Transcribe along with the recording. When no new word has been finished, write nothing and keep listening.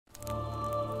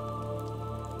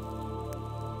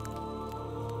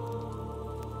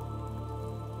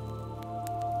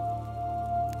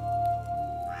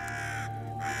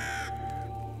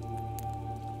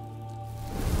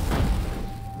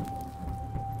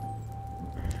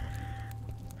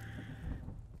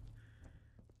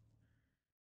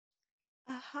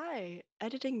Hi,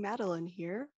 Editing Madeline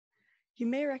here. You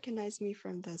may recognize me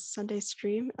from the Sunday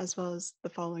stream as well as the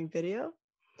following video.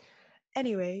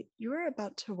 Anyway, you are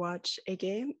about to watch a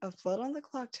game of Blood on the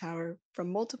Clock Tower from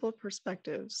multiple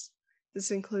perspectives.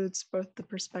 This includes both the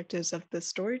perspectives of the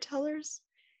storytellers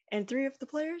and 3 of the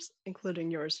players,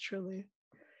 including yours truly.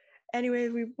 Anyway,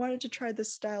 we wanted to try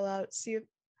this style out, see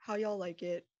how y'all like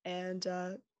it, and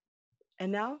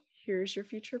now here's your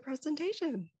future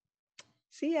presentation.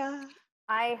 See ya!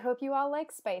 I hope you all like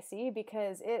spicy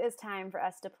because it is time for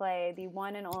us to play the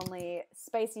one and only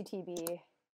Spicy TB.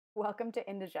 Welcome to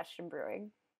Indigestion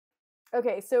Brewing.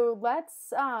 Okay, so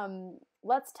let's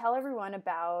tell everyone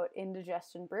about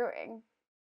Indigestion Brewing.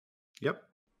 Yep.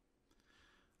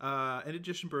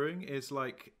 Indigestion Brewing is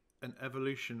like an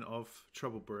evolution of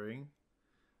Trouble Brewing.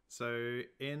 So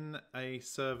in a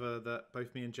server that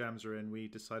both me and Jams are in, we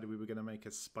decided we were going to make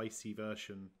a spicy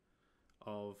version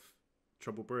of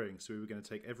Trouble Brewing. So we were going to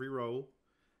take every roll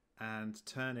and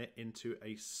turn it into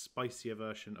a spicier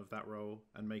version of that roll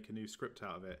and make a new script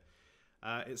out of it.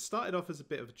 It started off as a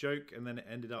bit of a joke, and then it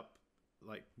ended up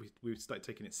like we started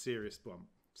taking it seriously.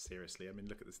 I mean,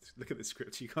 look at this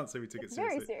script. You can't say we took it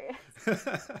seriously. Very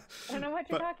serious. I don't know what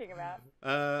you're talking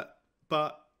about.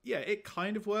 But yeah, it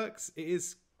kind of works. It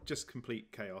is just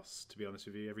complete chaos, to be honest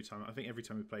with you. I think every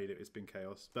time we played it, it's been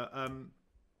chaos. But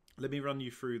let me run you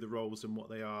through the roles and what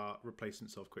they are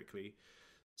replacements of quickly.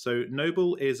 So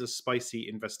Noble is a spicy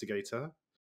investigator.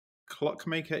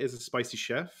 Clockmaker is a spicy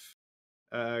chef.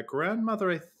 Grandmother,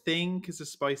 I think, is a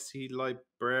spicy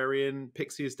librarian.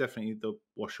 Pixie is definitely the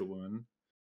washerwoman.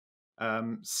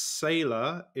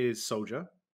 Sailor is soldier.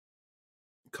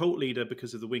 Cult leader,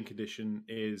 because of the win condition,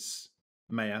 is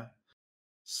mayor.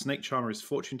 Snake charmer is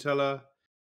fortune teller.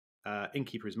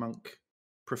 Innkeeper is monk.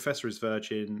 Professor is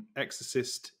virgin.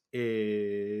 Exorcist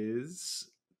is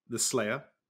the slayer.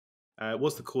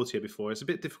 Was the courtier before. It's a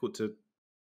bit difficult to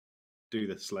do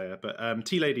the slayer, but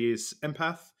tea lady is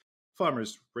empath. Farmer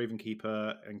is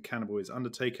ravenkeeper, and cannibal is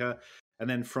undertaker. And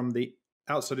then from the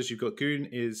outsiders, you've got goon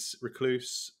is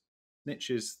recluse. Snitch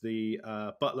is the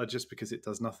butler, just because it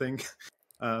does nothing.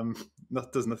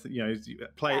 Does nothing. You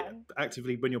know,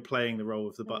 actively when you're playing the role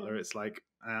of the butler. It's like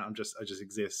I just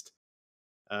exist.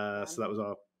 So that was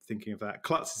our thinking of that.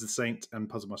 Klutz is the saint, and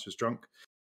Puzzlemaster is drunk.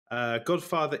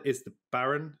 Godfather is the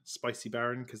baron, spicy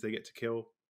baron, because they get to kill.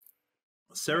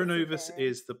 Serenovus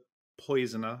is the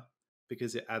poisoner,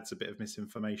 because it adds a bit of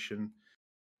misinformation.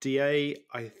 DA,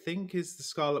 I think, is the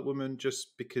Scarlet Woman,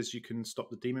 just because you can stop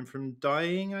the demon from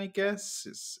dying, I guess.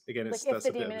 It's like if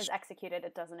the demon is executed,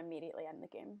 it doesn't immediately end the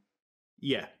game.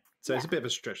 Yeah. So it's a bit of a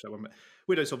stretch, that one. But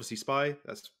Widow's obviously spy.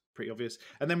 That's pretty obvious.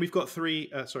 And then we've got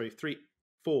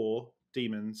four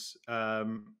demons,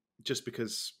 just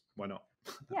because why not?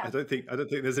 Yeah. I don't think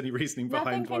there's any reasoning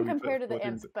behind why we compare to the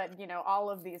imps, but all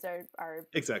of these are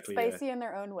exactly spicy in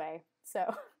their own way. So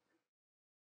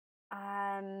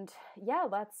and yeah,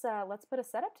 let's put a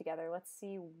setup together. Let's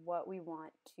see what we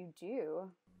want to do.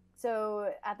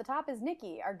 So at the top is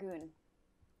Nikki, our goon.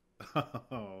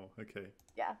 Oh, okay.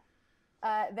 Yeah.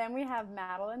 Then we have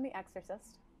Madeline, the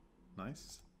exorcist.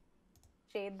 Nice.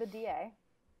 Shade, the DA.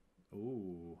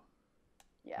 Ooh.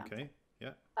 Yeah. Okay.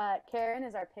 Yeah. Karen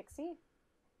is our pixie.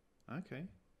 Okay.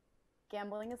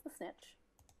 Gambling is the snitch.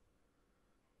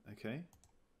 Okay.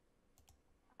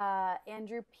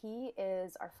 Andrew P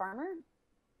is our farmer.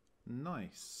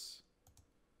 Nice.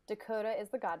 Dakota is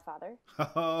the godfather.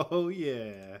 Oh,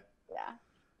 yeah.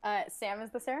 Yeah. Sam is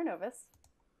the Serenovus.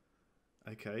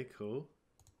 Okay, cool.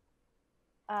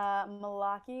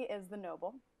 Malaki is the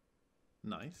noble.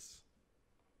 Nice.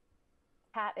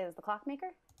 Pat is the clockmaker.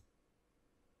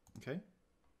 Okay.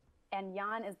 And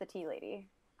Jan is the tea lady.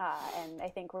 And I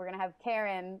think we're going to have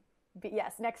Karen,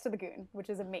 next to the goon, which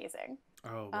is amazing.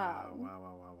 Oh, wow,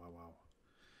 wow.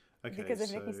 Okay, because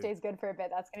if Nikki stays good for a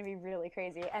bit, that's going to be really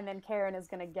crazy. And then Karen is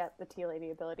going to get the tea lady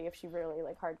ability if she really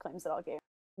hard claims it all game.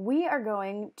 We are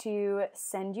going to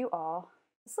send you all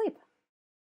to sleep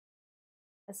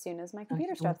as soon as my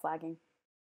computer starts lagging.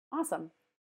 Awesome.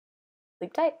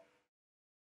 Sleep tight.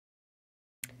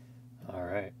 All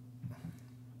right.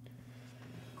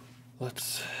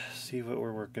 Let's see what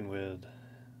we're working with.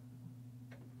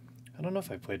 I don't know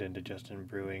if I played Indigestion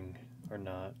Brewing or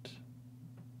not.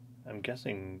 I'm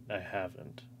guessing I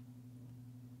haven't.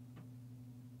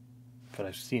 But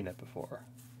I've seen it before.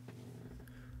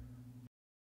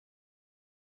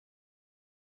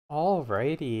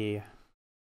 Alrighty.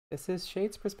 This is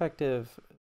Shade's perspective.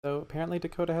 So apparently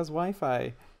Dakota has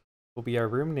Wi-Fi. Will be our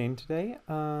room name today.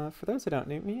 For those who don't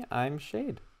know me, I'm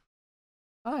Shade.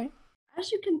 Hi. As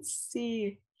you can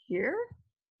see here,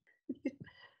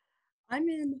 I'm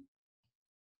in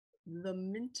the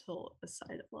mental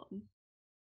asylum.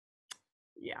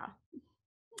 Yeah,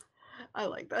 I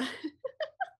like that.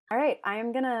 All right, I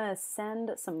am gonna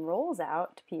send some rolls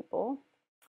out to people.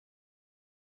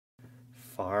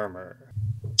 Farmer.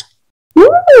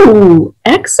 Ooh,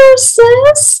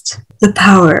 exorcist? The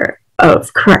power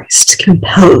of Christ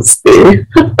compels thee.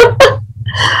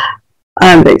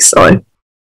 I'm big soy.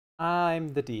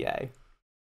 I'm the DA.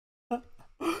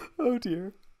 Oh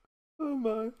dear. Oh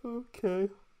my, okay.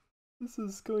 This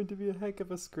is going to be a heck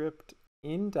of a script.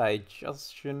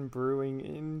 Indigestion Brewing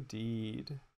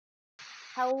indeed.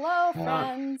 Hello,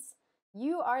 friends.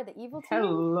 You are the evil team.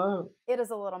 Hello. It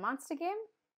is a little monster game.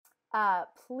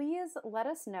 Please let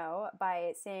us know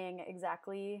by saying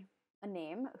exactly a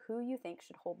name who you think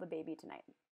should hold the baby tonight.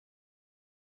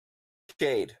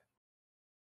 Shade.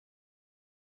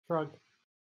 Shrug.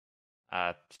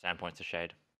 Standpoints to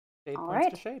Shade. Shade All points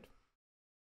right. to Shade.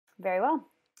 Very well.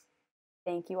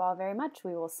 Thank you all very much.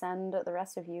 We will send the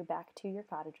rest of you back to your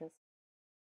cottages.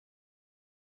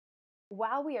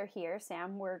 While we are here,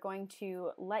 Sam, we're going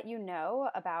to let you know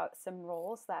about some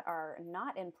roles that are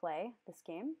not in play this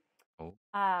game. Oh,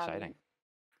 exciting.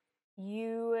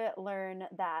 You learn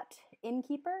that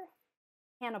Innkeeper,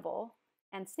 Hannibal,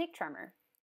 and Snake Charmer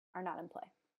are not in play.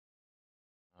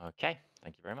 Okay,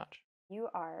 thank you very much. You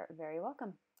are very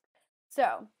welcome.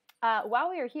 So, while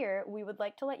we are here, we would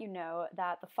like to let you know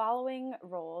that the following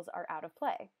roles are out of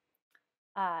play.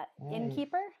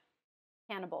 Innkeeper,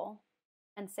 Hannibal,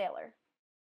 and Sailor.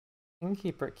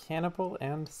 Innkeeper, Cannibal,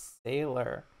 and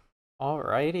Sailor.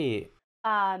 Alrighty.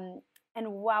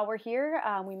 And while we're here,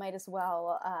 we might as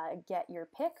well get your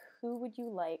pick. Who would you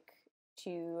like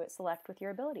to select with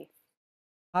your ability?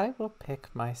 I will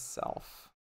pick myself.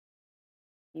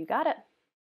 You got it.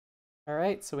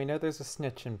 Alright, so we know there's a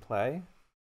snitch in play.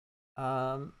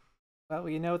 Well,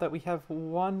 we know that we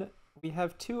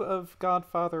have two of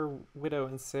Godfather, Widow,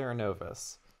 and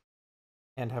Serenovus,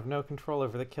 and have no control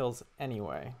over the kills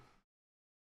anyway.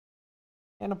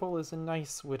 Hannibal is a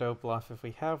nice Widow bluff if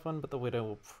we have one, but the Widow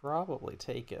will probably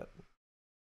take it.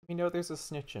 We know there's a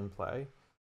snitch in play,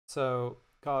 so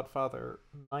Godfather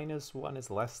 -1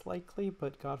 is less likely,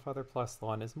 but Godfather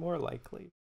 +1 is more likely,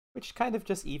 which kind of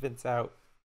just evens out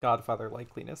Godfather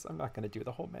likeliness. I'm not going to do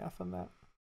the whole math on that.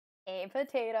 A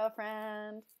potato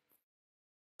friend.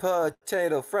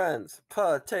 Potato friends.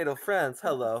 Potato friends.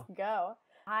 Hello. Go.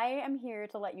 I am here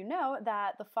to let you know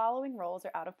that the following roles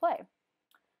are out of play.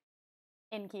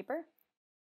 Innkeeper,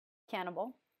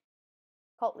 Cannibal,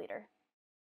 Cult Leader.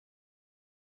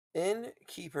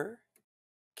 Innkeeper.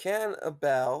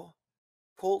 Cannibal.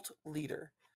 Cult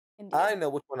leader. Indeed. I know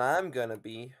which one I'm gonna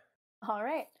be. All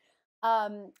right.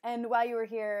 And while you were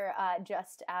here,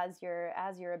 just as your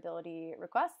ability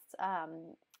requests,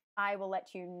 I will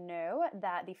let you know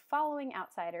that the following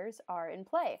outsiders are in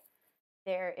play.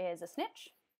 There is a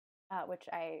snitch, which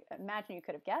I imagine you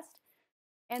could have guessed,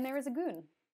 and there is a goon.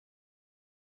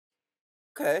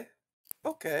 Okay.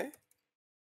 Okay.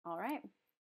 All right.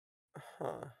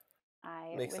 Huh.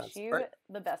 I Makes wish sense. you Right.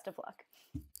 the best of luck.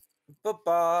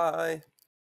 Bye-bye.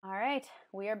 All right,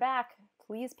 we are back.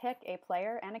 Please pick a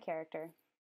player and a character.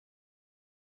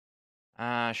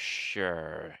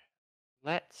 Sure.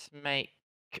 Let's make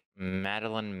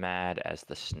Madeline mad as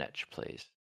the snitch, please.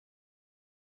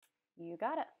 You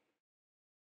got it.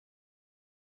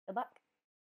 Good luck.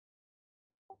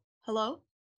 Hello?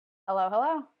 Hello,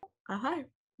 hello. Hi.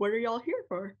 What are y'all here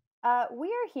for?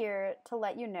 We are here to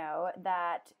let you know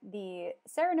that the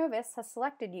Serenovus has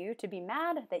selected you to be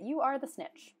mad that you are the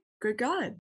snitch. Good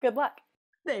God. Good luck.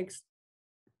 Thanks.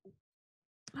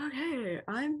 Okay,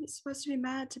 I'm supposed to be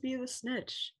mad to be the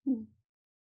snitch.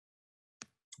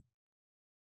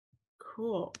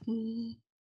 Cool.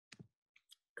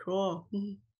 Cool.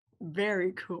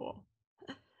 Very cool.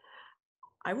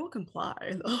 I will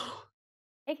comply, though.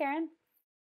 Hey, Karen.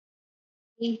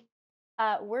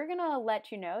 We're gonna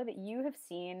let you know that you have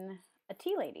seen a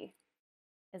tea lady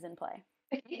is in play.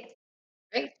 Okay,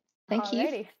 great. Thank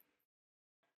you.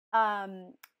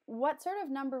 Alrighty. What sort of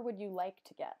number would you like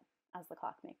to get as the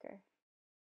clockmaker?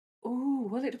 Oh,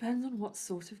 well, it depends on what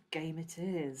sort of game it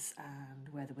is and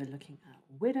whether we're looking at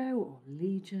Widow or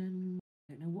Legion.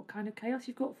 I don't know what kind of chaos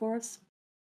you've got for us.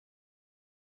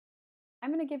 I'm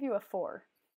gonna give you a 4.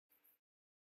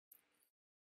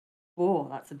 4,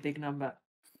 that's a big number.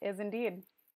 Is indeed.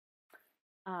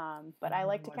 But I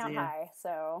like to count idea. high,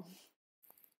 so.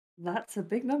 That's a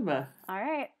big number. All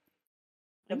right.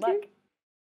 Good Thank luck. you.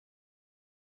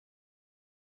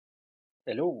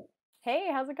 Hello.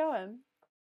 Hey, how's it going?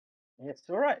 It's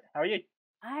all right. How are you?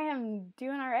 I am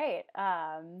doing all right.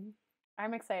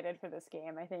 I'm excited for this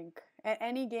game. I think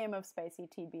any game of spicy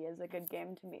TB is a good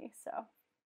game to me. So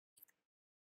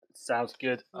Sounds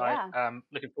good. Yeah. I am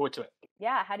looking forward to it.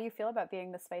 yeah, how do you feel about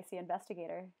being the spicy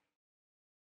investigator?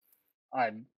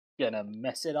 I'm gonna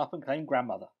mess it up and claim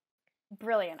grandmother.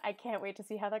 Brilliant. I can't wait to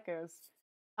see how that goes.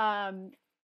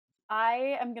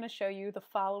 I am going to show you the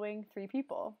following 3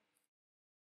 people: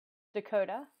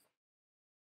 Dakota,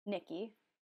 Nikki,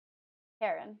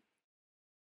 Karen.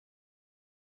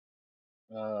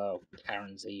 Oh,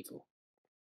 Karen's evil.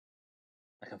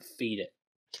 I can feed it.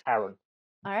 Karen.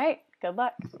 All right, good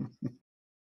luck.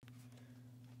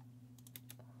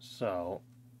 So,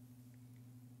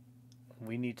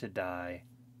 we need to die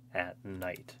at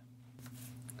night.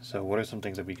 So, what are some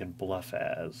things that we can bluff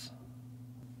as?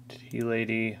 Tea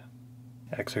Lady,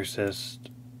 Exorcist,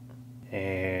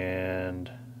 and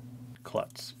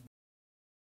Klutz.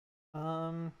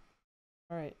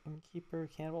 Alright, Innkeeper,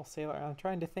 Cannibal, Sailor. I'm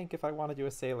trying to think if I want to do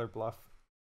a Sailor bluff.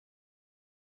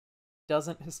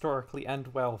 Doesn't historically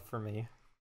end well for me.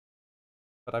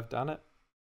 But I've done it.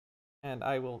 And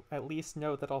I will at least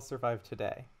know that I'll survive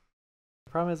today.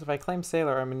 The problem is if I claim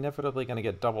Sailor, I'm inevitably going to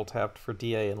get double tapped for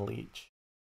DA and Leech.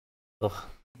 Ugh.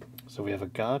 So we have a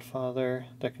Godfather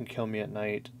that can kill me at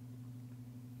night.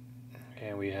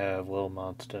 And we have Lil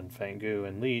Monston, Fangu,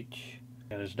 and Leech.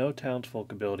 And there's no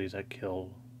townsfolk abilities that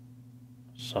kill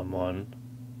someone.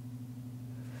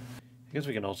 I guess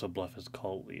we can also bluff as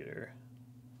cult leader.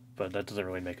 But that doesn't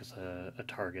really make us a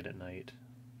target at night.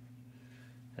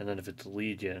 And then if it's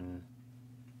Legion,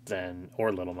 then,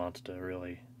 or Little Monster,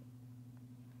 really,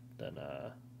 then,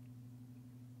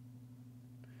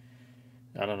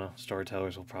 I don't know.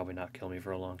 Storytellers will probably not kill me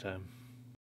for a long time.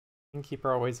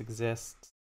 Innkeeper always exists.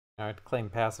 I'd claim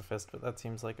Pacifist, but that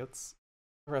seems like it's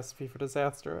a recipe for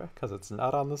disaster, because it's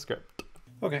not on the script.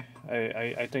 Okay,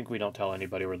 I think we don't tell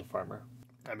anybody we're the farmer.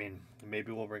 I mean,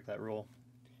 maybe we'll break that rule,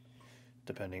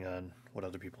 depending on what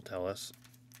other people tell us.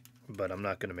 But I'm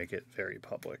not going to make it very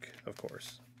public, of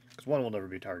course. Because one will never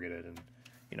be targeted, and,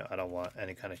 you know, I don't want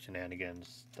any kind of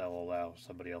shenanigans that will allow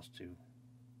somebody else to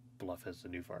bluff as the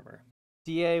new farmer.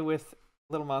 DA with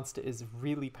Little Monster is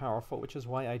really powerful, which is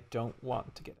why I don't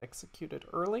want to get executed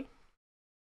early.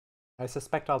 I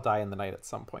suspect I'll die in the night at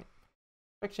some point.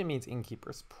 Actually means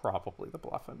Innkeeper's probably the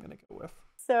bluff I'm going to go with.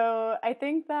 So I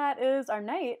think that is our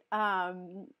night.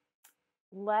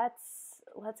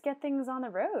 Let's get things on the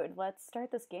road. Let's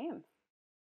start this game.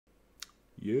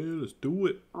 Yeah, let's do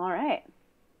it. All right.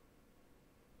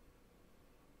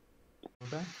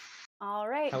 Okay. All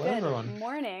right. Hello, Good everyone.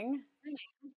 morning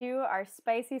to our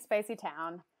spicy, spicy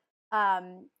town.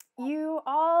 You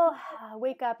all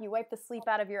wake up, you wipe the sleep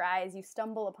out of your eyes, you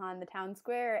stumble upon the town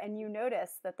square, and you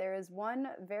notice that there is one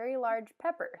very large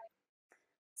pepper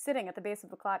sitting at the base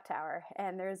of the clock tower.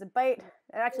 And there's a bite,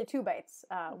 actually 2 bites,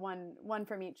 one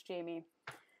from each Jamie,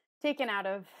 taken out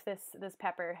of this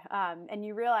pepper. And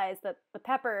you realize that the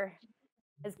pepper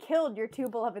has killed your 2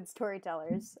 beloved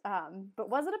storytellers. But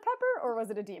was it a pepper or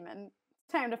was it a demon?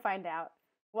 Time to find out.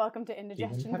 Welcome to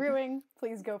Indigestion Brewing.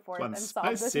 Please go forth and solve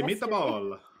this spicy mystery.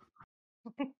 meatball.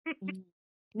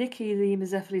 Nikki, the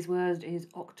Mizephiles word is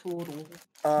octordal.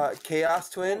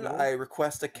 Chaos Twin, I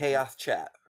request a chaos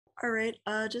chat. All right,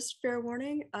 just fair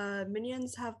warning,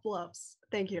 minions have bluffs.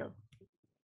 Thank you.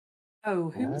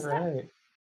 Oh, who was that? Alright.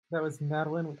 That was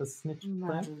Madeline with the snitch plan.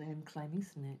 Madeline claiming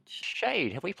snitch.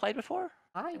 Shade, have we played before?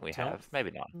 I think we don't have. Maybe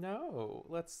not. No,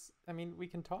 we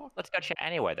can talk. Let's go chat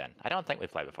anyway then. I don't think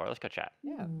we've played before. Let's go chat.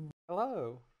 Yeah.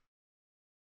 Hello.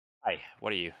 Hi,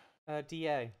 what are you?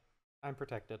 DA. I'm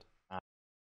protected.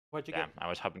 What'd you Damn, get? I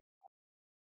was hoping.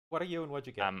 What are you and what'd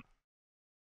you get?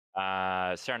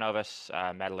 Serenovus,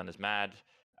 Madeline is mad.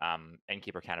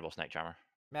 Innkeeper, Cannibal, Snake Charmer.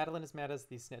 Madeline is mad as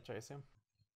the snitch, I assume.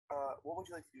 What would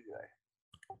you like to do today?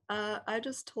 I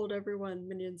just told everyone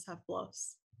minions have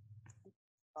bluffs.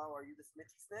 Oh, are you the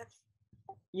snitch?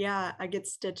 Yeah, I get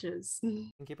stitches.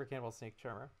 Innkeeper, Cannibal, Snake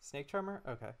Charmer. Snake Charmer?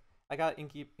 Okay. I got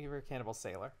Innkeeper, Cannibal,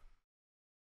 Sailor.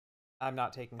 I'm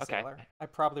not taking Sailor. I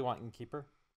probably want Innkeeper.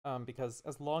 Because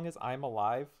as long as I'm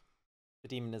alive, the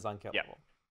demon is unkillable. Yep.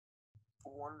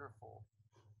 Wonderful.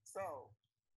 So,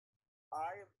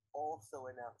 I am also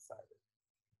an outsider.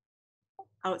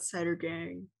 Outsider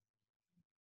gang.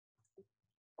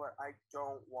 But I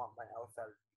don't want my outsider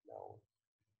to be known.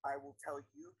 I will tell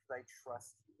you because I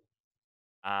trust you.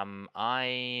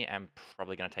 I am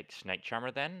probably going to take Snake Charmer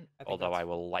then, although I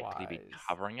will likely be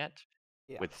covering it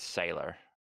with Sailor.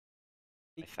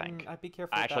 I think. I'd be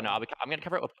careful. Actually, no. I'm going to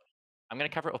cover it with. I'm going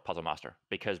to cover it with Puzzle Master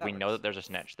because we know that there's a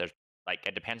snitch. There's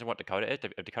it depends on what Dakota is.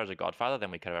 If Dakota's a Godfather,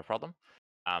 then we could have a problem.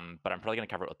 But I'm probably going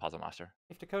to cover it with Puzzle Master.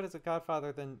 If Dakota's a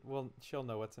godfather, then she'll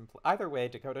know what's in play. Either way,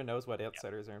 Dakota knows what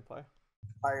outsiders are in play.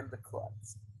 I am the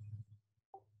klutz.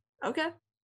 Okay.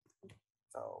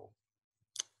 So,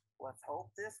 let's hope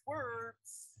this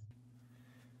works.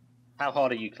 How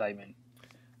hard are you claiming?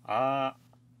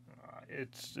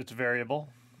 It's variable,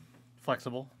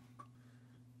 flexible.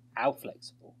 How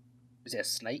flexible? Is it a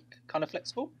snake kind of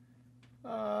flexible?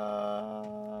 Not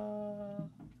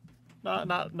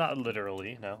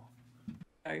literally, no.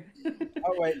 Oh.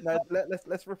 Oh wait, no.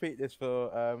 Let's repeat this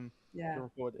for Yeah. the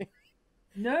recording.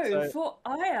 No, for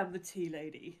I am the tea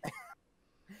lady.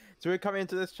 So we come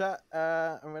into this chat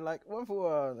and we're like 1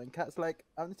 for 1, and Kat's like,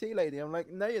 "I'm the tea lady." I'm like,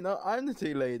 "No, you're not. I'm the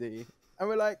tea lady." And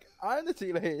we're like, "I'm the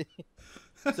tea lady."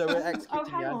 So we're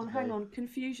executing. Oh, hang on,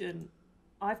 confusion.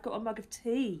 I've got a mug of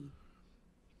tea.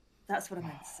 That's what I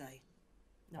meant to say.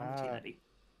 No, I'm the tea lady.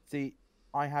 See,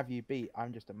 I have you beat.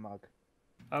 I'm just a mug.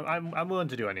 I'm willing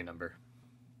to do any number.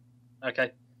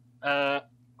 Okay. I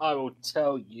will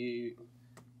tell you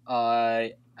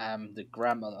I am the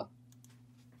grandmother.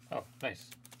 Oh, nice.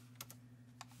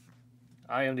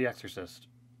 I am the exorcist.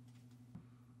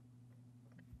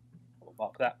 I'll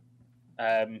mark that.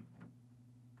 I'm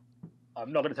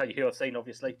not going to tell you who I've seen,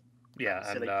 obviously. Yeah,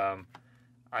 Silly. and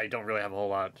I don't really have a whole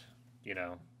lot, you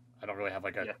know. I don't really have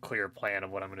like a clear plan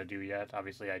of what I'm going to do yet.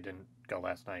 Obviously, I didn't go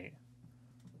last night.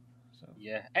 So.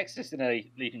 Yeah, Exorcist in a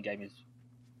Legion game is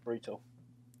brutal.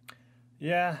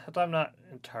 Yeah, I'm not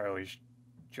entirely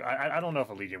sure. I don't know if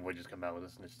a Legion would just come out with a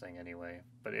snitch thing anyway,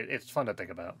 but it's fun to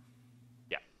think about.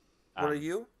 Yeah. What are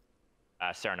you?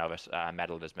 Sarah Novus.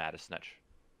 Madeline is mad as snitch.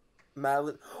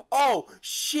 Madeline. Oh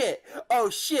shit! Oh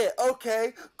shit!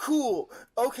 Okay, cool.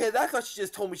 Okay, that's what she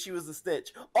just told me she was a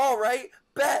snitch. All right,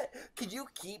 bet. Can you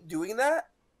keep doing that?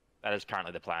 That is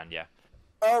currently the plan. Yeah.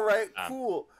 All right,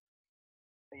 cool.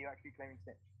 Are you actually claiming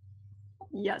snitch?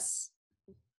 Yes.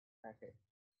 Okay.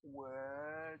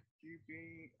 Would you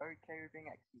be okay with being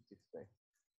executed today?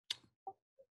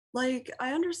 Like,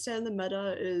 I understand the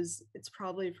meta it's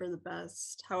probably for the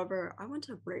best. However, I want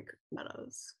to break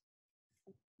metas.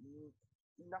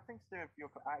 Nothing to do with your.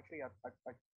 Actually, I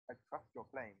trust your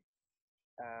claim.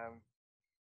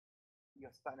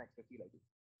 You're sat next to a tea lady.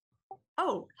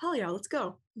 Oh, hell yeah, let's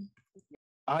go.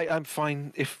 I'm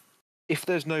fine. If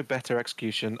there's no better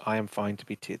execution, I am fine to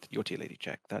be your tea lady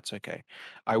check. That's okay.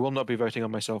 I will not be voting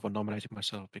on myself or nominating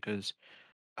myself because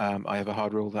I have a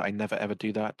hard rule that I never ever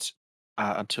do that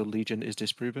until Legion is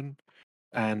disproven,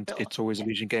 and it's always a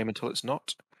Legion game until it's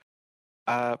not.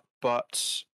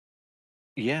 But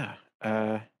yeah,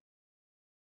 cool.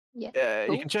 You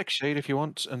can check Shade if you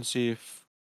want and see if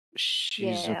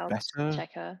she's I'll better.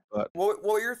 check her. But what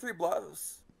were your 3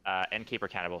 blows? Innkeeper,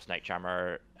 Cannibal, Snake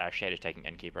Charmer. Shade is taking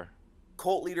Innkeeper.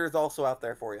 Cult Leader is also out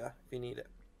there for you if you need it.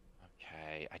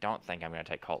 Okay, I don't think I'm going to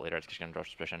take Cult Leader. It's just going to draw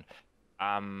suspicion.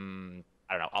 I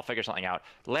don't know. I'll figure something out.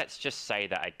 Let's just say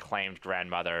that I claimed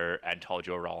Grandmother and told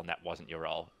you a role, and that wasn't your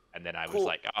role. And then I was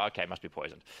like, oh, okay, must be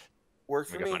poisoned.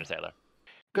 Works for me. Find a sailor.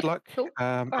 Good luck. Cool.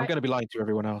 I'm going to be lying to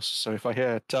everyone else. So if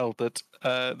I tell that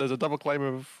there's a double claim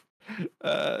of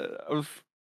Well,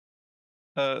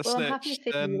 snitch, I'm happy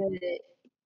for then... you to...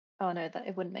 Oh no, that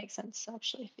it wouldn't make sense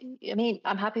actually. For you. I mean,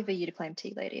 I'm happy for you to claim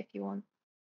tea lady if you want.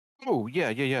 Oh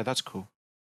yeah, that's cool.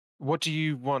 What do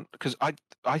you want? Because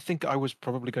I think I was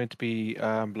probably going to be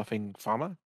bluffing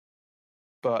farmer,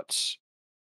 but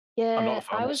I'm not Yeah, a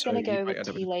farmer, I was going to so go with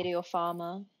tea lady or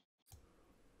farmer.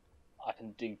 I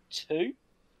can do 2.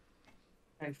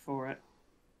 Go for it.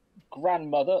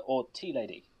 Grandmother or tea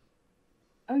lady?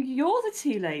 Oh, you're the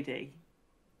tea lady.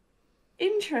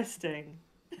 Interesting.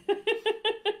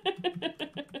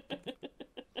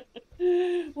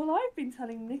 Well, I've been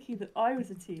telling Nikki that I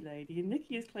was a tea lady, and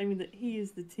Nikki is claiming that he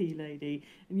is the tea lady,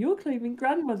 and you're claiming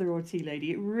grandmother or tea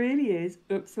lady. It really is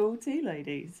up to all tea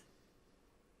ladies.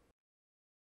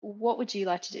 What would you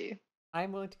like to do?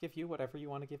 I'm willing to give you whatever you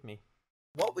want to give me.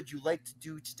 What would you like to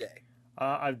do today?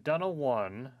 I've done a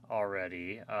 1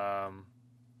 already,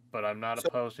 but I'm not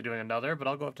opposed to doing another, but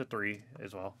I'll go up to 3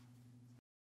 as well.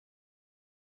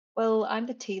 Well, I'm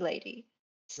the tea lady.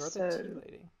 You're the tea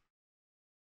lady.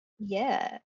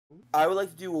 Yeah. I would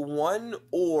like to do a 1,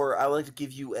 or I would like to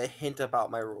give you a hint about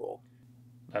my rule.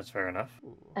 That's fair enough.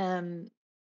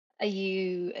 Are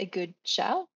you a good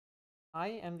shout? I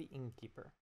am the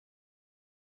innkeeper.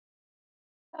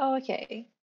 Oh, okay.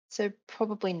 So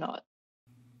probably not.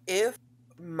 If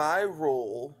my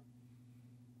role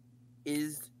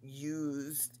is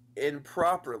used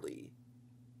improperly,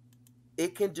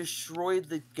 it can destroy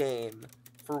the game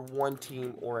for one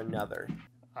team or another.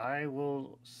 I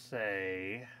will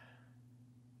say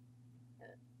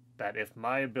that if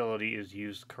my ability is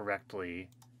used correctly,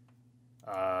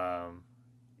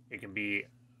 it can be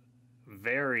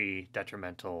very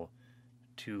detrimental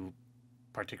to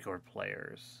particular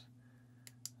players.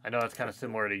 I know it's kind of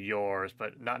similar to yours,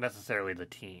 but not necessarily the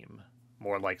team.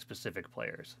 More like specific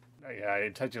players. Yeah,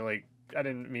 I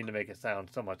didn't mean to make it sound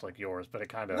so much like yours, but it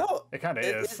kind of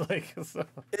is.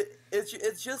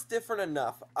 It's just different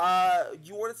enough.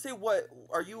 You want to say what?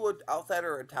 Are you an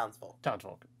outsider or a townsfolk?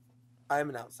 Townsfolk. I'm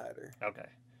an outsider. Okay.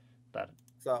 That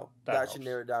should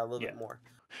narrow it down a little bit more.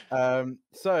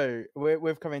 So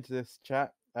we've come into this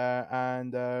chat,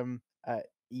 and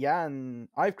Yan,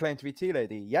 I've claimed to be Tea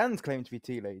Lady. Yan's claimed to be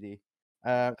Tea Lady.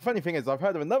 The funny thing is, I've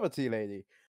heard of another Tea Lady.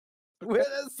 There's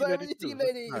so many tea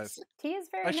ladies. Tea is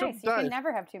very nice. You can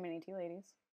never have too many tea ladies.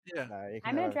 Yeah.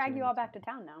 I'm going to drag you all back to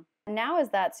town now. Now is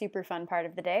that super fun part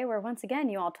of the day where once again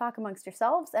you all talk amongst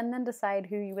yourselves and then decide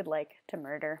who you would like to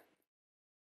murder.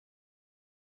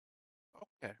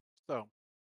 Okay, so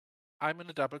I'm in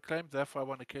a double claim, therefore I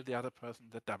want to kill the other person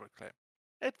that double claim.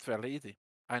 It's fairly easy.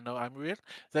 I know I'm real.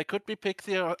 They could be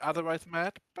Pixie or otherwise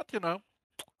mad, but you know.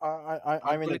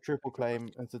 I'm in a triple claim,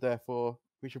 and so therefore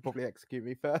we should probably execute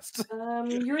me first.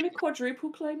 You're in a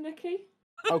quadruple claim, Nikki.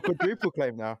 Oh, quadruple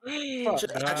claim now.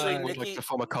 Actually, Nikki, would like to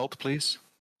form a cult, please.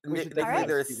 Nikki, there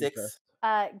are 6.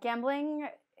 Gambling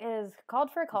is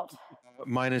called for a cult.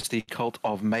 Mine is the cult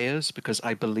of mayors, because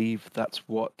I believe that's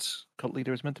what cult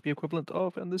leader is meant to be equivalent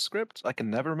of in this script. I can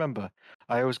never remember.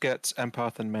 I always get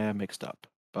empath and mayor mixed up,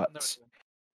 but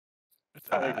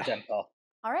empath.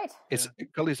 All right. Is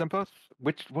cult leader empath?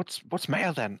 What's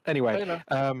mayor then? Anyway,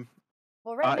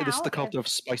 well, right now, this is the cult of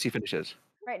spicy finishes.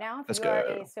 Right now, if Let's you are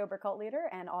go. a sober cult leader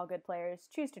and all good players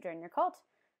choose to join your cult,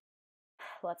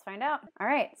 let's find out. All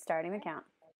right, starting the count.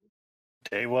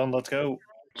 Day 1, let's go.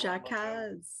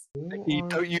 Jackass. Nikki,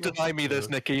 don't you deny me this,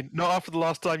 Nikki. Not after the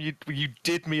last time you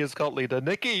did me as cult leader.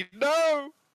 Nikki, no!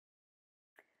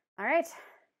 All right.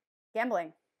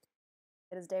 Gambling.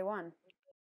 It is day 1.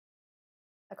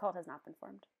 A cult has not been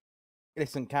formed.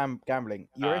 Listen, gambling.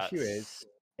 Your issue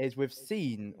is we've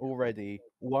seen already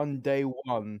day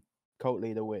 1 cult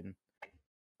leader win.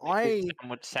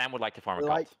 Sam would like to form a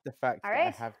cult. Like the fact that I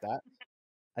have that,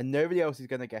 and nobody else is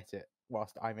going to get it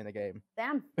whilst I'm in a game.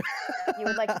 Sam, you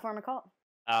would like to form a cult?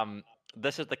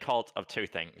 This is the cult of 2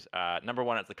 things. Number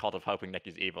 1, it's the cult of hoping Nick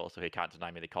is evil, so he can't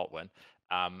deny me the cult win.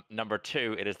 Number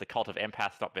 2, it is the cult of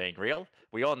empaths not being real.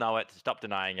 We all know it. Stop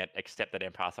denying it. Accept that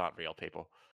empaths aren't real people.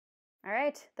 All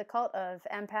right. The cult of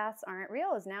empaths aren't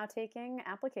real is now taking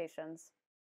applications.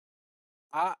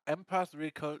 Are empaths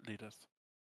real cult leaders?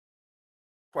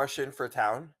 Question for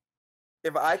town.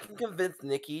 If I can convince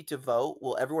Nikki to vote,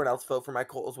 will everyone else vote for my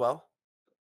cult as well?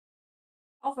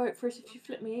 I'll vote for it if you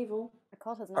flip me evil. The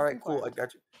cult has not All right, cool. I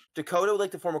got you. Dakota would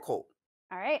like to form a cult.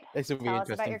 All right. This will be Tell us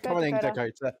about interesting. your Come on in, cult,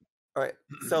 Dakota. All right.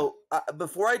 So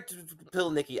before I pill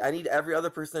Nikki, I need every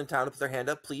other person in town to put their hand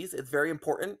up, please. It's very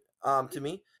important to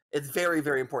me. It's very,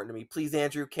 very important to me. Please,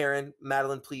 Andrew, Karen,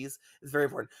 Madeline, please. It's very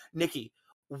important. Nikki,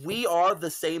 we are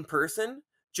the same person,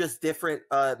 just different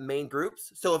main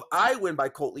groups. So if I win by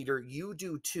cult leader, you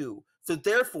do too. So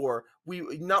therefore, you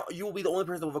will be the only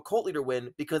person with a cult leader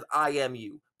win because I am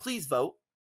you. Please vote.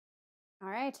 All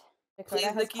right. Dakota Please,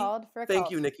 has Nikki. called for a Thank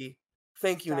cult. you, Nikki.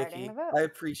 Thank you, Starting Nikki. the vote. I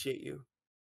appreciate you.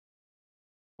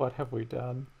 What have we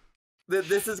done?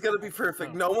 This is gonna be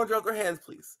perfect. No one drop their hands,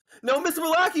 please. No, Mr.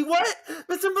 Malaki, what?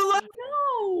 Mr. Malaki!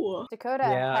 No! Dakota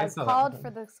has called for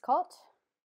this cult.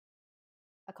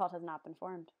 A cult has not been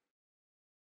formed.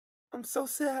 I'm so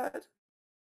sad.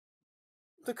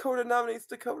 Dakota nominates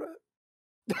Dakota.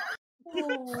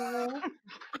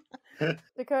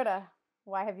 Dakota,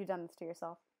 why have you done this to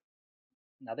yourself?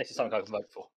 Now this is something I can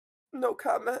vote for. No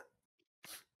comment.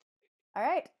 All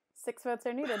right. 6 votes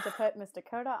are needed to put Miss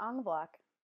Dakota on the block.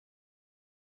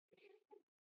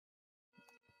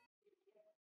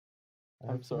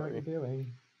 I'm sorry. What are you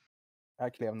doing?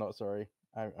 Actually, I'm not sorry.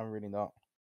 I'm really not.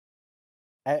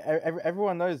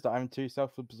 Everyone knows that I'm too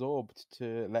self-absorbed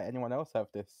to let anyone else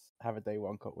have a day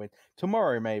 1 cult win.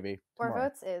 Tomorrow, maybe. 4 Tomorrow.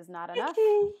 votes is not enough.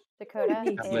 Dakota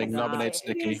Gambling is nominates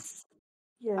not. Nikki.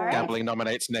 Yeah. All right. Gambling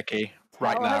nominates Nikki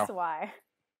right Tell now. us why.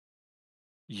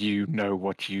 You know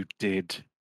what you did.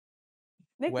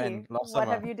 Nikki, When? Last what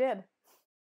summer. have you did?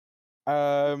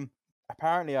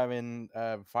 Apparently I'm in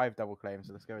 5 double claims,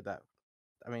 so let's go with that.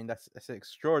 I mean, that's an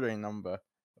extraordinary number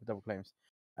of double claims.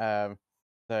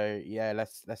 So yeah,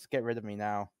 let's get rid of me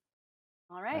now.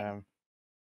 All right.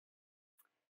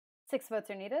 6 votes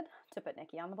are needed to put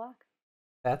Nikki on the block.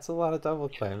 That's a lot of double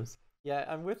claims. Yeah,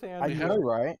 I'm with Andrew. I know,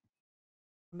 right?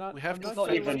 We have I'm to not Not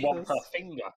sure even what one this- per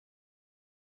finger.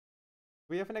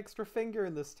 We have an extra finger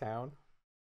in this town.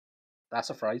 That's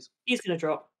a phrase. He's going to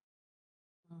drop.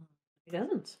 He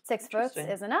doesn't. 6 votes Interesting.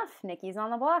 is enough. Nikki's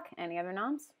on the block. Any other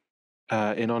noms?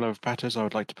 In honor of Patters, I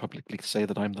would like to publicly say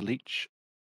that I'm the leech.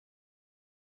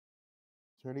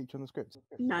 Is there a leech on the script?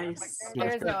 Nice.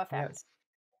 There is no effect.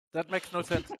 That makes no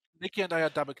sense. Nikki and I are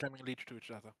double claiming leech to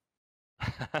each other.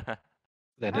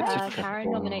 Then it's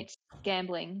Karen nominates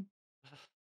gambling.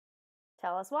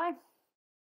 Tell us why.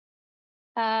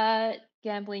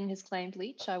 Gambling has claimed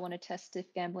leech. I want to test if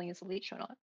gambling is a leech or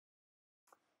not.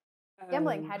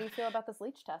 Gambling, how do you feel about this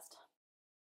leech test?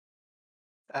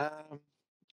 All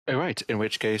right. In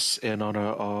which case, in honor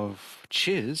of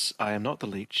Chiz, I am not the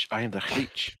leech. I am the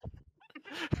leech.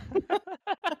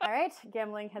 All right,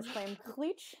 gambling has claimed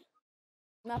leech.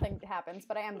 Nothing happens,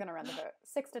 but I am going to run the vote.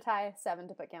 6 to tie, 7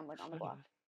 to put gambling on the block.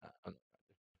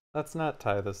 Let's not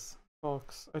tie this,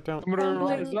 folks. I don't. I'm gonna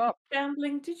rise Gambling, up.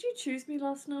 gambling, did you choose me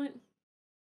last night?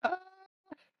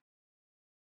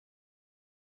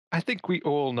 I think we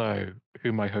all know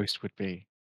who my host would be.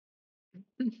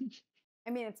 I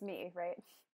mean, it's me, right?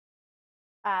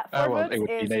 4 Oh, well, votes it would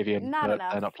be is Navian, not but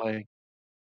enough. they're not playing.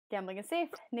 Gambling is safe.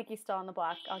 Nikki's still on the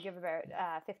block. I'll give about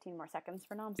 15 more seconds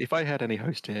for noms. If I had any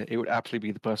host here, it would absolutely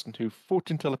be the person who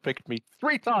fortune teller picked me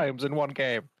 3 times in one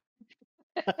game.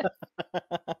 Yeah.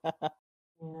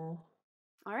 All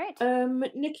right.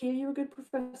 Nikki, are you a good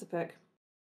professor pick?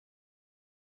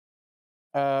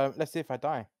 Let's see if I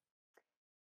die.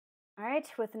 All right,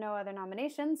 with no other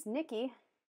nominations, Nikki,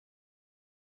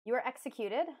 you are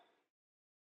executed.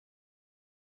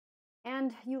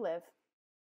 And you live.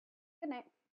 Good night.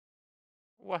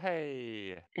 Well,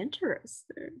 hey.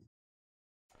 Interesting.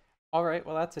 All right,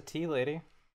 well, that's a tea lady.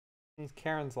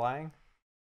 Karen's lying.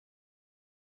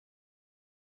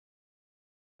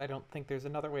 I don't think there's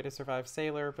another way to survive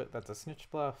Sailor, but that's a snitch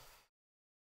bluff.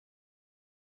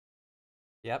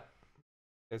 Yep.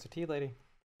 There's a tea lady.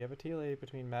 You have a tea lady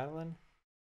between Madeline.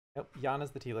 Yep,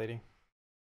 Yana's the tea lady.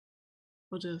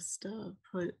 We'll just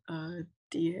put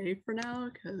DA for now,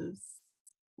 because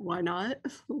why not?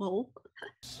 Lol.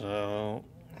 So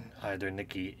either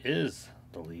Nikki is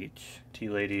the leech, tea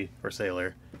lady, or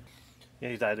sailor. Yeah,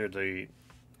 he's either the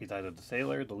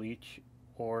sailor, the leech,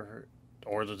 or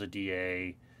there's a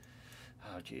DA.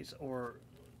 Oh jeez, or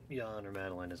Jan or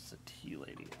Madeline is the tea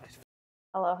lady.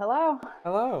 Hello, hello.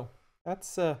 Hello.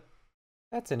 That's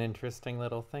an interesting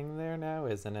little thing there now,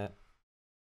 isn't it?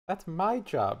 That's my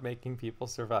job, making people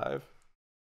survive.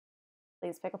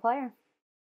 Please pick a player.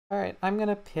 All right, I'm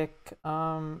gonna pick.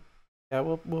 Yeah,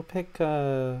 we'll pick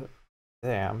Sam.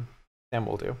 Sam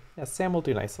will do. Yeah, Sam will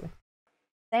do nicely.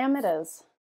 Sam, it is.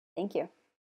 Thank you.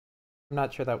 I'm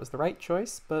not sure that was the right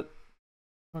choice, but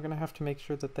we're gonna have to make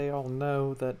sure that they all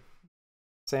know that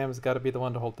Sam's got to be the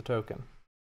one to hold the token.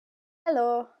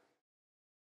 Hello.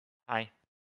 Hi.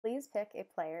 Please pick a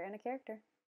player and a character.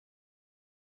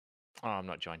 Oh, I'm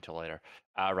not joined till later.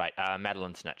 Right,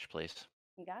 Madeline Snitch, please.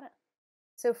 You got it.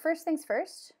 So first things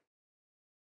first,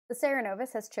 the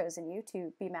Serenovus has chosen you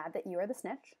to be mad that you are the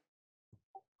snitch.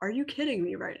 Are you kidding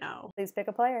me right now? Please pick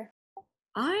a player.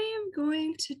 I am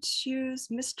going to choose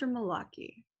Mr.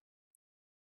 Malaki.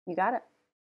 You got it.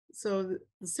 So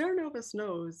the Serenovus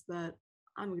knows that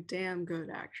I'm a damn good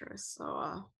actress.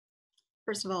 So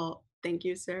first of all, thank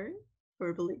you, Sarah,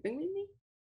 for believing in me.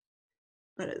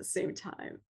 But at the same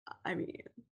time, I mean,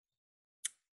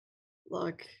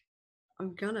 look,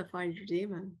 I'm gonna find your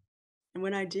demon. And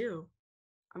when I do,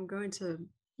 I'm going to,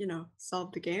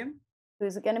 solve the game.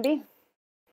 Who's it gonna be?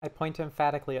 I point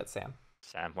emphatically at Sam.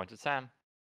 Sam points at Sam.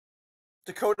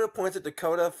 Dakota points at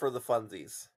Dakota for the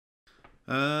funsies.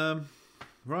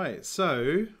 Right,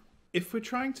 so if we're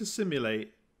trying to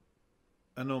simulate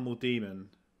a normal demon,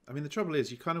 I mean, the trouble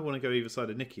is you kind of want to go either side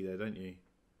of Nikki there, don't you?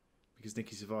 Because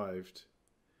Nikki survived,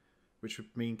 which would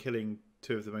mean killing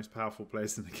 2 of the most powerful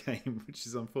players in the game, which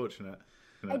is unfortunate.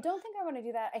 I don't think I want to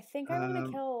do that. I think I want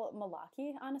to kill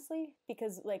Malaki, honestly,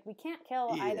 because we can't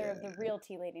kill either of the real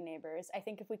tea lady neighbors. I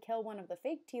think if we kill one of the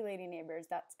fake tea lady neighbors,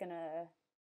 that's gonna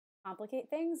complicate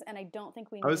things, and I don't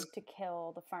think we need to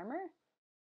kill the farmer.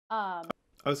 I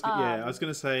was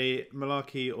going to say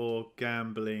Malaki or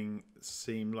gambling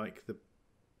seem like the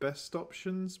best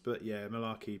options, but yeah,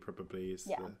 Malaki probably is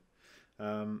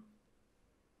the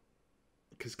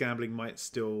because gambling might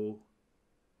still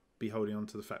be holding on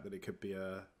to the fact that it could be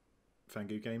a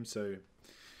Fangu game, so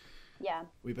yeah,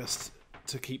 we best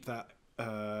to keep that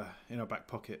in our back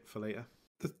pocket for later.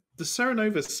 The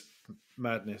Serenovus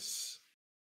madness,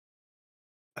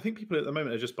 I think people at the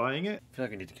moment are just buying it. I feel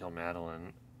like I need to kill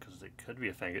Madeline because it could be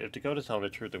a thing. If Dakota's telling the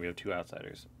truth, then we have 2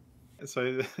 outsiders.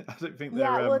 So I don't think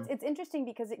Yeah, they're. well, it's interesting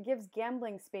because it gives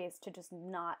gambling space to just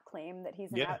not claim that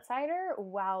he's an Yeah. outsider,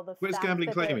 while the Where's fact gambling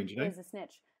that claiming, there do you know? is a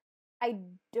snitch. I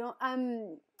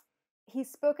don't.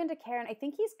 He's spoken to Karen. I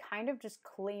think he's kind of just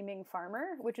claiming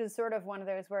farmer, which is sort of one of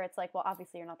those where it's like, well,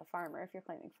 obviously you're not the farmer if you're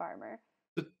claiming farmer.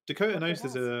 Dakota What knows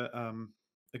good there's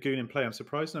a goon in play. I'm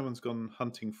surprised no one's gone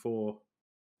hunting for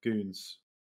goons.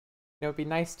 You know, it'd be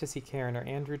nice to see Karen or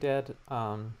Andrew dead.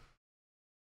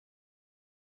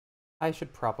 I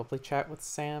should probably chat with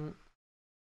Sam.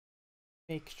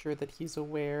 Make sure that he's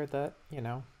aware that, you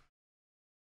know.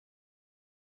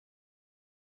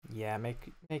 Yeah,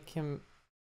 make him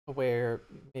aware.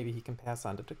 Maybe he can pass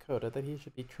on to Dakota that he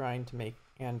should be trying to make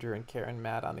Andrew and Karen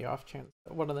mad on the off chance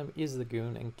that one of them is the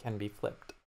goon and can be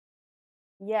flipped.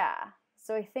 Yeah.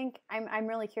 So I think I'm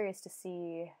really curious to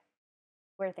see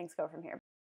where things go from here.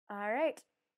 All right.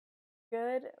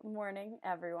 Good morning,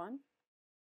 everyone.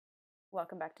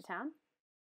 Welcome back to town.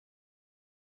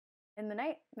 In the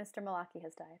night, Mr. Malaki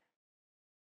has died.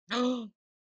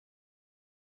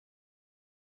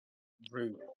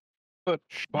 Rude. But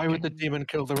why would the demon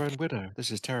kill their own widow? This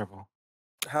is terrible.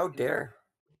 How dare?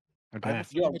 How I'm dare.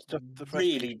 assuming You're it's the first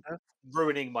really death.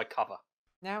 ruining my cover.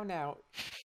 Now,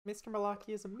 Mr. Malaki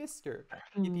is a mister.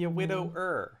 He'd be a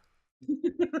widower.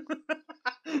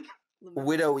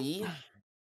 Widowy?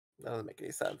 That doesn't make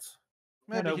any sense.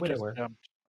 Maybe no, he just widower. jumped.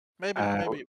 Maybe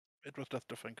it was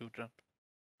just a thing who jumped.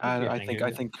 I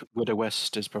think Widow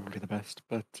West is probably the best,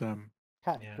 but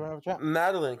Kat, do you want to have a chat?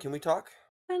 Madeline, can we talk?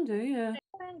 Can do, yeah.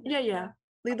 Yeah.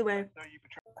 Lead the way.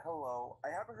 Hello. I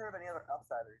haven't heard of any other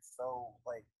outsiders, so,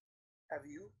 like, have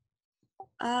you?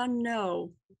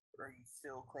 No. Or are you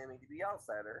still claiming to be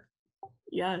outsider?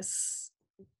 Yes.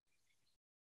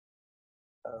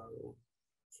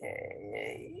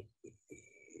 Okay.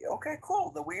 Okay,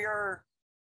 cool.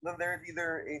 Then there's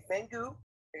either a Fangu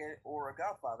or a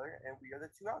Godfather, and we are the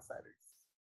two outsiders.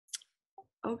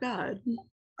 Oh, God.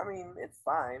 I mean, it's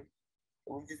fine.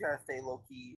 We just gotta stay low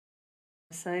key.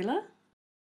 Sailor?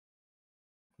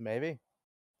 Maybe.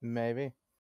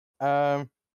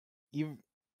 You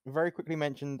very quickly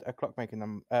mentioned a clockmaker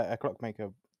a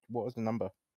clockmaker. What was the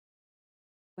number?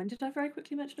 When did I very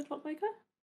quickly mention a clockmaker?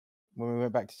 When we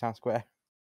went back to Town Square.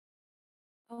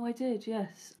 Oh, I did,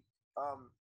 yes.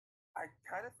 I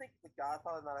kind of think the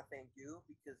Godfather not a thing you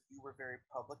because you were very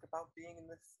public about being in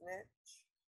the snitch.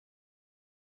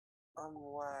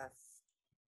 Unless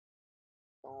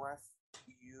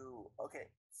you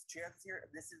Jams here.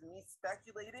 This is me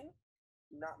speculating,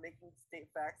 not making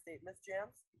fact statements,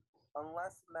 Jams.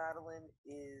 Unless Madeline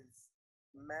is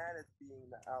mad at being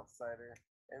the outsider,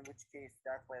 in which case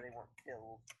that's why they weren't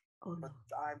killed. Oh, no. But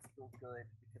I'm still good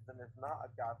because then there's not a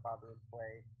Godfather in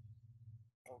play.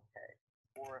 Okay.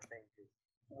 Or a thing.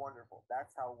 Wonderful.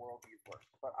 That's how worldviews work.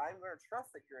 But I'm going to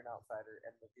trust that you're an outsider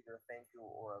and there's either a Fanku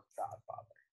or a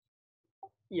Godfather.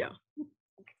 Yeah.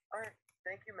 All right.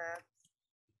 Thank you, Matt.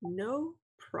 No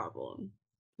problem.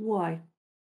 Why?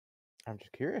 I'm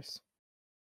just curious.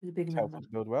 It was a big It's number. helpful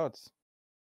to build worlds.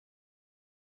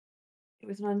 It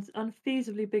was an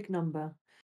unfeasibly big number.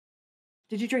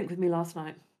 Did you drink with me last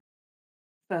night?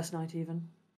 First night, even?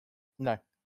 No. Okay.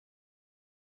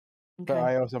 But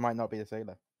I also might not be a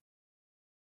sailor.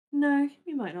 No,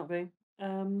 you might not be.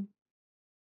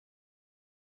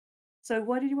 So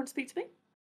why did you want to speak to me?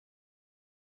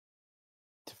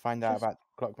 To find out Just- about the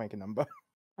clockmaker number.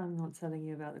 I'm not telling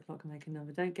you about the clockmaker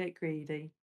number. Don't get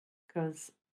greedy, because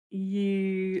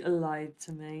you lied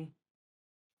to me.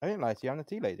 I didn't lie to you, I'm the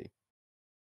tea lady.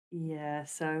 Yeah,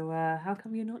 so how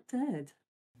come you're not dead?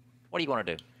 What do you want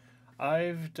to do?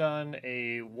 I've done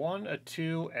a 1, a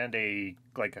 2, and a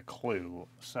clue,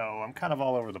 so I'm kind of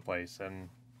all over the place and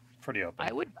pretty open.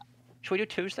 Should we do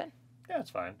 2s then? Yeah,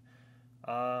 it's fine.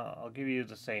 I'll give you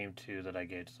the same 2 that I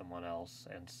gave to someone else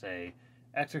and say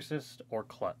Exorcist or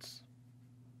Klutz.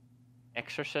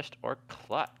 Exorcist or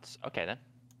Klutz. Okay then.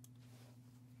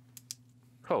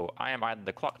 Cool. I am either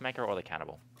the clockmaker or the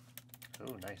cannibal.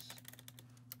 Oh, nice.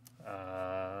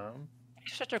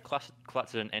 Exorcist or Klutz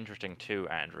is an interesting too,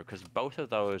 Andrew, because both of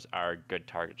those are good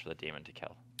targets for the demon to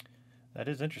kill. That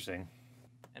is interesting.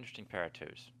 Interesting pair of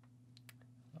 2s.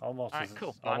 Almost All right,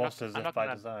 cool. Almost as if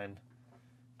by design.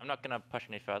 I'm not going to push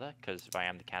any further, because if I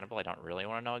am the cannibal, I don't really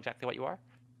want to know exactly what you are.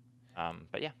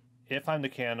 But yeah. If I'm the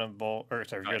cannibal, or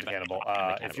sorry, you're the cannibal.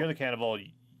 If you're the cannibal,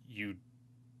 you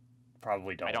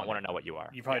probably don't. I don't want to know what you are.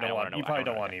 You probably don't want. You probably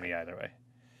don't want me either way.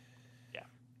 Yeah.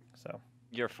 So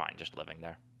you're fine just living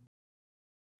there.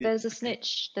 There's a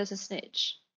snitch.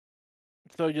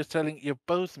 So you're telling you're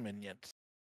both minions?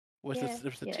 Was Yeah,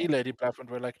 the yeah. tea lady bluff, and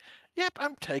we're like, "Yep,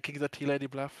 I'm taking the tea lady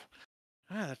bluff."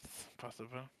 That's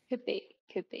possible. Could be.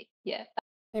 Yeah.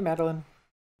 Hey, Madeline.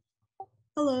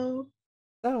 Hello.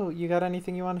 So, you got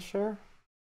anything you want to share?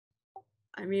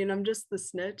 I mean, I'm just the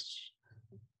snitch.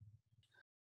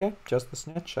 Okay, just the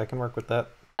snitch. I can work with that.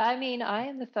 I mean, I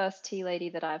am the first tea lady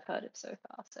that I've heard of so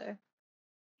far, so.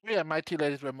 Yeah, my tea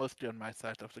ladies were mostly on my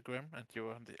side of the grim, and you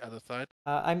were on the other side.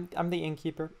 I'm the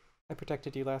innkeeper. I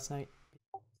protected you last night.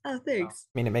 Oh, thanks.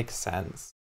 I mean, it makes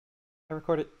sense.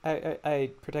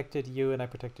 I protected you and I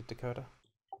protected Dakota.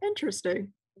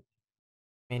 Interesting.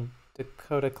 I mean,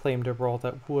 Dakota claimed a role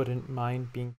that wouldn't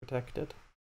mind being protected.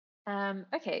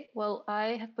 Okay, well,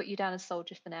 I have put you down as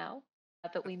soldier for now,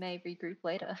 but we may regroup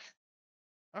later.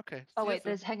 Okay. Oh, wait,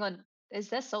 hang on. Is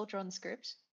there soldier on the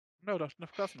script? No, of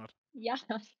course not. Yeah.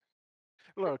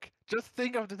 Look, just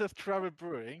think of this as Trouble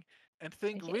Brewing, and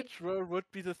think which role would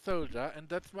be the soldier, and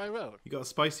that's my role. You got a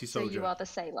spicy So soldier. you are the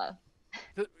sailor.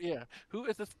 Yeah, who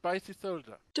is a spicy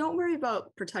soldier? Don't worry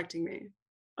about protecting me,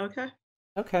 okay?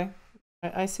 Okay,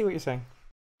 I see what you're saying.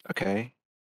 Okay.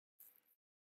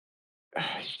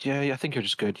 Yeah, I think you're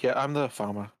just good. Yeah, I'm the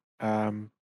farmer.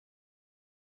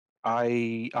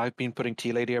 I've been putting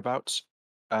Tea Lady about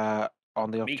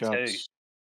on the off Me chance. too.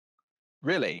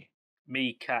 Really?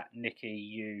 Me, Kat, Nikki,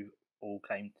 you all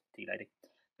claimed Tea Lady.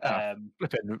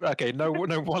 Flippin'. Okay, no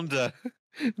wonder.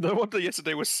 No wonder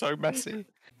yesterday was so messy.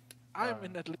 I'm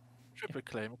in at least triple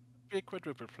claim. Be a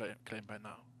quadruple claim by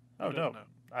now. Oh, You don't no. know.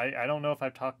 I don't know if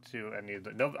I've talked to any of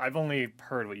the... No, I've only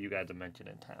heard what you guys have mentioned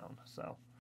in town, so...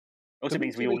 Also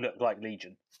means we all look like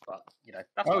Legion, but, you know,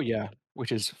 that's Oh fine. yeah,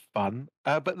 which is fun.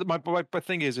 But my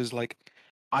thing is like,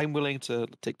 I'm willing to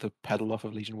take the pedal off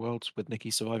of Legion Worlds with Nikki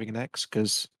surviving an X,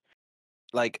 because,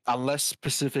 like, unless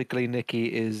specifically Nikki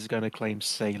is going to claim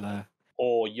Sailor,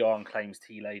 or Yarn claims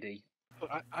Tea Lady.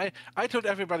 I told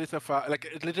everybody so far, like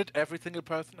legit every single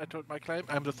person I told my claim,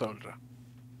 I'm the soldier.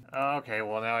 Okay,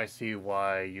 well now I see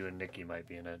why you and Nikki might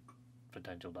be in a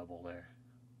potential double there.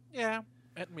 Yeah,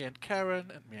 and me and Karen,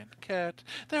 and me and Kat.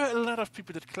 There are a lot of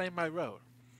people that claim my role.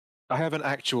 I have an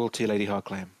actual Tea Lady hard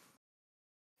claim.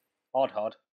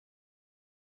 Hard.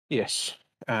 Yes,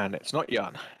 and it's not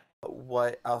Jan.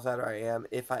 What outsider I am,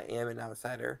 if I am an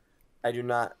outsider, I do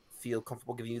not feel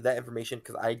comfortable giving you that information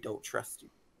because I don't trust you.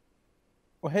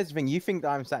 Well, here's the thing. You think that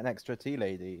I'm sat next to a tea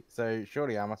lady, so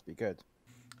surely I must be good.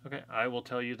 Okay, I will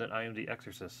tell you that I am the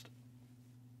exorcist.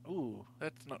 Ooh,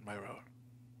 that's not my role.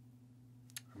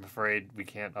 I'm afraid we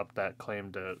can't up that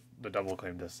claim to the double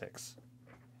claim to 6.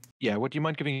 Yeah, would you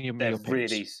mind giving me your pings?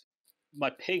 Really, my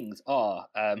pings are,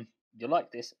 you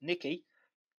like this, Nikki,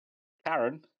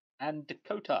 Karen, and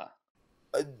Dakota.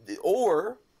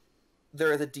 Or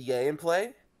there is a DA in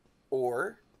play,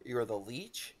 or you're the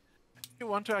leech. If you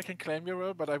want to, I can claim your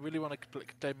role, but I really want to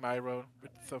claim my role.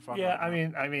 It's so fun. Yeah,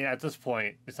 right I mean, at this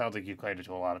point, it sounds like you claimed it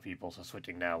to a lot of people, so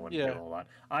switching now wouldn't be a whole lot.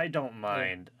 I don't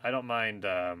mind. I don't mind.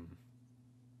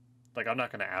 Like, I'm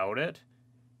not going to out it,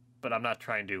 but I'm not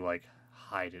trying to like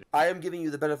hide it. I am giving you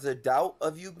the benefit of the doubt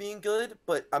of you being good,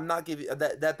 but I'm not giving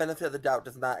that benefit of the doubt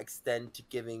does not extend to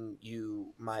giving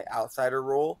you my outsider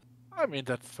role. I mean,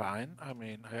 that's fine. I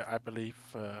mean, I believe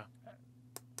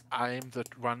I'm the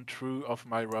one true of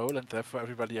my role, and therefore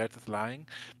everybody else is lying.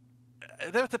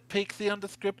 There's a Pixie on the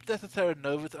script, there's a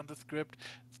Terranovus on the script,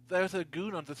 there's a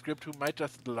Goon on the script who might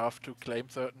just love to claim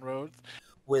certain roles.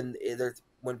 When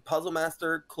Puzzle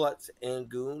Master, Klutz, and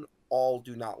Goon all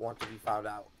do not want to be found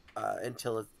out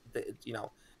until they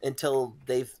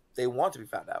want to be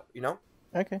found out. You know?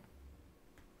 Okay.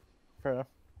 Fair enough.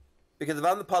 Because if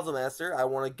I'm the Puzzle Master, I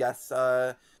want to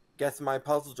guess my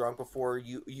puzzle drunk before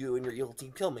you and your evil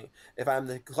team kill me. If I'm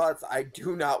the Klutz, I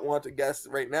do not want to guess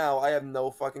right now. I have no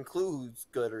fucking clue who's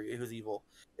good or who's evil.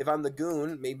 If I'm the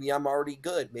Goon, maybe I'm already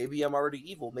good. Maybe I'm already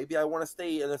evil. Maybe I want to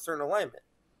stay in a certain alignment.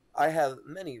 I have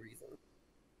many reasons.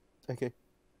 Okay.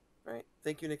 All right.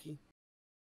 Thank you, Nikki.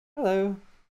 Hello.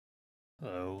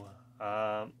 Hello.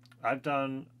 I've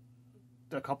done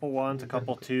a couple 1s, a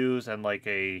couple 2s, and like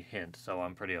a hint, so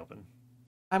I'm pretty open.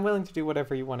 I'm willing to do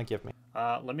whatever you want to give me.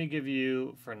 Let me give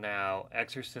you, for now,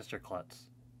 Exorcist or Klutz.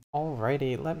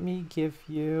 Alrighty, let me give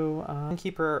you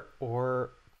Innkeeper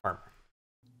or Farmer.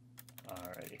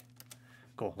 Alrighty.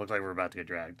 Cool. Looks like we're about to get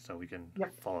dragged, so we can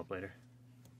follow up later.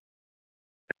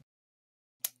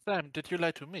 Sam, did you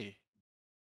lie to me?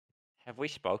 Have we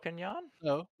spoken, Jan?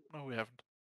 No, we haven't.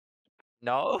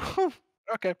 No?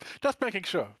 Okay, just making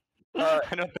sure. I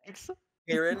don't think so.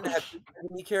 Karen, have you lied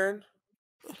to me, Karen?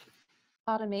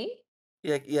 Pardon me?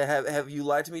 Yeah. Have you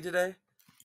lied to me today?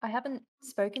 I haven't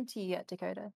spoken to you yet,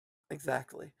 Dakota.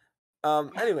 Exactly.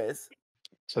 Anyways.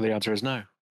 So the answer is no.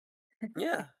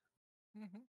 Yeah.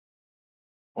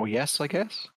 Or yes, I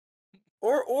guess.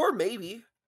 Or maybe.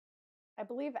 I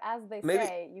believe, as they Maybe-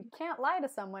 say, you can't lie to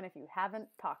someone if you haven't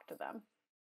talked to them.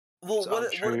 Well, So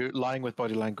what true. Lying with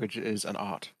body language is an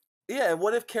art. Yeah,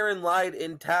 what if Karen lied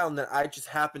in town that I just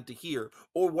happened to hear?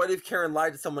 Or what if Karen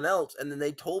lied to someone else and then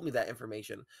they told me that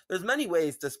information? There's many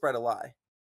ways to spread a lie.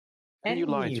 Can you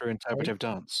lie Anyway. through interpretive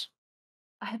dance?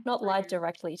 I have not lied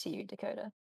directly to you,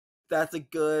 Dakota. That's a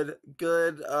good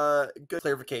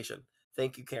clarification.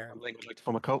 Thank you, Karen. Would like to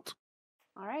form a cult?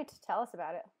 All right, tell us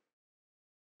about it.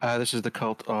 This is the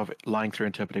cult of lying through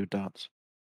interpretive dance.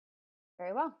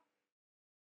 Very well.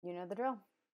 You know the drill.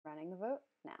 Running the vote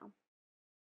now.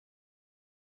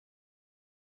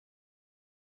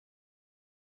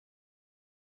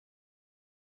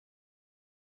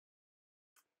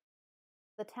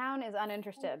 The town is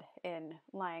uninterested in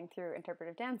lying through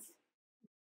interpretive dance.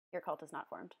 Your cult is not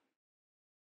formed.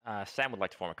 Sam would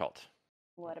like to form a cult.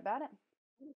 What about it?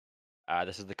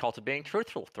 This is the cult of being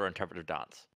truthful through interpretive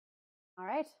dance. All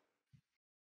right.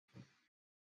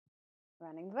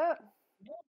 Running the vote.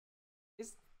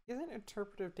 Isn't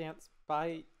interpretive dance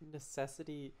by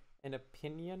necessity an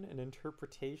opinion, an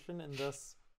interpretation, and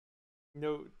thus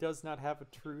does not have a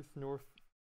truth nor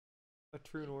a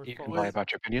true nor You false? can lie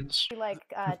about your opinions. We like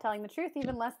telling the truth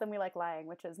even less than we like lying,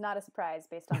 which is not a surprise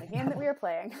based on the game that we are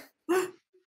playing.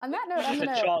 On that note, I'm Just a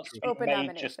going to chance to be open made,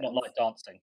 nominations. just not like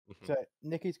dancing. So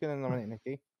Nikki's going to nominate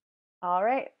Nikki. All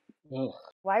right. Ugh.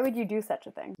 Why would you do such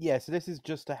a thing? Yeah, so this is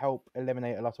just to help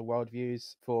eliminate a lot of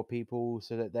worldviews for people,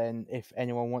 so that then if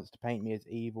anyone wants to paint me as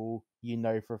evil, you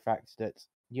know for a fact that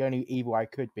the only evil I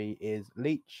could be is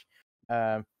Leech.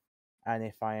 And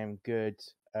if I am good,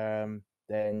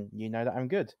 then you know that I'm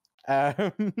good.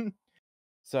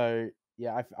 So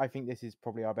yeah, I think this is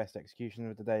probably our best execution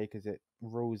of the day because it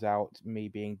rules out me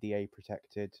being DA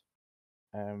protected.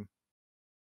 So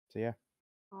yeah.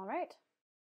 All right.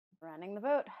 Running the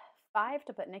vote. 5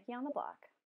 to put Nikki on the block.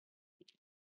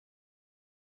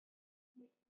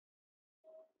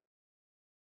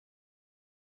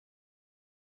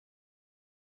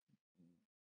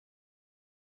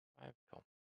 Cool.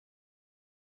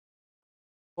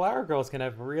 Flower Girl's gonna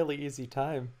have a really easy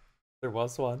time. There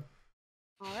was one.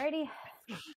 Alrighty.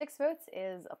 6 votes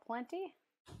is a plenty.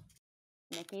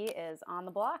 Nikki is on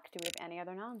the block. Do we have any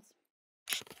other noms?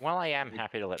 While I am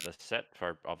happy to let this sit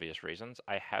for obvious reasons,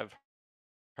 I have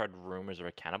heard rumors of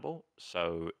a cannibal,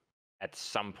 so at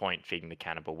some point feeding the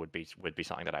cannibal would be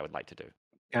something that I would like to do.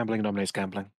 Gambling nominates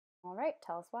gambling. All right,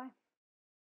 tell us why.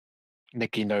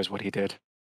 Nikki knows what he did.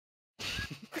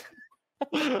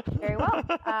 Very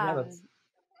well.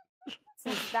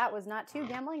 Since that was not too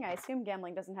gambling, I assume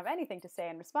gambling doesn't have anything to say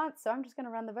in response, so I'm just going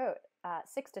to run the vote.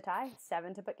 6 to tie,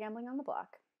 7 to put gambling on the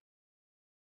block.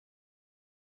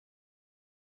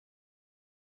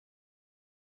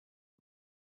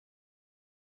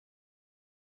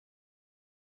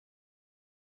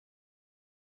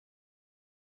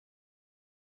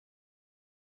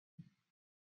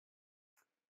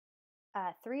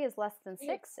 Three is less than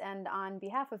 6, and on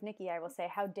behalf of Nikki, I will say,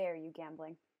 how dare you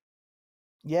gambling?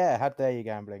 Yeah, how dare you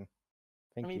gambling?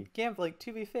 Thank I mean, you. gambling,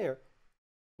 to be fair,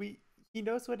 he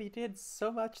knows what he did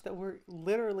so much that we're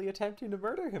literally attempting to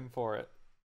murder him for it.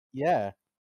 Yeah.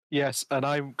 Yes, and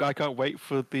I can't wait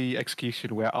for the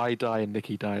execution where I die and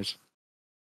Nikki dies.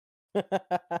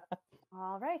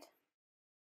 All right.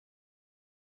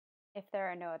 If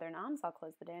there are no other noms, I'll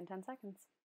close the day in 10 seconds.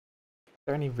 Is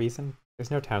there any reason?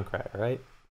 There's no town crier, right?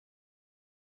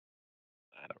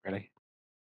 Not really.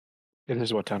 If this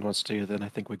is what town wants to do, then I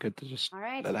think we're good to just All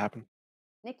right. let it happen.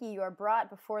 Nikki, you are brought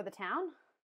before the town.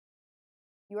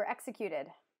 You are executed.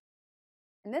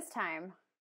 And this time,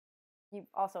 you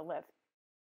also live.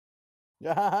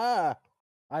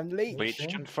 I'm Leech. Leech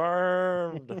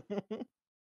confirmed.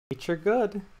 Leech are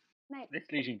good. Night. This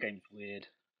Legion game's weird.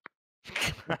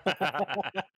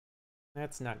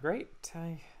 That's not great.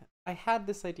 I had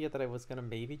this idea that I was going to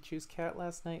maybe choose Cat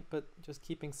last night, but just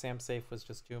keeping Sam safe was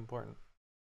just too important.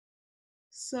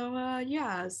 So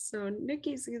yeah, so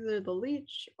Nikki's either the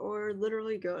leech or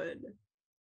literally good.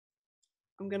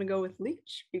 I'm gonna go with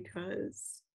leech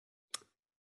because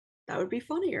that would be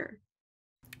funnier.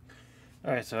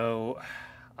 Alright, so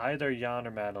either Jan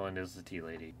or Madeline is the tea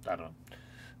lady. I don't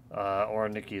know. Or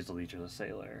Nikki's the leech or the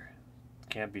sailor.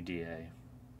 Can't be DA.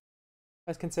 I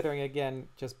was considering again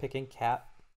just picking Cat,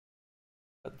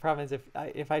 but the problem is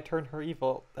if I turn her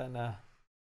evil, then oh,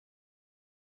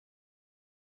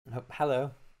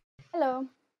 hello. Hello.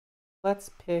 Let's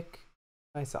pick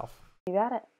myself. You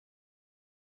got it.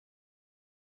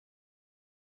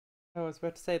 I was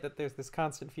about to say that there's this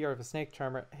constant fear of a snake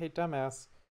charmer. Hey, dumbass.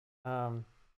 I'm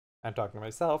talking to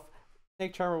myself.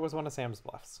 Snake charmer was one of Sam's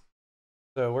bluffs.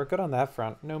 So we're good on that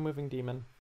front. No moving demon.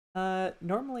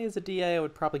 Normally as a DA, I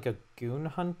would probably go goon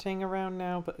hunting around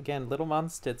now, but again, Little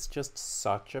Monster, it's just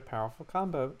such a powerful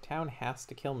combo. Town has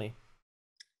to kill me.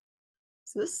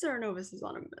 So this Cerenovus is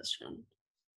on a mission.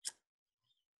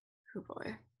 Oh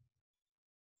boy.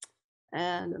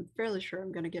 And I'm fairly sure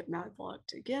I'm gonna get mad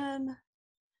blocked again.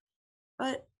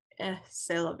 But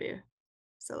c'est la vie.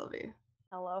 C'est la vie.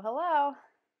 Hello, hello.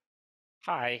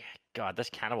 Hi. God, this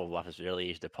cannibal bluff is really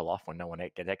easy to pull off when no one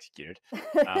gets executed.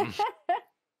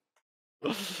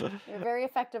 You're a very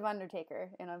effective Undertaker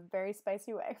in a very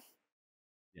spicy way.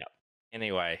 Yeah.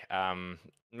 Anyway,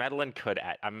 Madeline could.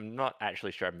 I'm not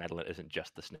actually sure Madeline isn't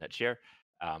just the snitch here,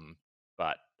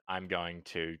 but I'm going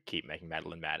to keep making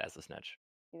Madeline mad as the snitch.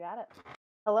 You got it.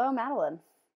 Hello, Madeline.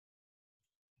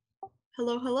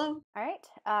 Hello, hello. All right.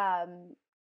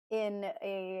 In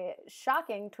a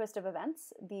shocking twist of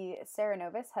events, the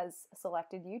Cerenovus has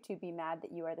selected you to be mad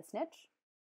that you are the snitch.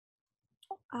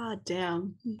 Ah,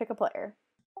 damn. Pick a player.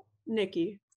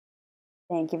 Nikki.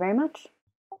 Thank you very much.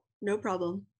 No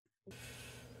problem.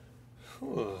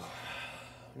 I'm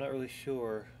not really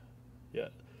sure. Yeah,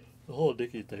 the whole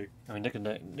Nicky thing. I mean,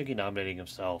 Nicky nominating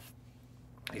himself.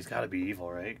 He's got to be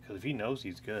evil, right? Because if he knows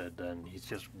he's good, then he's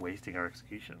just wasting our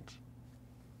executions.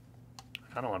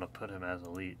 I kind of want to put him as a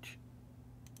leech.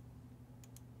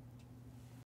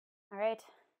 All right.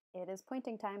 It is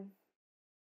pointing time.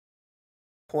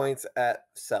 Points at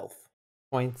self.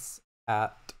 Points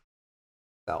at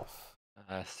self.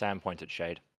 Sam points at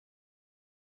Shade.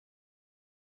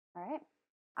 All right.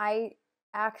 I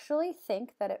actually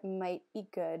think that it might be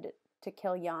good to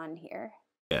kill Jan here.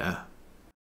 Yeah.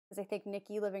 Because I think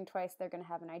Nikki living twice, they're going to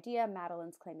have an idea.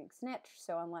 Madeline's claiming snitch,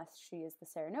 so unless she is the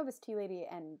Cerenovus tea lady,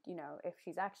 and, you know, if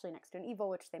she's actually next to an evil,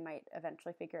 which they might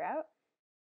eventually figure out.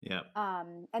 Yeah.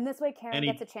 And this way, Karen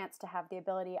gets a chance to have the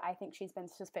ability. I think she's been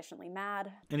sufficiently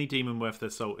mad. Any demon worth their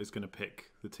salt is going to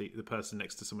pick the person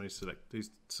next to someone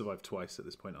who's survived twice at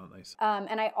this point, aren't they?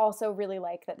 And I also really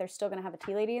like that they're still going to have a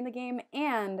tea lady in the game,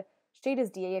 and Shade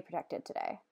is DA protected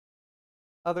today.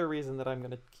 Other reason that I'm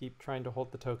going to keep trying to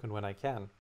hold the token when I can.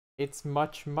 It's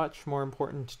much, much more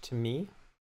important to me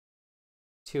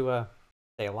to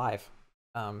stay alive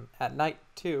at night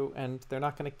too, and they're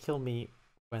not going to kill me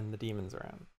when the demon's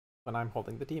around, when I'm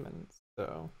holding the demons.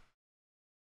 So,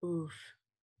 oof,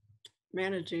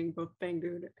 managing both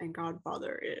Bangood and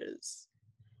Godfather is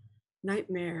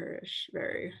nightmarish.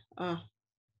 Very.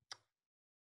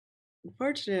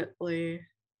 Unfortunately,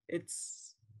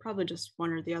 it's probably just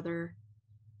one or the other.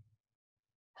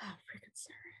 Ah, freaking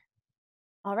sorry.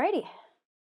 Alrighty.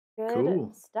 Good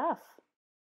Cool. stuff.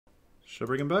 Should I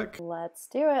bring him back? Let's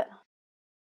do it.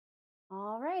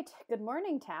 All right. Good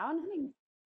morning, town.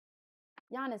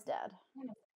 Jan is dead.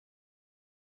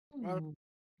 Well,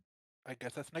 I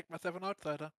guess I snaked myself an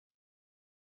outsider.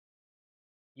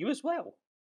 You as well.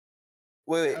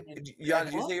 Wait, I mean, Jan,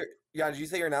 did you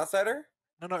say you're an outsider?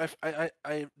 No,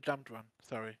 I jumped one.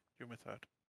 Sorry, you misheard.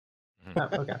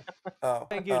 okay. Oh,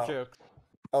 Thank you, joke.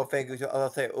 Oh, thank you. I'll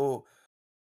say, oh.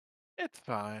 It's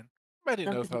fine. Maddie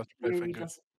knows how to play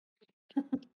fingers.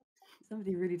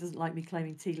 Somebody really doesn't like me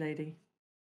claiming tea lady.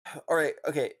 All right.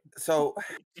 Okay. So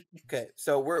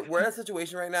we're in a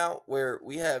situation right now where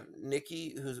we have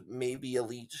Nikki, who's maybe a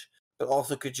leech, but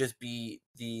also could just be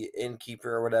the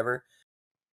innkeeper or whatever.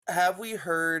 Have we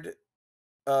heard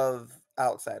of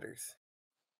outsiders?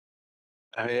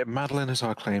 Madeline is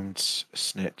our claimed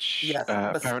snitch. Yes.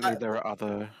 Apparently, there are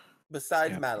other.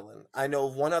 Besides Madeline, I know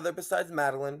of one other besides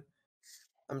Madeline.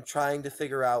 I'm trying to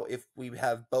figure out if we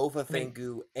have both a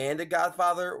Fangu and a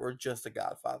Godfather, or just a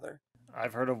Godfather.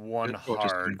 I've heard of one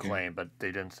hard claim, but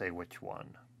they didn't say which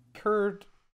one. Heard.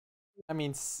 I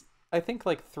mean, I think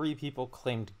like 3 people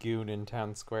claimed Goon in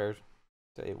Town Square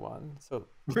day 1. So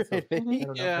really? I don't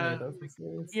know if Yeah. any of those are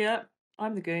serious. Yeah,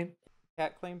 I'm the Goon.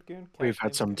 Cat claimed Goon. Cat We've had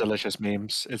claimed some Goon. delicious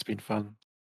memes. It's been fun.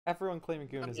 Everyone claiming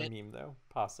Goon is a meme, though.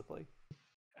 Possibly.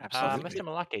 Mr.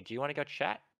 Malaki, do you want to go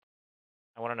chat?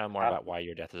 I want to know more about why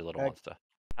your death is a little monster.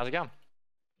 How's it going?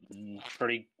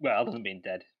 Pretty well, other than being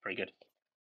dead. Pretty good.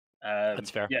 That's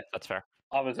fair. Yeah, that's fair.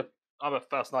 I'm a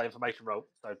first night information roll,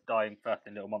 so dying first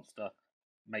in Little Monster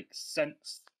makes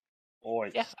sense. Or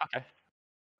it's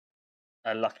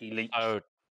a lucky leech. Oh,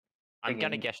 I'm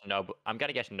gonna guess noble. I'm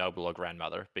gonna guess noble or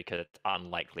grandmother because it's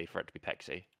unlikely for it to be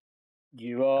Pexy.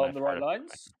 You are on the right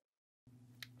lines.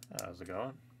 How's it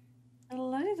going?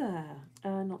 Hello there.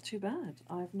 Not too bad.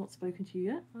 I've not spoken to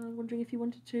you yet. I'm wondering if you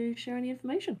wanted to share any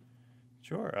information.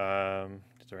 Sure.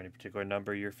 Is there any particular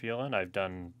number you're feeling? I've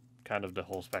done kind of the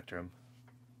whole spectrum.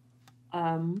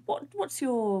 What do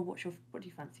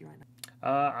you fancy right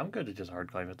now? I'm good at just hard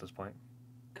claim at this point.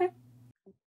 Okay.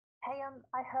 Hey,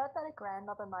 I heard that a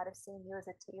grandmother might have seen you as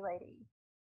a tea lady.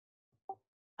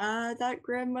 That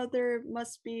grandmother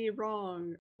must be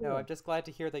wrong. No, I'm just glad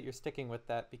to hear that you're sticking with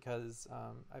that because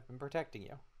I've been protecting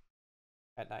you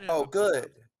at night. Oh,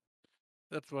 good.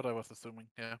 That's what I was assuming.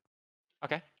 Yeah.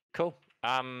 Okay, cool.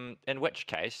 In which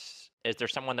case, is there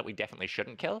someone that we definitely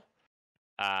shouldn't kill?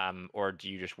 Or do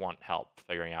you just want help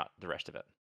figuring out the rest of it?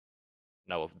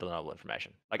 No, the noble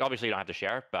information. Like, obviously, you don't have to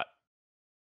share, but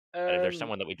if there's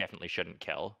someone that we definitely shouldn't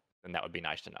kill, then that would be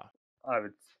nice to know. I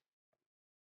would.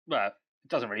 Well, it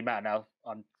doesn't really matter now.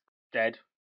 I'm dead.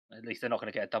 At least they're not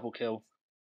going to get a double kill.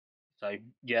 So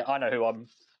yeah, I know who I'm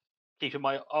keeping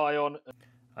my eye on.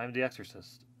 I'm the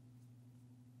exorcist.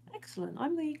 Excellent.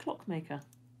 I'm the clockmaker.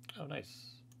 Oh,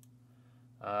 nice.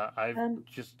 I've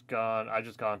just gone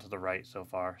to the right so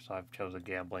far, so I've chosen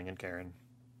gambling and Karen.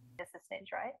 It's the stage,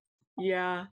 right?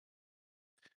 Yeah.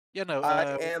 Yeah, no.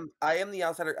 I am the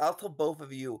outsider. I'll tell both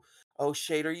of you. Oh,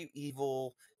 Shade, are you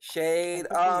evil? Shade.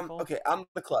 Evil. Okay, I'm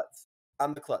the klutz.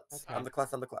 I'm the klutz. Okay. I'm the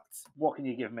klutz. I'm the klutz. What can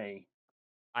you give me?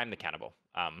 I'm the cannibal.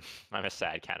 I'm a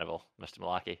sad cannibal, Mr.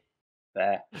 Malaki.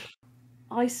 There.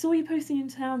 I saw you posting in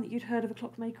town that you'd heard of a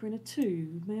clockmaker in a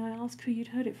 2. May I ask who you'd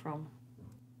heard it from?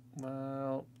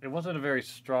 Well, it wasn't a very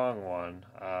strong one.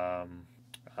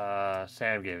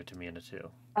 Sam gave it to me in a 2.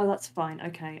 Oh, that's fine.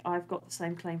 Okay, I've got the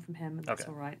same claim from him, and that's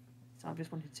Okay. all right. So I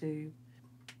just wanted to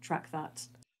track that.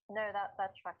 No,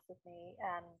 that tracks with me.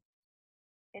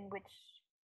 In which,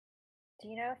 do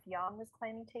you know if Jan was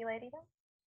claiming tea lady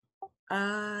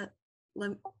then?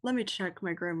 Let me check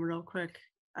my grammar real quick.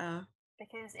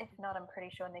 Because if not, I'm pretty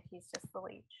sure Nikki's just the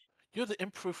leech. You're the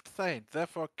improved saint,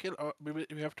 therefore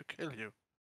we have to kill you.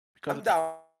 Because I'm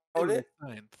down with it.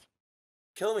 Saint.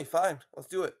 Kill me, fine. Let's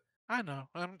do it. I know.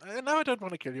 Now I don't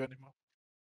want to kill you anymore.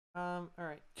 All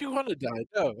right. You want to die?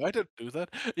 No, I don't do that.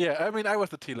 Yeah, I mean, I was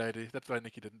the tea lady. That's why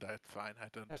Nikki didn't die. It's fine. I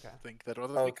don't think that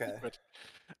was a big secret.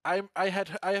 I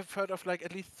have heard of like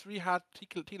at least 3 hard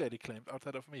tea lady claims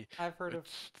outside of me. I've heard of.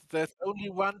 There's only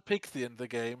one pixie in the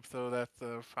game, so that's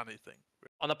a funny thing.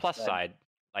 On the plus side,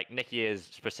 like Nikki is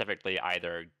specifically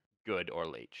either good or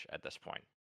leech at this point.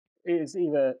 It is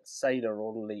either sailor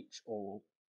or leech, or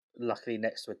luckily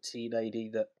next to a tea lady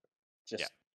that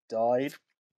just died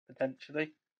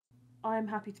potentially. I am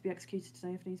happy to be executed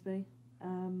today if needs be.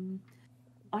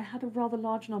 I had a rather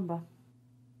large number.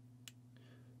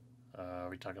 Are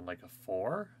we talking like a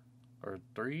 4 or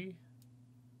 3?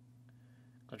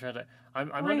 I'm trying to.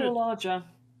 I'm under larger.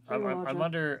 I'm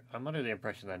under the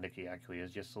impression that Nikki actually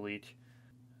is just a leech.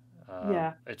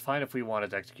 Yeah. It's fine if we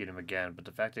wanted to execute him again, but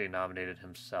the fact that he nominated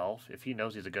himself, if he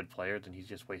knows he's a good player, then he's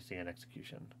just wasting an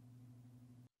execution.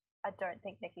 I don't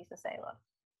think Nikki's a sailor.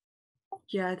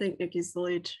 Yeah, I think Nikki's the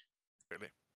leech. Really?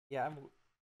 Yeah,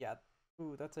 yeah.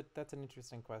 Ooh, that's an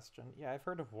interesting question. Yeah, I've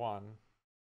heard of one.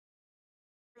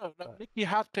 No, Nikki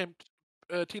hard claimed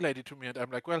tea lady to me, and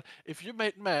I'm like, well, if you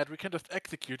made mad, we can just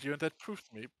execute you, and that proves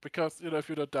me, because if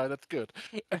you don't die, that's good.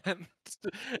 And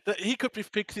he could be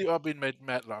pixie or being made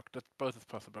madlock. That both is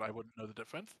possible. I wouldn't know the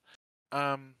difference.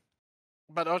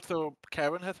 But also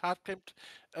Karen has hard claimed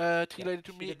tea lady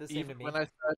to me, even when I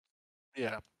said,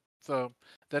 yeah. So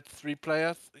that's 3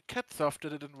 players. Cat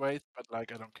softed it in ways, but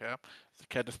like I don't care. The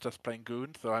cat is just playing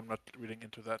goon, so I'm not reading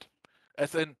into that.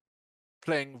 As in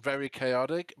playing very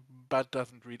chaotic, but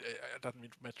doesn't mean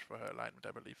much for her alignment,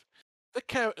 I believe. The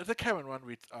Karen one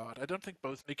reads odd. I don't think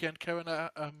both Nikki and Karen are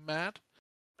mad.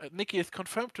 Nikki is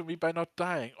confirmed to me by not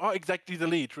dying, or exactly the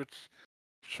lead, which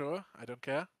sure, I don't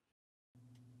care.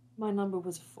 My number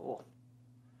was 4.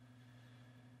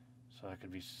 So that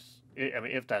could be. I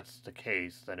mean, if that's the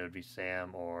case, then it would be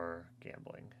Sam or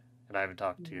gambling, and I haven't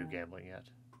talked to gambling yet.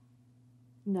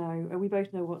 No, we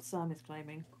both know what Sam is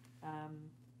claiming.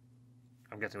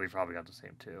 I'm guessing we probably got the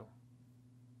same 2.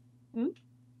 Hmm?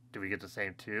 Did we get the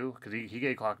same 2? Because he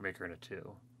gave Clockmaker in a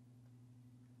 2.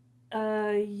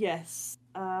 Yes.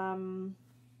 What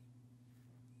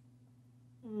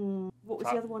was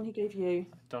the other one he gave you?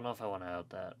 Don't know if I want to add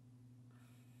that.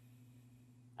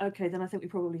 Okay, then I think we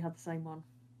probably had the same one.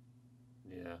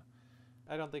 Yeah.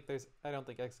 I don't think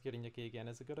executing Nikki again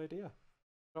is a good idea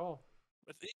at all.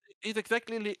 But he's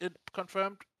exactly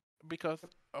confirmed because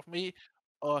of me,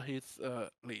 or his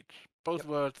leech. Both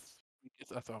words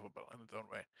are solvable in its own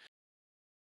way.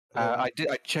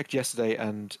 I checked yesterday,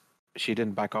 and she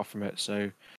didn't back off from it.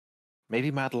 So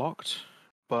maybe madlocked,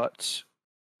 but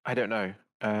I don't know.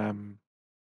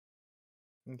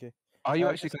 Okay. Are you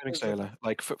actually claiming sailor?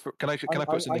 Like, can I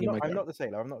put something in my? I'm not the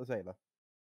sailor. I'm not the sailor.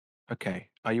 Okay.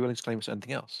 Are you willing to claim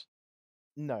something else?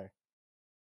 No.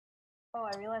 Oh,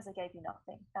 I realized I gave you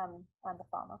nothing. I'm the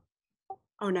farmer.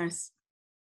 Oh, nice.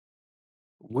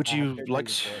 Would I have you good like?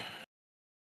 reason for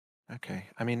it. Okay.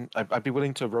 I mean, I'd be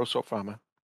willing to role swap farmer,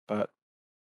 but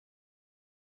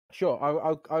Sure,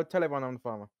 I'll tell everyone I'm the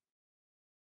farmer.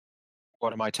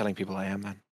 what am I telling people I am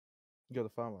then? You're the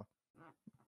farmer.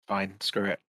 Fine, screw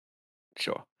it.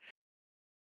 Sure.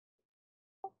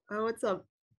 Oh, what's up?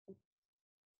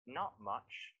 Not much,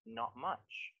 not much.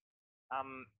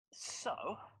 So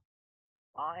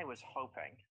I was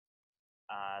hoping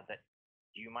that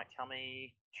you might tell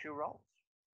me 2 roles.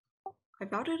 I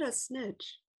voted a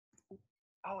snitch.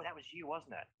 Oh, that was you,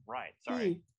 wasn't it? Right, sorry.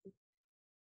 Me.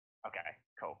 Okay,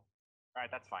 cool.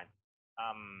 Alright, that's fine.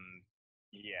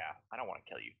 Yeah, I don't want to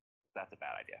kill you. That's a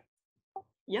bad idea.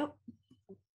 Yep.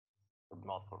 For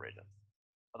multiple reasons.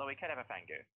 Although we could have a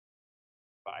Fangu.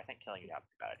 But I think killing you now is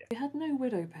a bad idea. We had no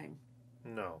widow ping.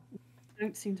 No.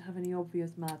 Don't seem to have any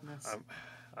obvious madness.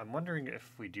 I'm wondering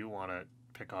if we do want to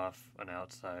pick off an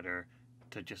outsider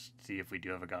to just see if we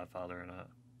do have a godfather or not.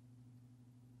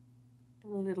 A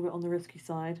little bit on the risky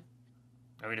side.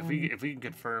 I mean, if we can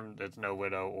confirm there's no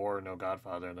widow or no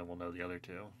godfather, then we'll know the other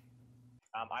two.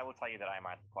 I will tell you that I am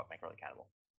at the clockmaker or the cannibal.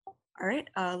 All right,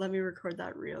 let me record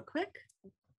that real quick.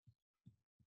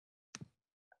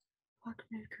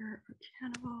 Clockmaker or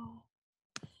cannibal.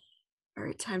 All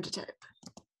right, time to type.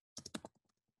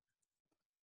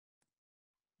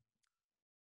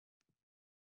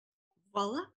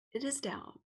 Voila, it is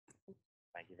down.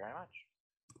 Thank you very much.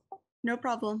 No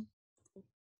problem.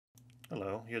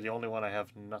 Hello, you're the only one I have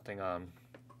nothing on.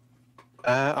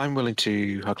 I'm willing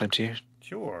to hard claim to you.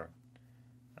 Sure.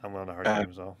 I'm willing to hard claim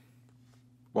as well.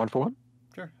 1 for 1?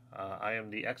 Sure. I am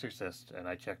the exorcist, and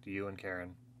I checked you and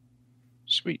Karen.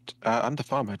 Sweet. I'm the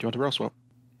farmer. Do you want a role swap?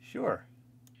 Sure.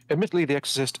 Admittedly, the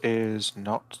exorcist is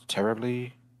not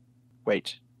terribly...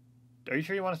 Wait. Are you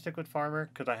sure you want to stick with farmer?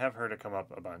 Because I have heard it come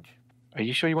up a bunch. Are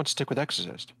you sure you want to stick with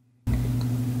exorcist?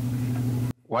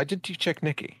 Why didn't you check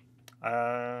Nikki?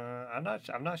 I'm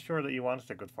not sure that you want to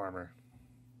stick with farmer.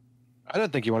 I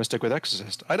don't think you want to stick with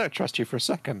exorcist. I don't trust you for a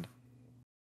second.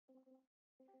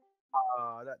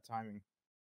 That timing.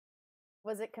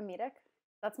 Was it comedic?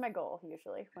 That's my goal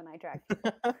usually when I drag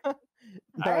people. No,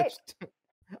 All right.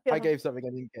 I gave something, I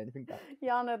didn't get anything back.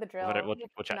 Y'all know the drill. We'll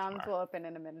chat Noms tomorrow. will open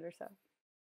in a minute or so.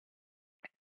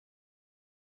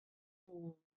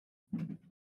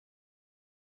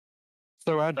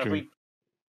 So Andrew,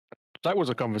 that was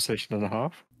a conversation and a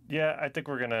half. Yeah, I think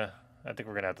we're gonna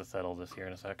have to settle this here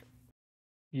in a sec.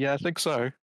 Yeah, I think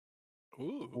so.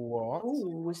 Ooh. What?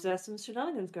 Oh, was there some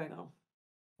shenanigans going on?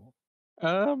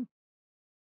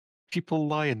 People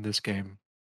lie in this game.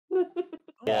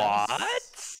 What?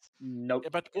 Nope.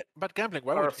 Yeah, but gambling.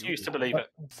 Why I would refuse you? to believe it.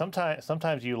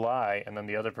 Sometimes you lie, and then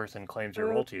the other person claims your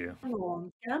role to you. Hang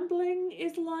on. Gambling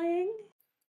is lying?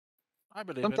 I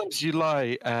believe Sometimes you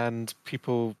lie and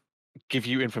people give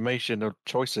you information or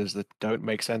choices that don't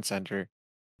make sense, Andrew.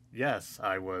 Yes,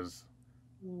 I was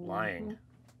lying.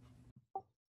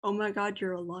 Oh my god,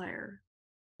 you're a liar.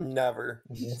 Never.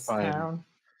 Fine.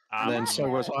 Then so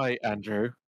was I,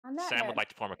 Andrew. On that Sam note. would like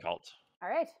to form a cult. All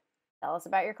right. Tell us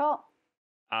about your cult.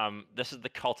 This is the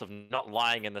cult of not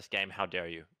lying in this game. How dare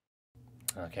you?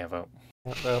 I can't vote.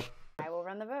 Can't vote. I will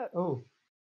run the vote. Oh.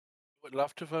 Would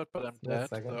love to vote, but I'm Wait a dead,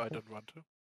 second. so I don't want to.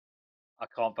 I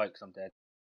can't vote because I'm dead,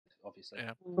 obviously.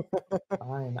 Yeah.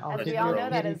 Fine. I'll As give we all you know,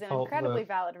 that any is an cult incredibly vote.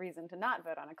 valid reason to not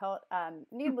vote on a cult.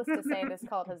 Needless to say, this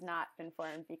cult has not been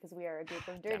formed because we are a group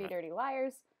of dirty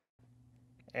liars.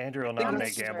 Andrew will think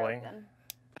nominate that's- gambling.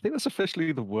 I think that's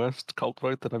officially the worst cult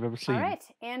vote that I've ever seen. All right.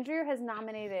 Andrew has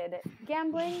nominated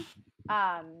gambling.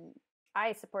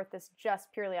 I support this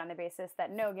just purely on the basis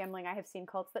that no gambling. I have seen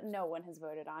cults that no one has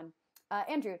voted on.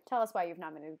 Andrew, tell us why you've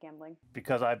nominated gambling.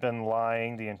 Because I've been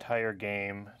lying the entire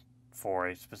game for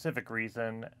a specific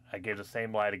reason. I gave the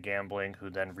same lie to gambling, who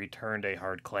then returned a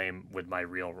hard claim with my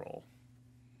real role.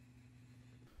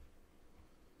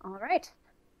 All right.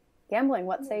 Gambling,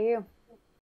 what say you?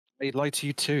 I lied to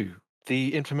you too.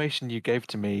 The information you gave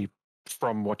to me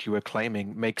from what you were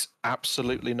claiming makes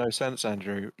absolutely no sense,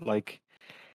 Andrew. Like,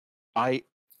 I'm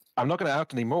not going to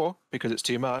out anymore because it's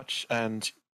too much, and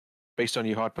based on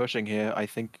you hard pushing here, I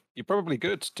think you're probably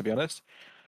good, to be honest.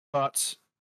 But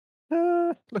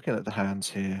looking at the hands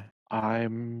here,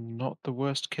 I'm not the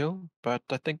worst kill, but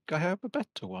I think I have a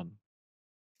better one.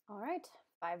 All right.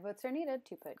 5 votes are needed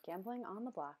to put gambling on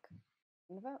the block.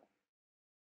 In the vote.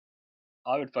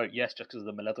 I would vote yes just because of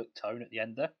the malevolent tone at the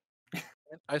end there.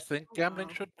 I think gambling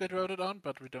should get voted on,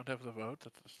 but we don't have the vote.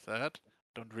 That's sad.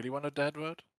 Don't really want a dead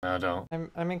vote. No, don't.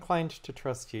 I'm inclined to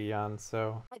trust you, Jan,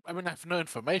 so... I mean, I have no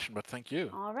information, but thank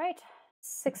you. All right.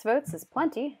 6 votes is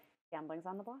plenty. Gambling's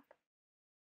on the block.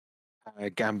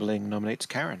 Gambling nominates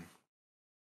Karen.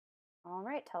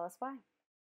 right, tell us why.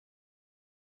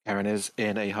 Karen is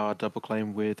in a hard double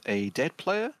claim with a dead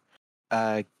player.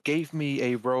 Gave me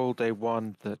a roll day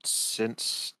one that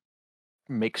since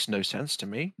makes no sense to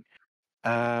me,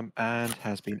 and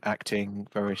has been acting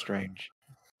very strange.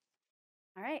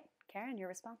 All right, Karen, your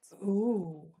response.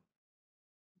 Ooh.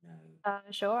 No.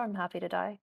 Sure, I'm happy to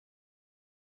die.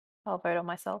 I'll vote on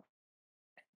myself.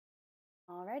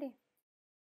 Alrighty.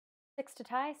 6 to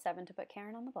tie, 7 to put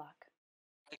Karen on the block.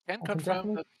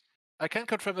 I can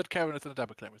confirm that Karen is in a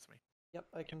double claim with me. Yep,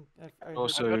 I can. I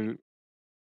Also,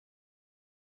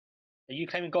 Are you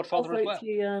claiming I'll Godfather as vote well? for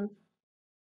you, Jan.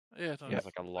 Yeah, There's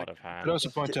like a lot of hands. I'd also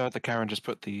point out that Karen just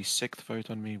put the 6th vote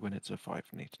on me when it's a 5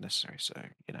 needs necessary, so,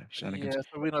 you know, shenanigans. Yeah,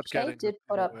 so we're not They getting did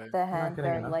put up their hand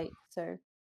getting very enough. late, so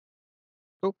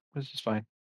Cool, this is fine.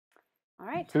 All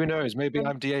right. Who knows, maybe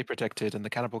I'm DA protected and the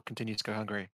cannibal continues to go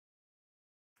hungry.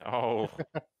 Oh,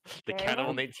 the Very cannibal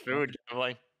well. needs food.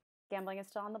 Gambling. Gambling is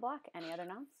still on the block. Any other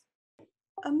noms?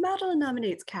 Madeline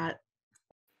nominates Kat.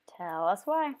 Tell us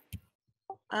why.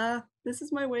 This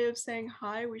is my way of saying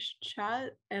hi, we should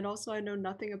chat, and also I know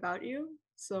nothing about you,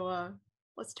 so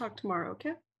let's talk tomorrow,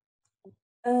 okay?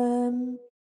 Only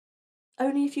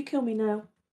if you kill me now.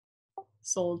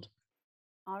 Sold.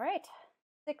 All right.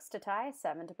 6 to tie,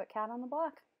 7 to put Kat on the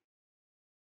block.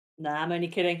 Nah, I'm only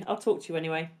kidding. I'll talk to you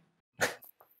anyway.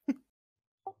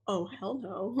 Oh, hell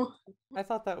no. I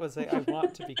thought that was I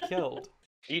want to be killed.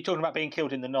 Are you talking about being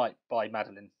killed in the night by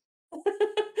Madeline?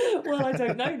 Well, I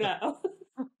don't know now.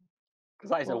 Because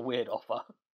that is a weird offer.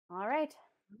 All right.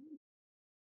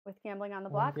 With gambling on the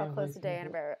block, I'll close the day in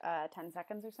about 10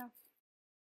 seconds or so.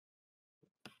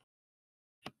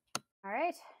 All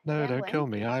right. No, gambling. don't kill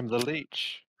me, I'm the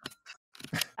leech.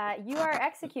 You are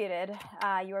executed.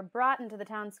 You are brought into the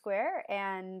town square,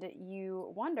 and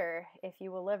you wonder if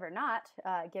you will live or not,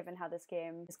 given how this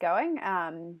game is going.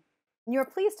 You're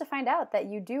pleased to find out that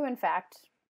you do, in fact,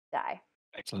 die.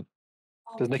 Excellent.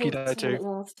 Does Nikki die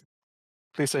too?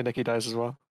 Please say Nikki dies as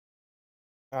well.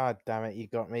 Ah, damn it, you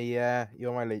got me. Yeah,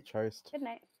 you're my leech host. Good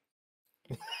night.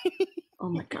 Oh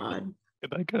my god.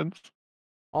 Good night, guns.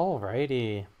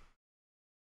 Alrighty.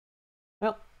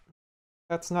 Well,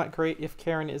 that's not great if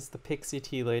Karen is the pixie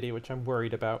tea lady, which I'm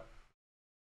worried about.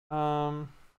 I'm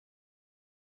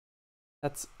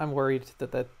worried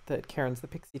that Karen's the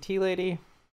pixie tea lady.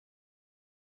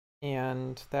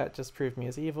 And that just proved me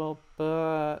as evil,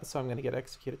 so I'm gonna get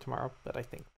executed tomorrow, but I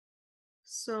think.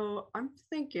 So I'm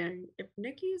thinking if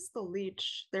Nikki's the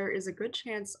leech, there is a good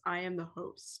chance I am the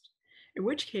host. In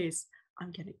which case,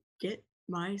 I'm gonna get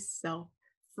myself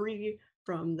free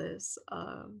from this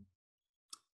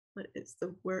what is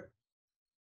the word?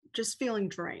 Just feeling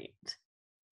drained.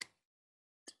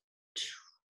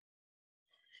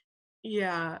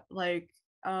 Yeah, like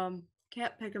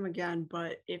can't pick him again,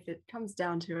 but if it comes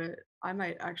down to it, I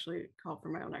might actually call for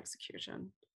my own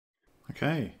execution.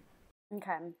 Okay.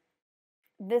 Okay.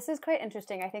 This is quite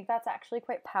interesting. I think that's actually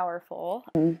quite powerful.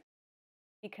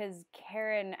 Because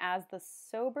Karen, as the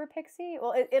sober pixie,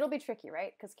 well, it'll be tricky,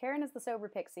 right? Because Karen, as the sober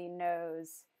pixie,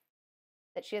 knows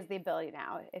that she has the ability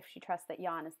now if she trusts that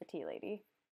Jan is the tea lady.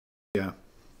 Yeah.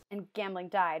 And gambling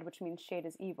died, which means Shade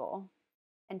is evil.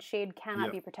 And Shade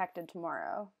cannot be protected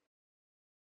tomorrow.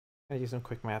 I'm gonna do some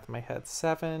quick math in my head.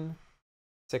 7,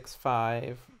 6,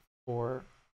 5, 4.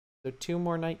 So 2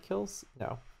 more night kills?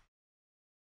 No.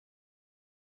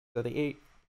 So the 8.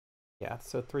 Yeah,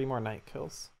 so 3 more night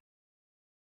kills.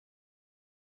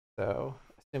 So,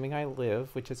 assuming I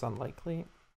live, which is unlikely,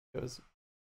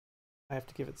 I have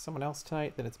to give it to someone else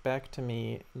tonight, then it's back to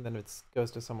me, and then it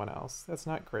goes to someone else. That's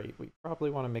not great. We probably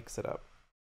want to mix it up.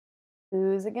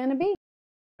 Who's it gonna be? You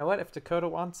know what? If Dakota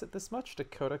wants it this much,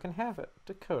 Dakota can have it.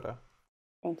 Dakota.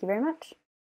 Thank you very much.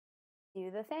 Do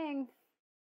the thing.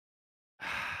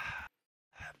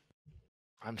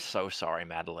 I'm so sorry,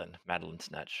 Madeline. Madeline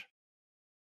Snitch.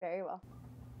 Very well.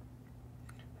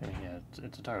 Yeah, it's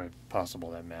entirely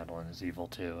possible that Madeline is evil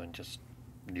too and just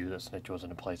knew that Snitch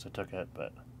wasn't a place that took it,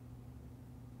 but...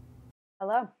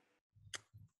 Hello.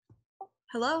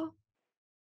 Hello.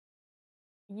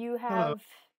 You have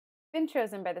been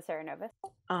chosen by the Serenovus.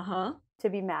 Uh-huh. To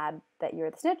be mad that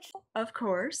you're the snitch. Of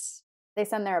course. They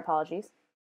send their apologies.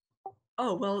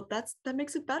 Oh, well, that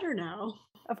makes it better now.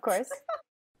 Of course.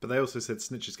 But they also said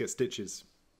snitches get stitches.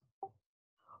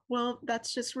 Well,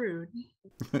 that's just rude.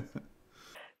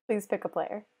 Please pick a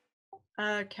player.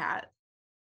 Cat.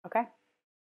 Okay.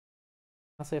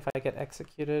 I'll say if I get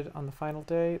executed on the final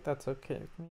day, that's okay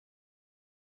with me.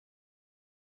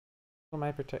 Who am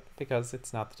I protecting? Because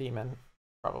it's not the demon,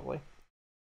 probably.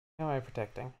 Who am I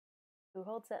protecting? Who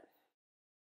holds it?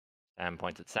 Sam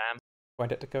points at Sam.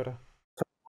 Point at Dakota.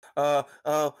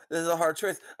 Oh, this is a hard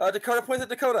choice. Dakota points at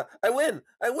Dakota. I win.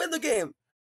 I win the game.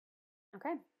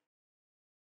 Okay.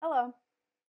 Hello.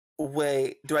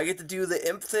 Wait, do I get to do the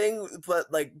imp thing,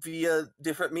 but like via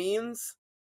different means?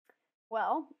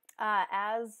 Well,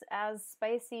 as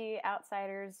spicy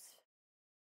outsiders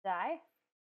die,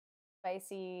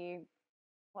 spicy.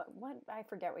 What? I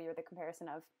forget what you're the comparison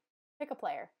of. Pick a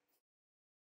player.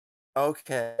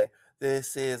 Okay,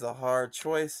 this is a hard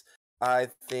choice. I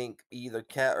think either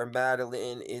Kat or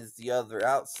Madeline is the other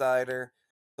outsider,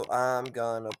 so I'm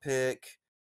gonna pick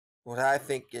what I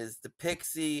think is the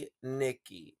Pixie,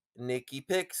 Nikki. Nikki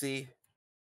Pixie.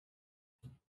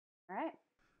 All right.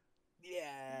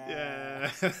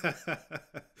 Yeah.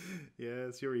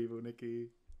 Yes, you're evil,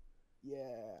 Nikki.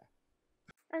 Yeah.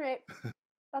 All right.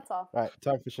 That's all. Right,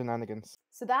 time for shenanigans.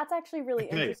 So that's actually really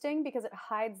Okay. interesting because it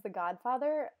hides the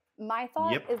Godfather. My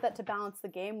thought is that to balance the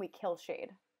game, we kill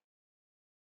Shade.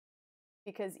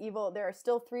 Because there are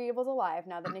still 3 evils alive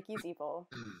now that Nikki's evil.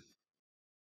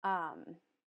 And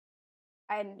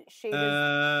Shade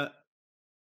is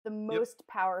the most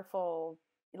powerful.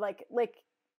 Like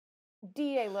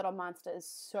DA Little Monster is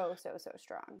so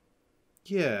strong.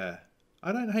 Yeah,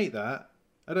 I don't hate that.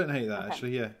 Okay.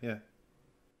 Actually. Yeah.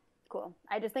 Cool.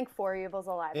 I just think 4 evils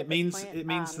alive. It means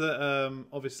that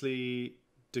obviously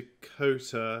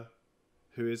Dakota,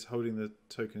 who is holding the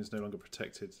token, is no longer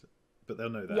protected. But they'll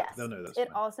know that. Yes. They'll know that's It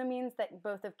fine. also means that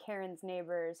both of Karen's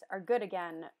neighbors are good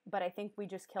again, but I think we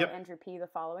just kill Andrew P. the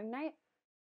following night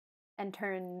and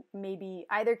turn maybe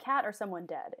either Cat or someone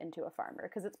dead into a farmer,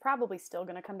 because it's probably still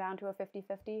going to come down to a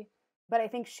 50-50. But I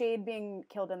think Shade being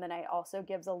killed in the night also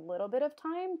gives a little bit of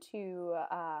time to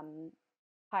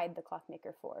hide the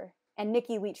Clockmaker 4. And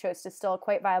Nikki Leech Host is still a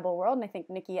quite viable world, and I think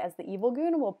Nikki as the evil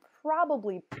goon will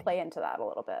probably play into that a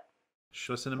little bit.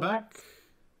 Shall I send him back?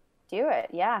 Do it,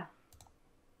 yeah.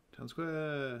 Town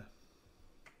Square.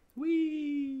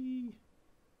 Whee!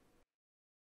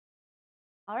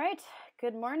 All right,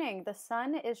 good morning. The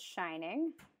sun is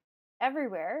shining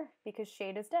everywhere because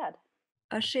Shade is dead.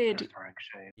 Shade.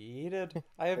 Yeeted.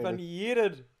 I have been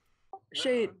yeeted.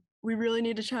 Shade, we really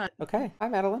need to chat. Okay. Hi,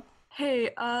 Madeline. Hey,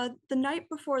 the night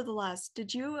before the last,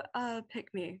 did you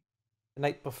pick me? The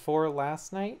night before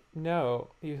last night?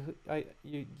 No. You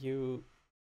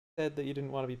said that you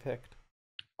didn't want to be picked.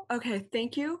 Okay,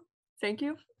 thank you. Thank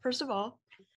you, first of all.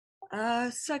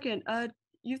 Second,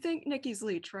 you think Nikki's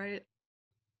Leech, right?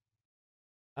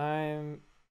 I'm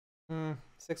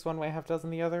 6 one way, half dozen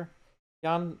the other.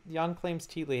 Jan claims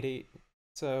tea lady,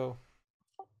 so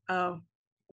Oh.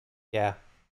 Yeah.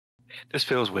 This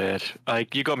feels weird.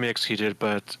 Like, you got me executed,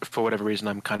 but for whatever reason,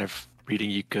 I'm kind of reading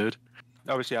you good.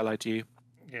 Obviously, I lied to you.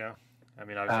 Yeah. I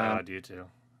mean, obviously I lied to you too.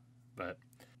 But,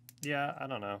 yeah, I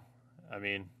don't know. I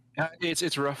mean...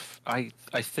 It's rough. I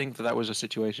think that was a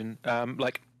situation.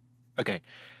 Okay.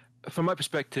 From my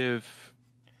perspective...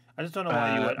 I just don't know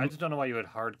why you would. I just don't know why you would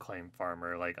hard claim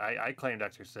farmer. Like I claimed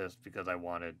exorcist because I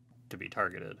wanted to be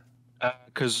targeted.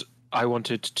 Because I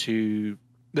wanted to.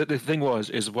 The thing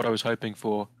is what I was hoping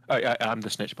for. I'm the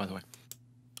snitch, by the way.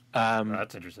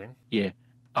 That's interesting. Yeah,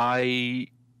 I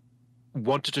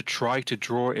wanted to try to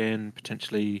draw in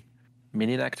potentially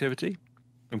minion activity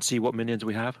and see what minions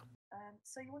we have.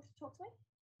 So you wanted to talk to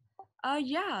me?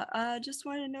 Yeah. Just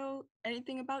want to know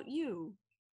anything about you,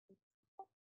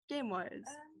 game-wise.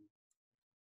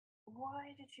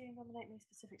 Why did you nominate me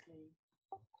specifically?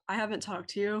 I haven't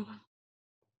talked to you.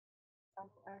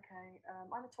 Okay.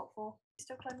 I'm a top 4. You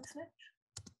still claiming snitch?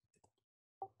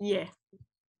 Yeah.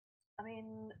 I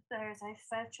mean, there is a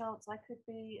fair chance I could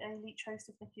be a leech host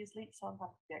if Nikki is leech, so I'm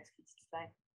happy to be executed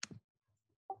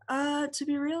today. To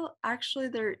be real, actually,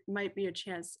 there might be a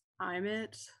chance I'm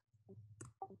it.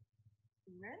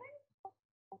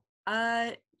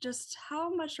 Really? Just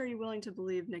how much are you willing to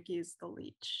believe Nikki's the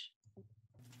leech?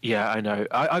 Yeah, I know.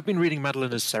 I've been reading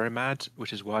Madeline as Cerimad,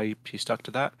 which is why she stuck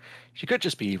to that. She could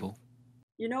just be evil.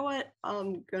 You know what?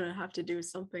 I'm gonna have to do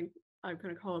something I'm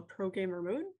gonna call a pro gamer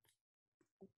mood.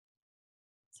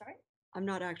 Sorry? I'm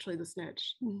not actually the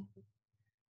snitch. No,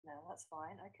 that's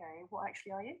fine. Okay, what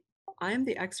actually are you? I am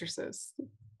the exorcist.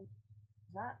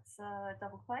 That's a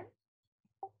double claim.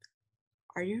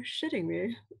 Are you shitting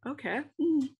me? Okay.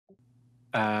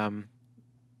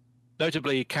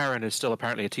 Notably, Karen is still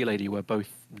apparently a tea lady where both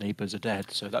neighbors are dead,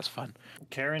 so that's fun.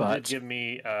 Karen did give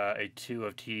me a 2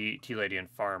 of tea lady and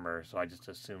farmer, so I just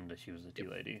assumed that she was the tea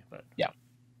lady. But yeah,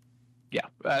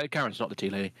 Karen's not the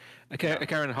tea lady.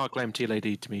 Karen hard claimed tea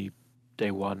lady to me day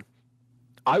 1.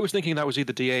 I was thinking that was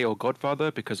either DA or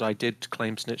Godfather because I did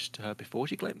claim snitch to her before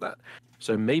she claimed that.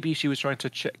 So maybe she was trying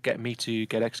to get me to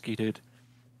get executed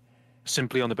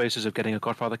simply on the basis of getting a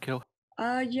Godfather kill.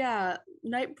 Yeah,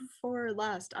 night before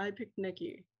last, I picked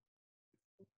Nikki.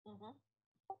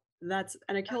 And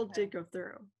I killed did go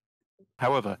through.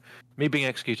 However, me being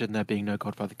executed and there being no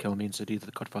Godfather kill means that either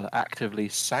the Godfather actively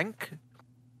sank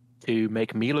to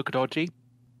make me look dodgy,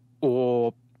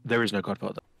 or there is no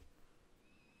Godfather.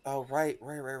 Oh, right.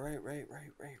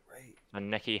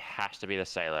 And Nikki has to be the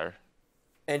sailor.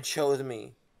 And chose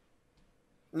me.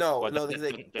 No, Well, no,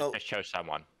 just chose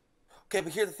someone. Okay,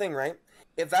 but here's the thing, right?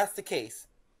 If that's the case,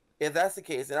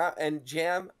 and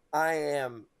Jam,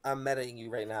 I'm metaing you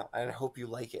right now, and I hope you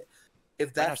like it.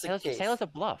 If that's the case, Sailor's a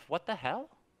bluff. What the hell?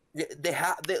 Yeah,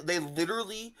 they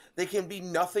literally they can be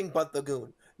nothing but the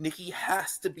goon. Nikki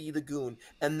has to be the goon,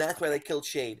 and that's why they killed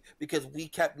Shade, because we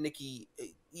kept Nikki.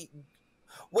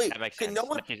 Wait, That makes can sense.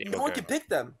 no one can pick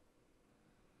them?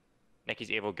 Nikki's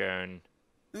evil goon.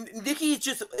 Nikki is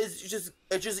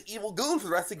just evil goon for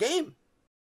the rest of the game.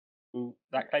 Ooh,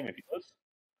 that claim if he does.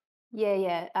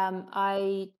 Yeah.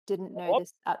 I didn't know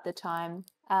this at the time.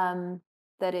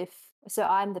 That so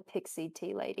I'm the pixie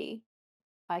tea lady.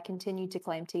 I continued to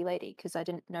claim tea lady because I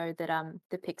didn't know that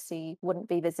the pixie wouldn't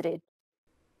be visited.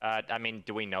 I mean,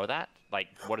 do we know that? Like,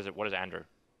 what is it? What is Andrew?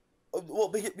 Well,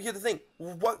 but here's the thing.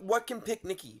 What can pick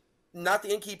Nikki? Not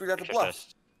the innkeeper, not the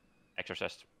bluff.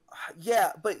 Exorcist.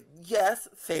 Yeah, but yes,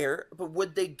 fair. But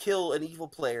would they kill an evil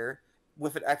player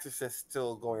with an exorcist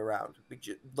still going around?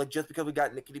 Like just because we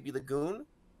got Nikki to be the goon?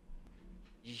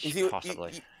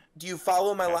 Possibly. Do you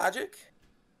follow my logic?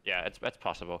 Yeah, it's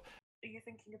possible. Are you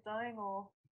thinking of dying or?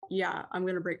 Yeah, I'm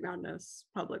gonna break madness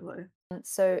publicly.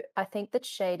 So I think that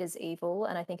Shade is evil,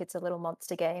 and I think it's a little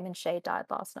monster game, and Shade died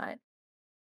last night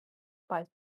by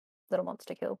little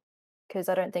monster kill, because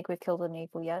I don't think we've killed an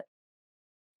evil yet.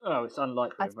 Oh, it's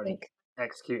unlikely I we've already think-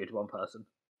 executed one person.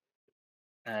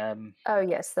 Oh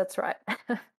yes, that's right.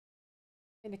 Hey,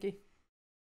 Nikki.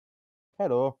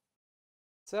 Hello.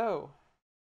 So,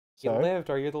 you lived.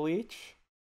 Are you the leech?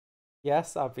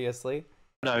 Yes, obviously.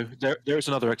 No, there is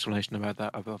another explanation about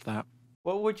that. Above that.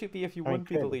 What would you be if you wouldn't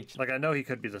be the leech? Like, I know he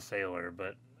could be the sailor,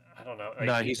 but I don't know. Like,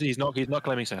 No, he's not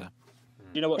claiming sailor. Do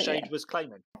you know what Shade was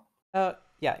claiming?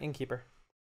 Yeah, innkeeper.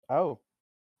 Oh,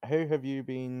 who have you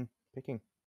been picking?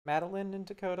 Madeline and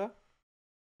Dakota,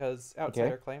 because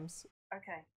outsider claims.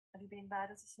 Okay. Have you been bad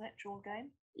as a snitch all game?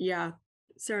 Yeah,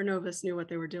 Sarah Novus knew what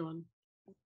they were doing.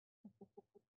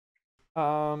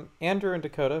 Andrew and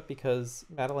Dakota, because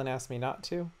Madeline asked me not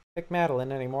to pick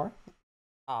Madeline anymore.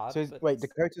 Odd, So wait,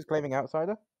 Dakota's claiming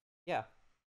outsider? Yeah.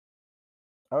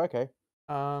 Oh, okay.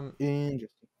 Interesting.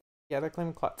 Yeah, they're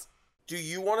claiming Klutz. Do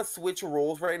you want to switch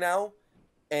roles right now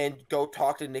and go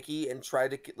talk to Nikki and try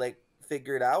to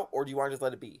figure it out, or do you want to just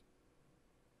let it be?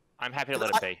 I'm happy to let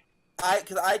it be.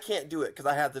 Because I can't do it because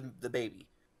I have the baby.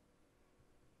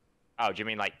 Oh, do you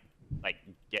mean like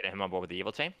getting him on board with the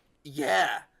evil team?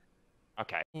 Yeah.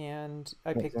 Okay. And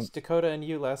I picked Dakota and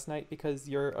you last night because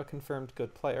you're a confirmed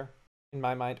good player, in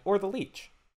my mind, or the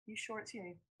leech. You sure it's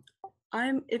you?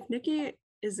 If Nikki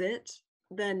is it,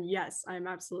 then yes, I'm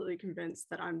absolutely convinced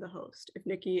that I'm the host. If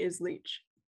Nikki is leech.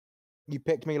 You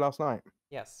picked me last night?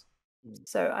 Yes.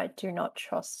 So I do not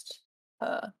trust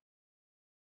her.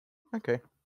 Okay.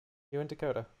 You and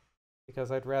Dakota.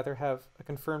 Because I'd rather have a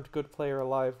confirmed good player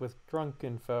alive with drunk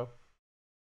info.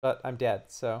 But I'm dead,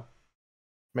 so...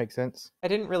 Makes sense. I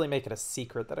didn't really make it a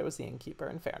secret that I was the innkeeper,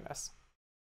 in fairness.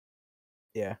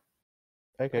 Yeah.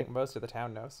 I Okay. think most of the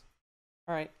town knows.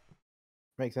 Alright.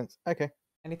 Makes sense. Okay.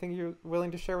 Anything you're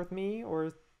willing to share with me,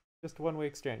 or just one-way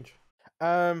exchange?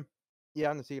 Yeah,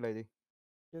 I'm the tea lady.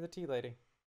 You're the tea lady.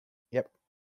 Yep.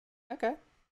 Okay.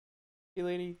 Tea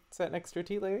lady sat next to a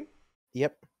tea lady?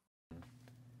 Yep.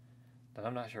 Then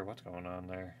I'm not sure what's going on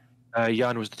there.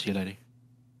 Jan was the tea lady.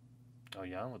 Oh,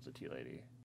 Jan was the tea lady.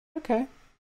 Okay.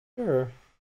 Sure.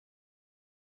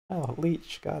 Oh,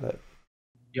 leech, got it.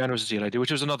 Jan was the tea lady,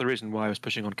 which was another reason why I was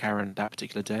pushing on Karen that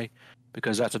particular day,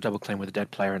 because that's a double claim with a dead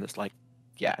player, and it's like,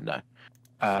 yeah, no.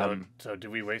 So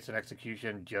do we waste an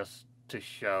execution just to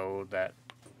show that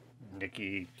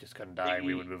Nikki just couldn't die and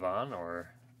we would move on, or?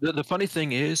 The funny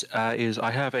thing is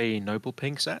I have a noble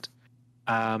ping set,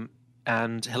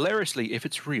 and hilariously, if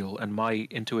it's real and my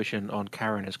intuition on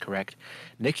Karen is correct,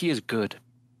 Nikki is good,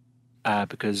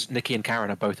 because Nikki and Karen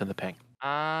are both in the ping.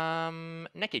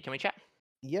 Nikki, can we chat?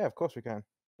 Yeah, of course we can.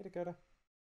 Hey, Dakota.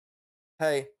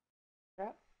 Hey.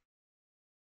 Chat?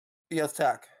 Yes,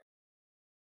 Tack.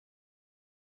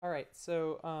 Alright,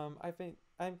 so,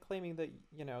 I'm claiming that,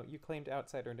 you claimed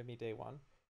outsider to me day one,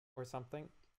 or something,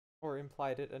 or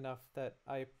implied it enough that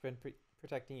I've been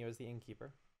protecting you as the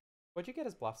innkeeper. What'd you get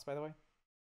as bluffs, by the way?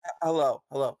 Hello.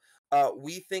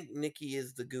 We think Nikki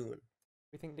is the goon.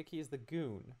 We think Nikki is the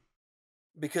goon.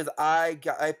 because I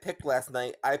picked last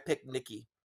night. I picked Nikki.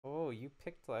 Oh, you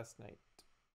picked last night.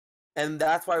 And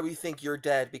that's why we think you're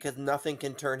dead, because nothing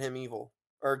can turn him evil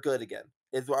or good again.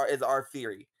 Is our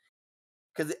theory.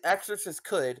 Because the Exorcist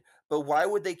could, but why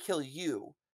would they kill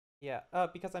you? Yeah,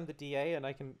 because I'm the DA and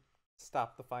I can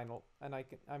stop the final, and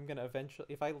I'm gonna eventually,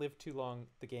 if I live too long,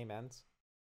 the game ends.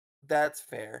 That's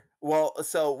fair. Well,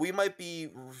 so we might be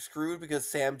screwed because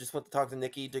Sam just went to talk to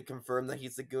Nikki to confirm that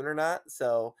he's the goon or not.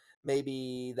 So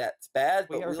maybe that's bad,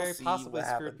 We but are we'll very see possibly what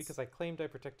screwed happens. because I claimed I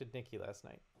protected Nikki last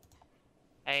night.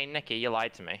 Hey, Nikki, you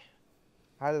lied to me.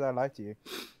 How did I lie to you?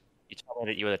 You told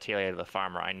me that you were the tea lady of the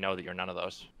farmer. I know that you're none of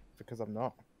those. Because I'm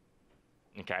not.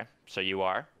 Okay, so you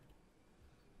are?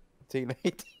 Tea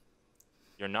lady.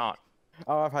 You're not.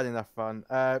 Oh, I've had enough fun.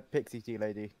 Pixie tea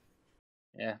lady.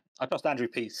 Yeah, I trust Andrew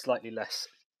P slightly less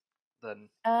than.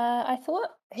 I thought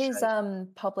his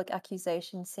public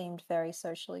accusation seemed very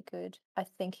socially good. I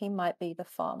think he might be the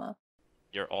farmer.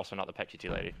 You're also not the Pepsi tea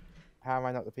lady. How am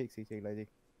I not the pixie tea lady?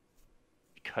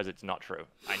 Because it's not true.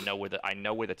 I know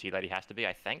where the tea lady has to be,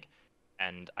 I think,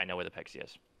 and I know where the pixie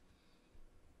is.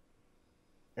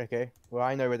 Okay. Well,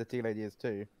 I know where the tea lady is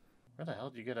too. Where the hell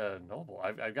did you get a noble?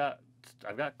 I've got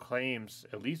claims,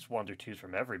 at least 1 or 2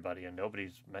 from everybody, and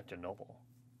nobody's mentioned noble.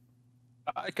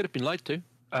 I could have been lied to.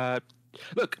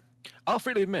 Look, I'll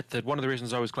freely admit that one of the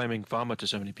reasons I was claiming farmer to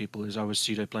so many people is I was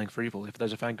pseudo playing for evil. If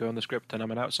there's a Fango on the script and I'm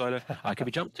an outsider, I could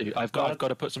be jumped to. I've got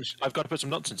to put some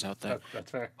nonsense out there. That's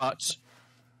fair.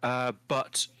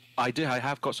 But I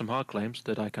have got some hard claims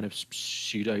that I kind of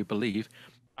pseudo believe.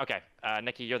 Okay,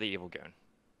 Nikki, you're the evil goon.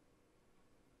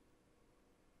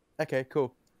 Okay,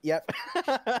 cool. Yep.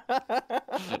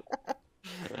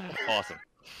 Awesome.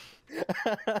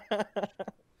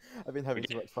 I've been having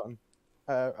too much fun.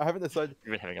 I haven't decided.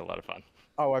 You've been having a lot of fun.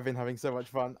 Oh, I've been having so much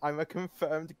fun. I'm a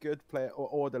confirmed good player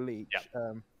or the leech. Yep.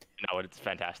 No, it's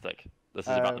fantastic. This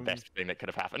is about the best thing that could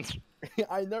have happened.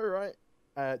 I know, right?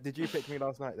 Did you pick me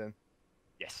last night then?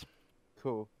 Yes.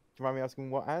 Cool. Do you mind me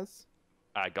asking what as?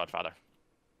 Godfather.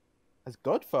 As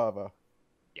Godfather?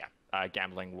 Yeah.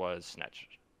 Gambling was snitch.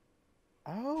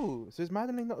 Oh, so is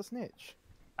Madeline not a snitch?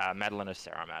 Madeline is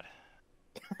Sarah Mad.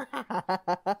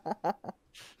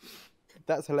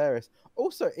 That's hilarious.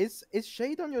 Also, is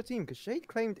Shade on your team? Because Shade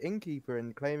claimed Innkeeper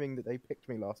and claiming that they picked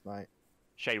me last night.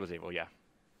 Shade was evil, yeah.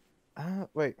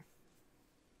 Wait.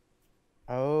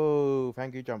 Oh,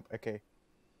 Fangu jump. Okay.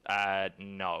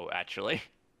 No, actually.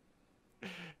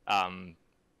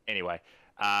 Anyway.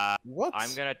 What?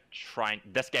 I'm gonna try and...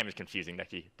 This game is confusing,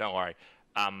 Nikki. Don't worry.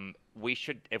 We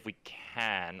should, if we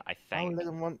can, I think... Oh,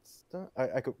 little monster?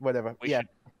 I could, whatever.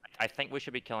 I think we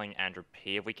should be killing Andrew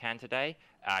P if we can today.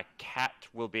 Cat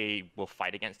will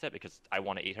fight against it because I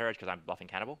want to eat her because I'm bluffing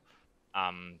cannibal.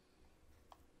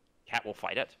 Cat will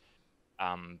fight it.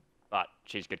 But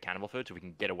she's good cannibal food, so we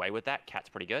can get away with that. Cat's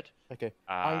pretty good. Okay.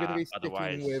 I'm going to be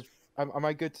sticking with... Am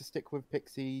I good to stick with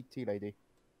Pixie Tea Lady?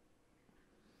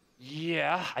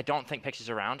 Yeah, I don't think Pixie's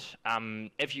around.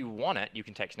 If you want it, you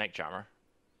can take Snake Charmer.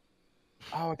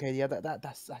 Oh, okay. Yeah,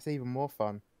 that's even more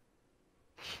fun.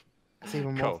 That's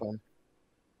even more fun.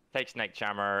 Take Snake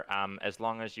Charmer. As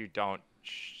long as you don't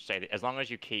say that, as long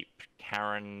as you keep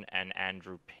Karen and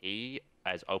Andrew P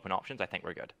as open options, I think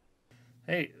we're good.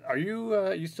 Hey, are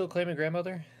you still claiming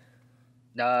grandmother?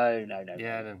 No. Yeah, I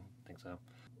didn't think so.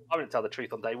 I didn't tell the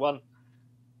truth on day one.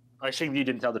 I assume you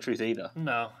didn't tell the truth either.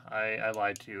 No, I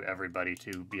lied to everybody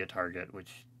to be a target,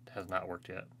 which has not worked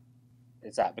yet.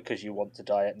 Is that because you want to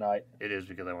die at night? It is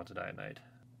because I want to die at night.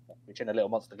 Which in a little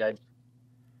monster game.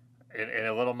 In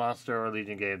a little monster or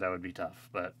Legion game, that would be tough,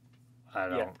 but I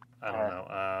don't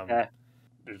know.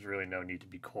 There's really no need to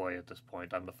be coy at this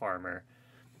point. I'm the farmer.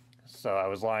 So I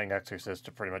was lying Exorcist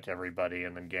to pretty much everybody,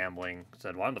 and then Gambling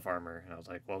said, well, I'm the farmer. And I was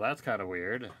like, well, that's kind of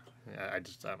weird. I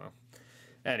don't know.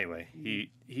 Anyway,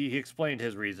 he explained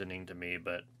his reasoning to me,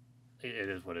 but it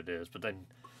is what it is. But then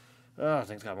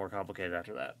things got more complicated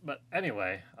after that. But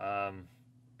anyway,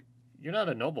 you're not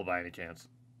a noble by any chance.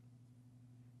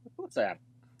 What's that?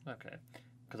 Okay.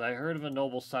 Because I heard of a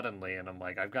noble suddenly, and I'm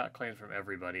like, I've got claims from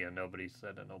everybody, and nobody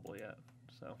said a noble yet.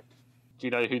 So, do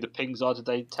you know who the pings are? Did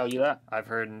they tell you that? I've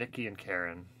heard Nikki and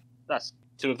Karen. That's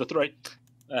 2 of the 3.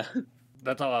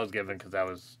 That's all I was given, because that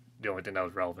was the only thing that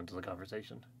was relevant to the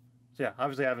conversation. So yeah,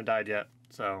 obviously I haven't died yet,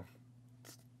 so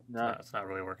it's not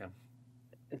really working.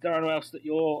 Is there anyone else that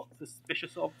you're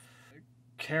suspicious of?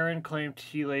 Karen claimed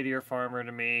tea lady or farmer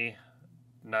to me.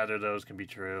 Neither of those can be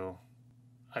true.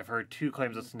 I've heard 2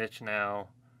 claims of snitch now,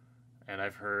 and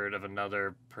I've heard of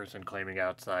another person claiming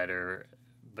outsider,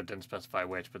 but didn't specify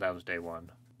which, but that was day 1.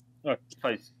 I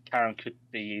suppose Karen could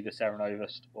be either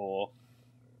Serenovist or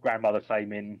grandmother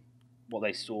claiming what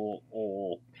they saw,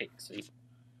 or Pixie.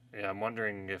 Yeah, I'm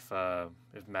wondering if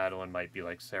Madeline might be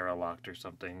like Sarah locked or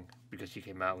something because she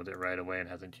came out with it right away and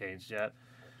hasn't changed yet.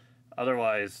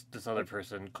 Otherwise, this other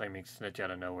person claiming snitch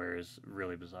out of nowhere is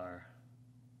really bizarre.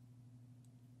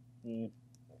 Who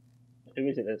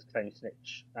is it that's claiming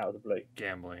snitch out of the blue?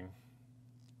 Gambling.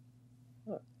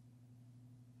 Oh.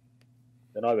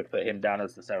 Then I would put him down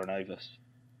as the Serenovus.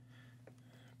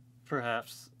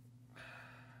 Perhaps.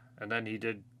 And then he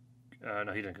did.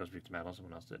 No, he didn't go speak to Madeline.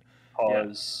 Someone else did.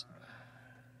 Because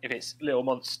if it's Little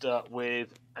Monster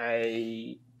with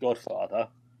a Godfather,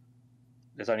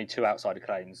 there's only 2 outsider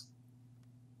claims.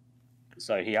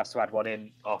 So he has to add one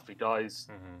in after he dies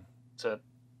to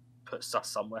put sus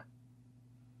somewhere.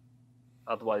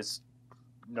 Otherwise,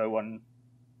 no one.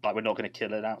 Like, we're not going to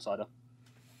kill an outsider.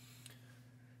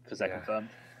 Because they're confirmed.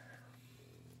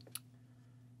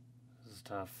 This is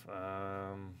tough.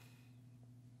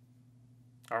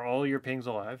 Are all your pings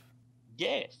alive?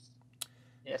 Yes.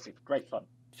 Yes, it's great fun.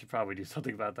 Should probably do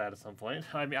something about that at some point.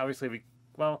 I mean, obviously, we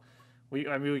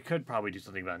could probably do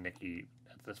something about Nikki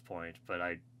at this point, but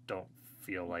I don't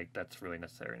feel like that's really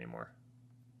necessary anymore.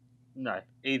 No.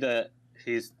 Either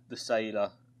he's the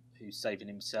sailor who's saving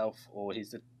himself, or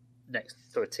he's the next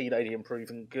to a tea lady and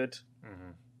proven good.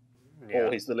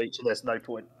 Or he's the leech and there's no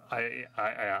point.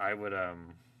 I would,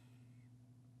 Am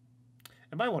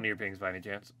I one of your pings by any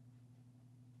chance?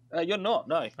 You're not,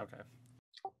 no. Okay.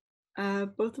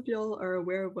 Both of y'all are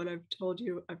aware of what I've told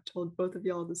you. I've told both of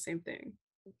y'all the same thing.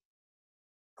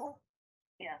 Cool.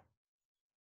 Yeah.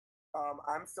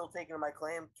 I'm still taking my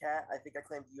claim, Kat. I think I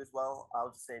claimed you as well. I'll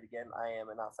just say it again. I am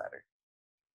an outsider.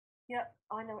 Yep,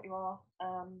 I know what you are.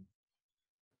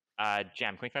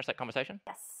 Jam, can we finish that conversation?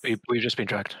 Yes. We've just been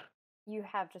dragged. You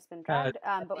have just been dragged,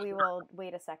 but we will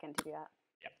wait a second to do that.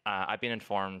 I've been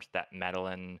informed that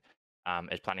Madeline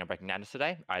is planning on breaking madness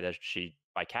today. Either she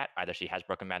has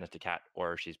broken madness to Cat,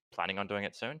 or she's planning on doing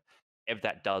it soon. If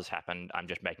that does happen, I'm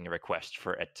just making a request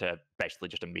for it to basically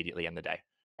just immediately end the day.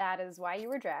 That is why you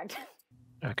were dragged.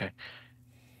 Okay.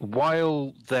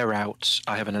 While they're out,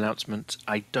 I have an announcement.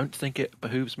 I don't think it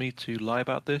behooves me to lie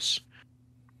about this.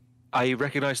 I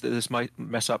recognise that this might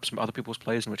mess up some other people's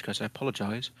plays, in which case I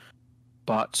apologise.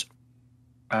 But,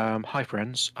 hi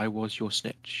friends, I was your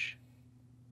snitch.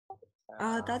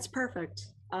 That's perfect.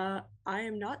 I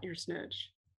am not your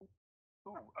snitch.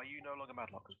 Ooh, are you no longer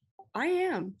madlocked? I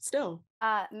am, still.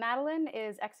 Madeline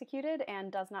is executed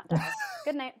and does not die.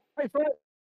 Good night.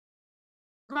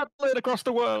 Madeline across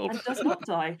the world. And does not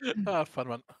die. Fun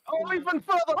one. Oh, even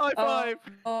further high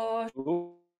five.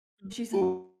 She's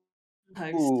in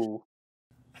post.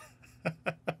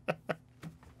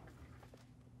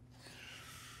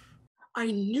 I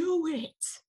knew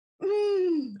it.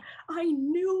 I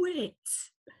knew it.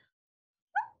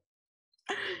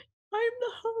 I'm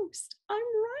the host. I'm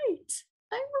right.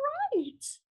 I'm right.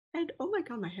 And oh my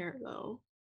god, my hair though.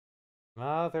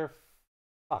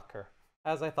 Motherfucker.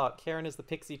 As I thought, Karen is the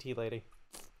pixie tea lady.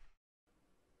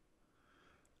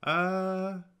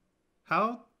 How?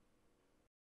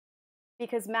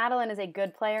 Because Madeline is a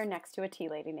good player next to a tea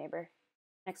lady neighbor.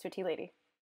 Next to a tea lady.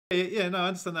 Yeah, no, I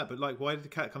understand that, but like, why did the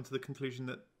cat come to the conclusion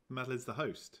that Madeline's the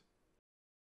host?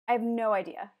 I have no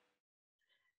idea.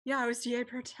 Yeah, I was DA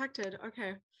protected.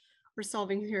 Okay, we're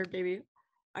solving here, baby.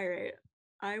 All right,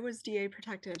 I was DA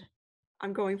protected.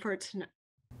 I'm going for it tonight.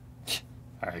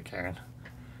 All right, Karen.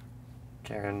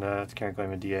 It's Karen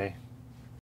claiming DA.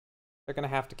 They're gonna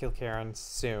have to kill Karen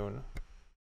soon.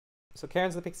 So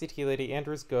Karen's the pixie tea lady.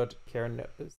 Andrew's good. Karen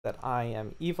knows that I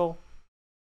am evil.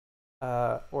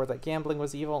 Or that gambling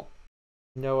was evil.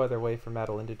 No other way for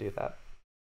Madeline to do that.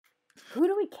 Who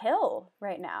do we kill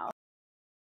right now?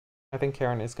 I think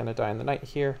Karen is gonna die in the night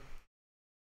here.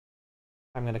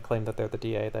 I'm gonna claim that they're the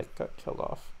DA that got killed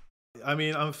off. I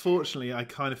mean, unfortunately, I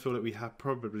kind of feel like we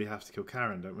probably have to kill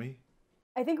Karen, don't we?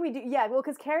 I think we do. Yeah, well,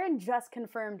 because Karen just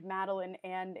confirmed Madeline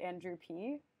and Andrew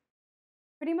P.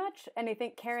 Pretty much. And I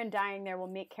think Karen dying there will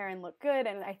make Karen look good.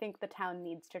 And I think the town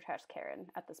needs to trust Karen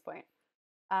at this point.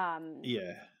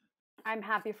 Yeah. I'm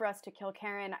happy for us to kill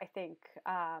Karen. I think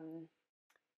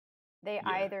they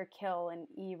either kill an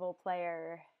evil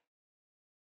player.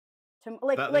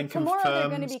 Like tomorrow they're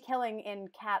going to be killing in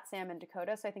Kat, Sam, and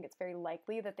Dakota. So I think it's very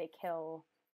likely that they kill.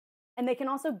 And they can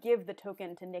also give the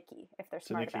token to Nikki if they're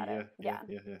smart about it. Yeah.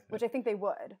 Which I think they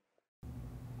would.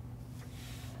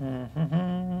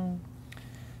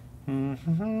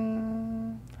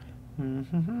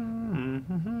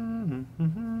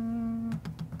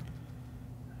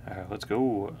 Alright, let's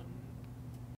go.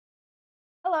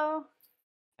 Hello.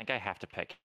 I think I have to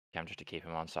pick him just to keep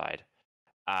him on side.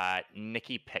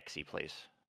 Nikki Pixie, please.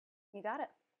 You got it.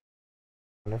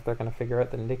 wonder if they're going to figure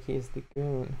out that Nikki's the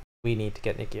goon. We need to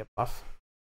get Nikki a buff.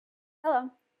 Hello.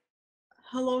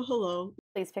 Hello, hello.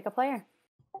 Please pick a player.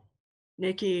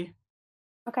 Nikki.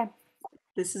 Okay.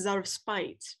 This is out of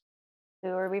spite. Who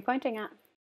are we pointing at?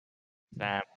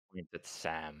 Sam points at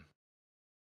Sam.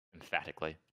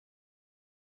 Emphatically.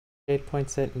 Jade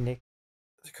points at Nick.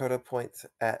 Dakota points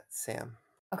at Sam.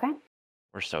 Okay.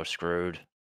 We're so screwed.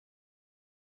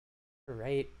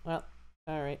 Right. Well,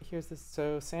 alright, here's this.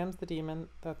 So Sam's the demon.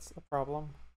 That's a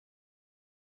problem.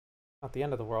 Not the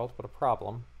end of the world, but a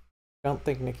problem. I don't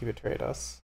think Nikki betrayed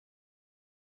us.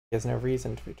 He has no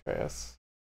reason to betray us.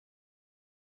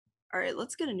 All right,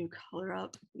 let's get a new color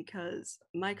up because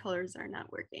my colors are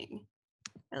not working.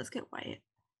 Right, let's get white.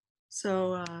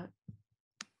 So,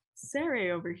 Sarah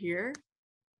over here.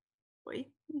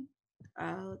 Wait.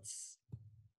 Let's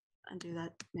undo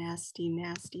that nasty,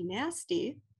 nasty,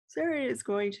 nasty. Sarah is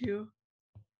going to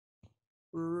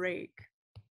break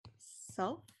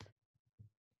self.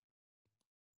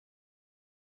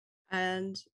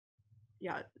 And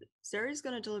yeah, Sarah's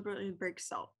going to deliberately break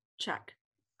self. Check.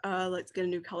 Let's get a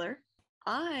new color.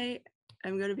 I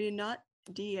am going to be not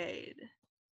DA'd.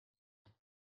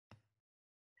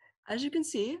 As you can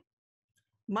see,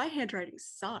 my handwriting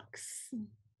sucks.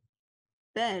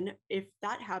 Then, if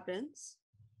that happens,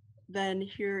 then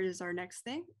here is our next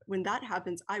thing. When that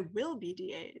happens, I will be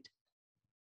DA'd.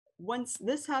 Once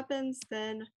this happens,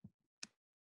 then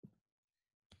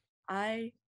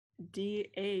I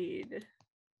DA'd.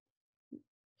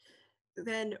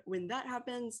 Then when that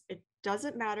happens, it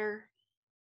doesn't matter.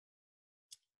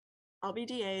 I'll be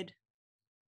DA'd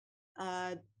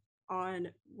on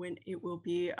when it will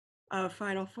be a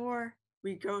final 4.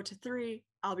 We go to 3.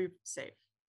 I'll be safe.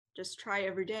 Just try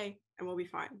every day and we'll be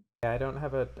fine. Yeah, I don't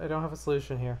have a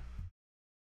solution here.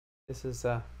 This is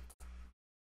I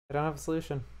don't have a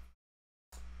solution.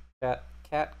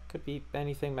 Cat could be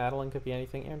anything, Madeline could be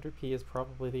anything, Andrew P is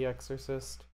probably the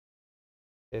exorcist.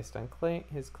 Based on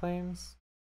his claims.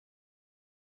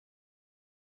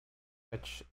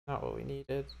 Which is not what we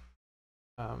needed.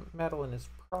 Madeline is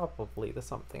probably the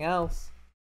something else.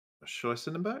 Shall I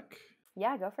send him back?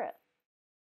 Yeah, go for it.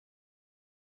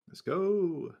 Let's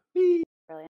go.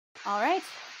 Brilliant. All right.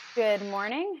 Good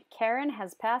morning. Karen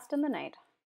has passed in the night.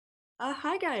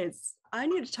 Hi guys. I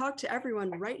need to talk to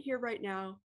everyone right here, right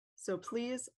now. So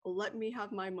please let me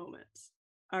have my moment.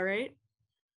 All right.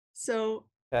 So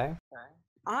okay.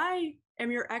 I am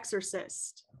your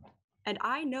exorcist, and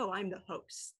I know I'm the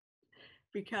host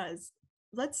because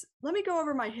let me go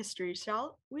over my history,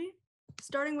 shall we?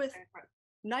 Starting with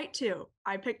night 2,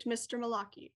 I picked Mr.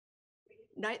 Malaki.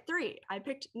 Night 3, I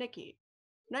picked Nikki.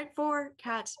 Night 4,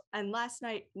 Kat, and last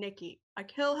night, Nikki. A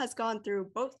kill has gone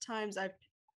through both times I've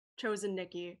chosen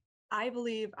Nikki. I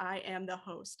believe I am the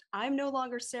host. I'm no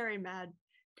longer Sarah mad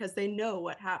because they know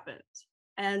what happened.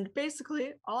 And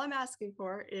basically, all I'm asking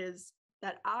for is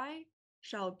that I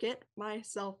shall get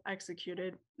myself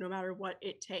executed no matter what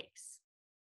it takes.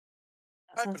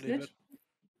 That sounds good.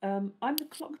 I'm the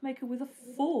clockmaker with a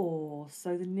 4,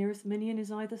 so the nearest minion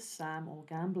is either Sam or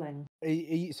gambling.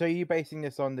 So are you basing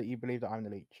this on that you believe that I'm the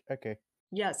leech? Okay.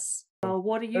 Yes. Oh,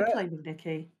 what are you claiming,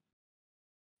 Nikki?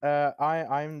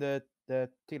 I'm the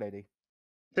tea lady.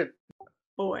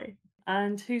 Boy.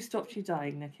 And who stopped you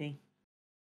dying, Nikki?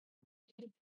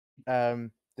 The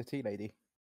tea lady.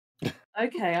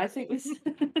 Okay, I think this.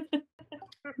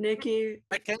 Nikki.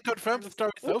 I can confirm the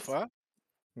story so far.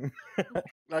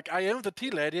 Like, I am the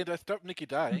tea lady and I stopped Nikki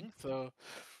dying, so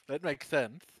that makes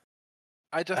sense.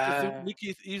 I just assumed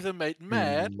Nikki's either made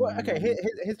mad. Well, okay,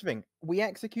 here's the thing. We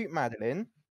execute Madeline,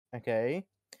 okay?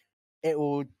 It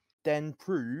will then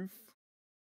prove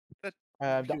that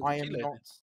I am not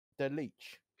the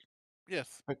leech.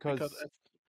 Yes, because as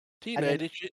tea lady,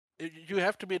 you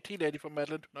have to be a tea lady for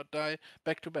Madeline to not die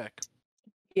back to back.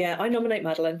 Yeah, I nominate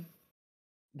Madeline.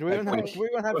 Do we want to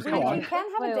have? You can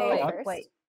have a day first. Wait.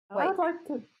 I'd like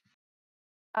to.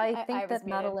 I think that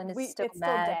Madeline is still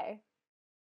mad. Day.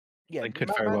 Yeah, it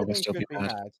could very well still be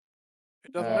mad.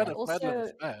 It doesn't matter if Madeline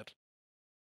is mad.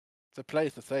 The play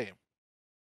is the same.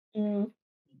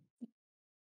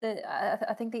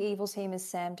 I think the evil team is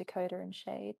Sam, Dakota, and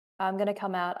Shade. I'm going to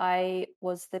come out. I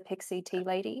was the pixie tea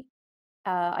lady.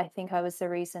 I think I was the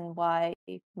reason why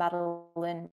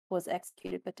Madeline was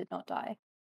executed but did not die.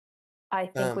 I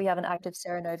think we have an active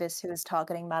Sarah Novus who is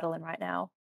targeting Madeline right now.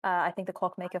 I think the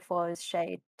clockmaker 4 is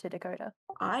Shade to Dakota.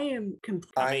 I am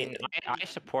I mean, I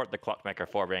support the clockmaker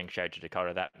 4 being Shade to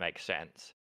Dakota. That makes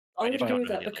sense. I would agree with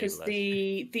that because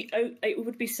it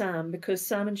would be Sam, because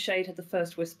Sam and Shade had the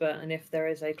first whisper, and if there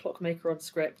is a clockmaker on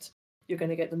script, you're going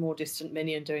to get the more distant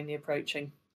minion doing the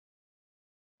approaching.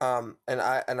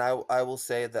 I will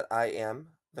say that I am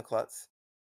the klutz.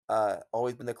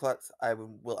 Always been the klutz.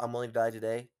 I'm willing to die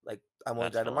today. Like I'm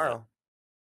willing to die tomorrow.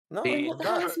 No, Wait, I'm what the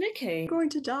hell not. is Nikki? I'm going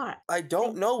to die. I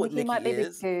don't know what Nikki might Nikki be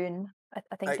is. the goon.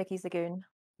 I think I- Nikki's the goon.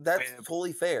 That's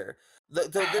totally fair. There's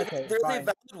a valid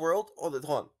world. Hold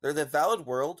on. There's a valid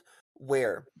world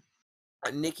where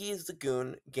Nikki is the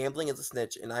goon, Gambling is the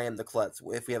snitch, and I am the klutz.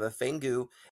 If we have a Fangu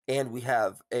and we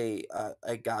have a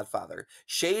Godfather,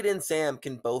 Shade and Sam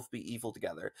can both be evil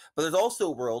together. But there's also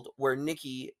a world where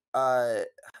Nikki,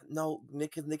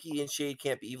 Nikki and Shade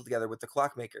can't be evil together with the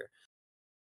Clockmaker.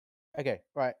 Okay,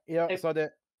 right. Yeah, so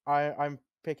that I'm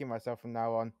picking myself from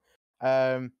now on.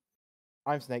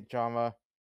 I'm Snake Charmer,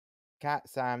 Cat,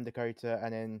 Sam, Dakota,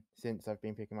 and then since I've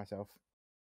been picking myself.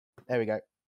 There we go.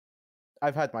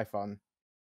 I've had my fun.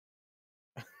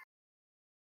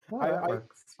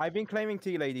 I've been claiming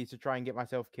tea lady to try and get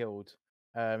myself killed.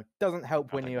 Doesn't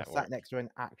help when you're sat next to an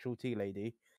actual tea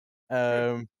lady.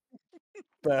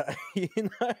 But you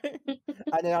know, and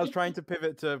then I was trying to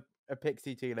pivot to a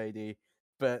pixie tea lady,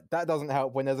 but that doesn't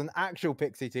help when there's an actual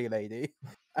pixie tea lady.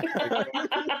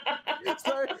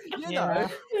 So you know,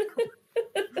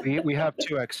 we have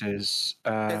two X's.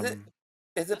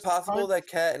 Is it possible that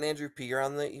Kat and Andrew P are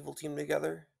on the evil team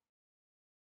together?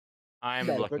 I'm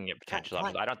No, looking but at potential Cat-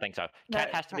 options. I don't think so. No,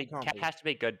 Cat has to be Cat can't Cat be. has to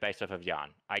be good based off of Jan.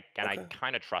 I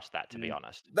kind of trust that, to be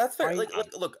honest. That's fair.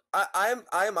 Look,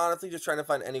 I'm honestly just trying to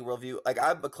find any worldview. Like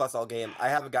I'm a klutz all game. I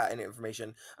haven't got any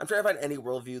information. I'm trying to find any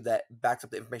worldview that backs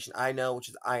up the information I know, which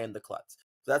is I am the klutz.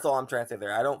 So that's all I'm trying to say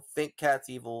there. I don't think Cat's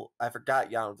evil. I forgot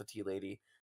Jan was a tea lady.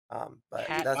 But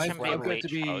Cat that's can just be where I'm leech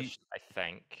going. host, I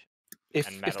think. If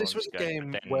and this was Madeline's a good,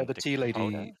 game but where then the tea lady,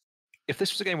 Dakota- if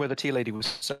this was a game where the tea lady was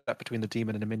set between the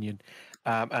demon and a minion,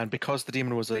 and because the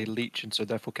demon was a leech and so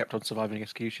therefore kept on surviving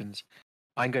executions,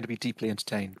 I'm going to be deeply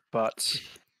entertained. But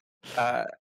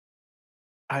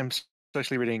I'm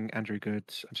socially reading Andrew good.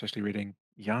 I'm socially reading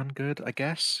Jan good, I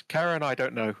guess. Karen, I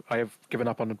don't know. I have given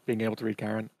up on being able to read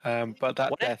Karen. But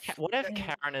that death. What if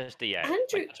Karen is DA? Andrew,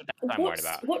 Like, that's what I'm worried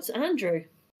about. What's Andrew?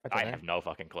 I have no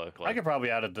fucking clue. I could probably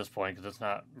add at this point because it's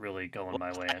not really going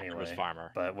my way Cat anyway. was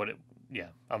farmer. But yeah,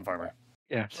 I'm farmer.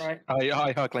 Yes. Right.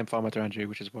 I hard claim farmer to Andrew,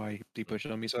 which is why he pushed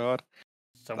it on me so hard.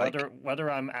 So Like- whether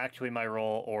I'm actually my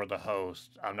role or the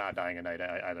host, I'm not dying a night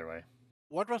either way.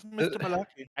 What was Mr.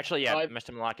 Malaki? Actually, yeah, Mr.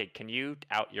 Malaki, can you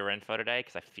out your info today?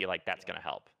 Because I feel like that's going to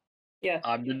help. Yeah.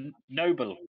 I'm the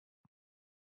noble.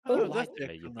 Oh, Lie that's to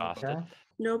me, you bastard.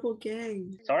 Noble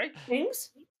gang. Sorry? Pings?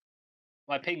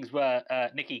 My pings were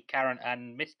Nikki, Karen,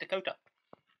 and Miss Dakota.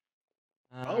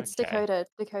 It's Dakota.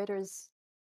 Dakota is.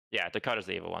 Yeah, Dakota's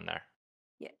the evil one there.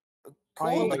 Yeah. Cool.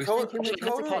 Thank you, Dakota, we went with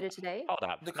Dakota, Dakota today. Hold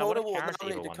up. Dakota what if will Karen's the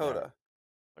nominate evil one there? Dakota.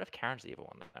 What if Karen's the evil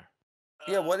one there?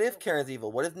 Yeah, what if Karen's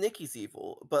evil? What if Nikki's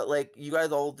evil? But like you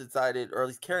guys all decided, or at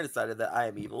least Karen decided that I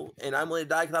am evil, and I'm going to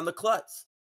die because I'm the klutz.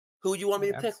 Who do you want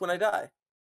me to pick when I die?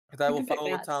 Because I You will can pick follow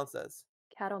what Kat. Town says.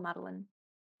 Cat or Madeline.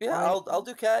 Yeah, I'll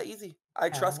do Cat easy. I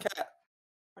trust Cat.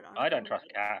 I don't trust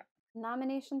Cat.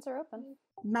 Nominations are open.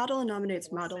 Madeline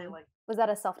nominates Madeline. Was that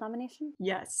a self-nomination?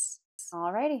 Yes.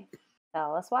 Alrighty.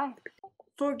 Tell us why.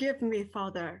 Forgive me,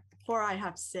 Father, for I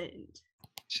have sinned.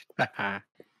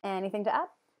 Anything to add?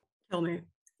 Kill me.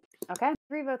 Okay.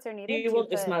 3 votes are needed. you to want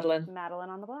this, put Madeline? Madeline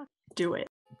on the block. Do it.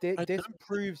 This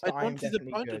proves that I'm see the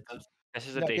definitely point good. of this. This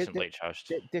is a No, decent bleach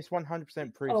host. This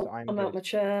 100% proves Oh, that I'm I'm out good. my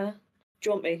chair. Do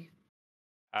you want me?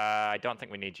 I don't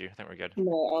think we need you. I think we're good.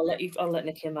 No, I'll let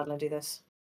Nikki and Madeline do this.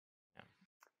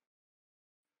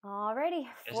 Alrighty.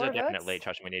 This is 4 a definite votes. bleach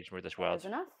host. We need you with this That world. is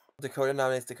enough. Dakota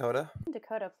nominates Dakota.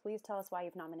 Dakota, please tell us why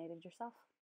you've nominated yourself.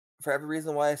 For every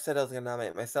reason why I said I was going to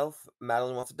nominate myself,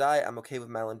 Madeline wants to die. I'm okay with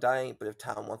Madeline dying, but if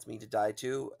Town wants me to die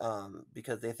too,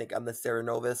 because they think I'm the Sarah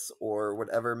Novus or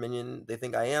whatever minion they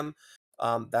think I am,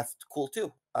 that's cool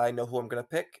too. I know who I'm going to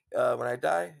pick when I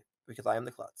die because I am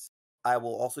the klutz. I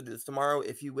will also do this tomorrow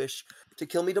if you wish to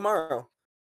kill me tomorrow.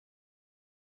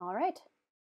 All right.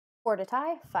 4 to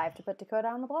tie, 5 to put Dakota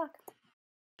on the block.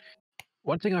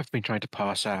 One thing I've been trying to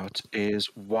parse out is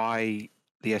why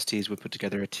the STs would put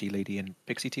together a tea lady and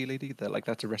pixie tea lady. That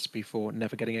that's a recipe for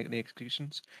never getting any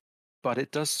executions. But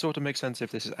it does sort of make sense if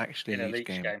this is actually In a a leech leech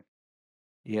game. game.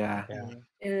 Yeah.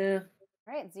 Yeah.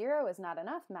 All right, 0 is not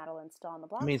enough. Madeline's still on the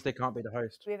block. It means they can't be the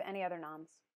host. Do we have any other noms?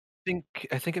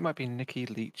 I think it might be Nikki,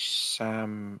 Leech,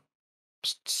 Sam,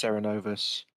 Sarah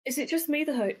Novus. Is it just me,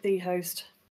 the host?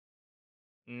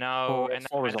 No, Four- and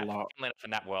four is a and lot. funnily enough,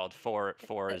 in that world, four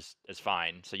is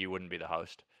fine, so you wouldn't be the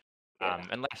host.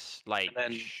 Unless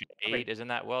Shade is in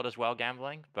that world as well,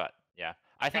 gambling. But yeah,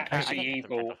 I think Cat I could be think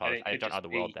it's a evil, potential and host. it I could don't know just the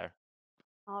world be- there.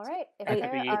 All right. If We there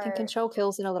can are control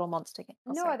kills in a little monster game.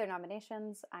 Oh, no sorry. other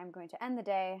nominations, I'm going to end the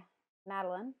day.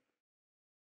 Madeline,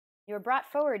 you are brought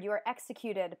forward. You are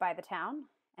executed by the town,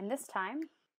 and this time,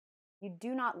 you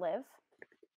do not live.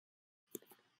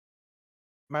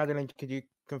 Madeline, could you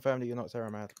confirm that you're not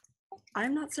Sarah Mad?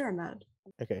 I'm not Sarah Mad.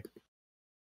 Okay.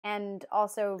 And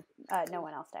also, no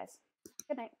one else dies.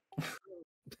 Good night.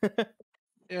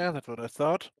 Yeah, that's what I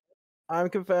thought. I'm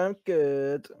confirmed.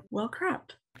 Good. Well,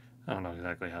 crap. I don't know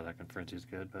exactly how that confirms he's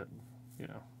good, but you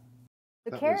know.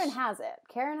 So Karen has it.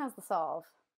 Karen has the solve.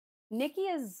 Nikki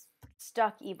is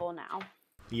stuck evil now.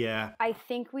 Yeah. I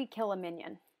think we kill a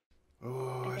minion.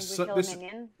 Oh, I think it's we kill a this,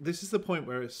 minion. this is the point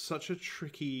where it's such a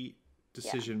tricky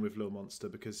decision with Little Monster,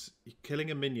 because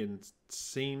killing a minion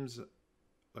seems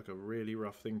like a really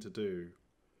rough thing to do.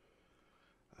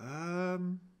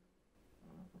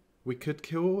 We could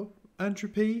kill Andrew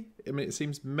P. I mean, it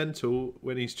seems mental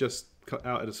when he's just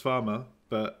outed as farmer,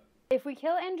 but If we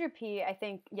kill Andrew P, I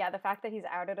think, the fact that he's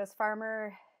outed as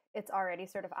farmer, it's already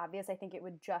sort of obvious. I think it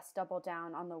would just double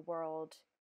down on the world.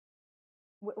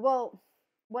 Well,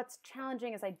 what's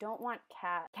challenging is I don't want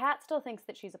Kat. Kat still thinks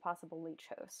that she's a possible leech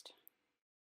host.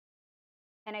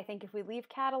 And I think if we leave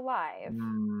Kat alive,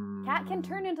 Kat can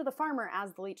turn into the farmer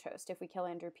as the leech host if we kill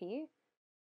Andrew P.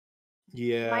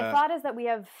 yeah. My thought is that we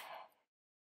have...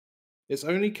 It's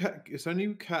only Cat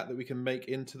that we can make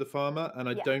into the farmer, and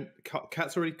I don't.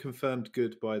 Cat's already confirmed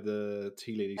good by the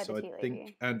tea lady, By so the I tea think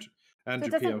lady. Andrew So it P.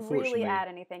 doesn't Unfortunately, really add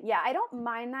anything. Yeah, I don't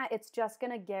mind that. It's just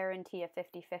going to guarantee a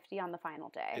 50-50 on the final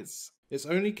day. it's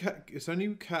only Cat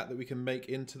that we can make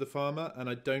into the farmer, and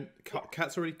I don't.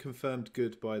 Cat's already confirmed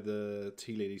good by the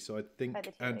tea lady, so I think By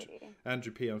the tea lady.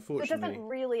 Andrew P. So it Unfortunately, doesn't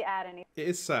really add anything. it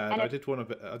is sad. And I did want a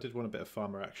bit of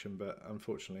farmer action, but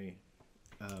unfortunately,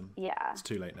 it's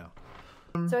too late now.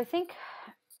 So I think,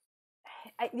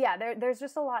 there's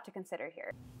just a lot to consider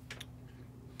here.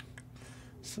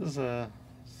 This is a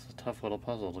tough little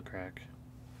puzzle to crack.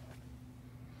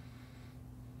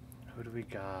 Who do we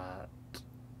got?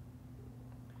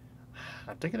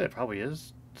 I'm thinking it probably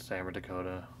is Sam or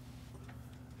Dakota.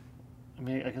 I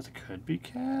mean, I guess it could be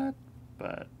Kat,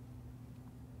 but...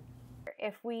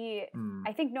 If we,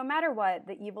 I think no matter what,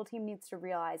 the evil team needs to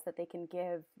realize that they can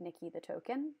give Nikki the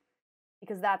token,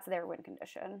 because that's their win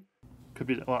condition. Could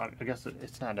be. Well, I guess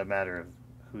it's not a matter of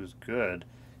who's good.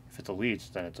 If it's a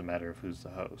leech, then it's a matter of who's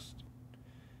the host.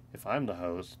 If I'm the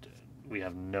host, we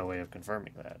have no way of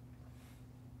confirming that.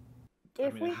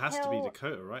 I mean, it has to be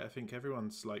Dakota, right? I think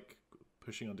everyone's like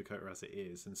pushing on Dakota as it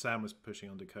is, and Sam was pushing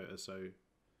on Dakota, so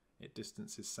it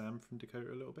distances Sam from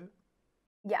Dakota a little bit.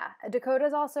 Yeah,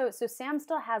 Dakota's also, so Sam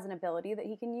still has an ability that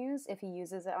he can use. If he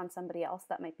uses it on somebody else,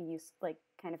 that might be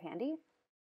kind of handy.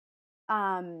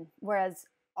 Whereas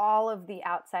all of the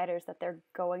outsiders that they're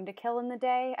going to kill in the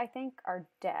day, I think, are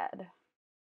dead.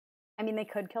 I mean, they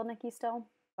could kill Nikki still,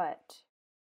 but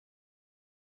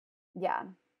yeah,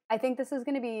 I think this is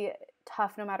going to be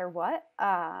tough no matter what.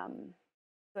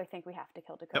 So I think we have to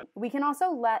kill Dakota. Yep. We can also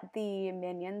let the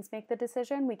minions make the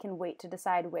decision. We can wait to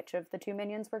decide which of the two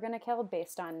minions we're going to kill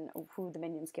based on who the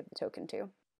minions give the token to.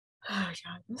 Oh,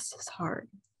 yeah, this is hard.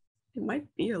 It might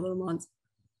be a little monster.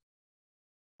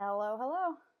 Hello,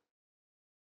 hello.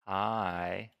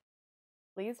 Hi.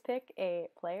 Please pick a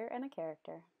player and a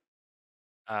character.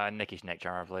 Nikki Snake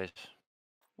Charmer, please.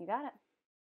 You got it.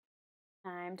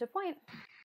 Time to point.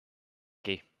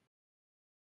 Nikki.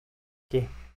 Okay.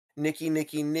 Nikki.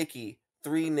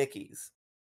 3 Nickies.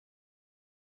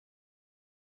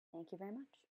 Thank you very much.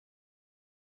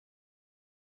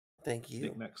 Thank you.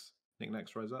 Nick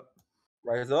next, rise up.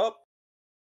 Rise up.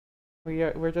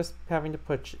 We're just having to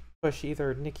push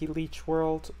either Nikki Leech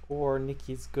World or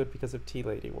Nikki's Good because of Tea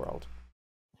Lady World.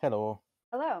 Hello.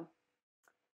 Hello.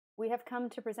 We have come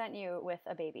to present you with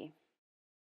a baby.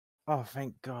 Oh,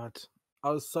 thank God. I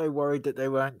was so worried that they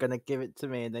weren't going to give it to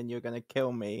me and then you're going to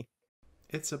kill me.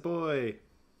 It's a boy.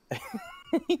 Is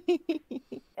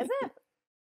it?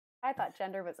 I thought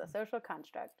gender was a social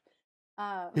construct.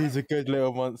 He's a good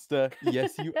little monster.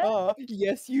 Yes, you are.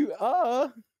 Yes, you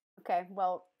are. Okay,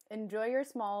 well, enjoy your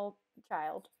small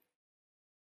child.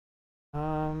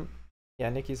 Yeah,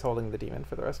 Nikki's holding the demon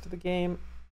for the rest of the game,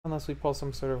 unless we pull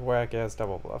some sort of whack-ass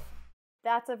double bluff.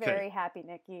 That's a very happy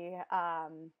Nikki.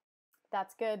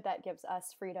 That's good. That gives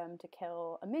us freedom to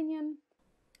kill a minion.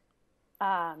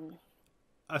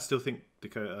 I still think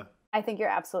Dakota. I think you're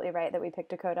absolutely right that we picked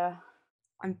Dakota.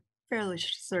 I'm fairly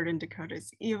certain Dakota's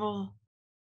evil.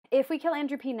 If we kill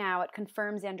Andrew P now, it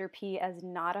confirms Andrew P as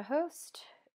not a host.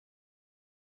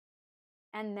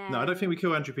 And then... No, I don't think we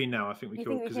kill Andrew P now. I think we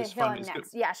kill because it's fun. Him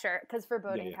next. Yeah, sure. Because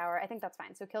foreboding power, I think that's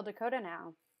fine. So kill Dakota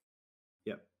now.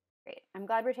 Yep. Great. I'm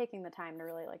glad we're taking the time to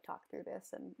really like talk through this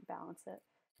and balance it.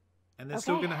 And they're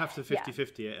still Okay. going to have to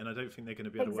 50-50 it, and I don't think they're going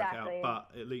to be able to work it out.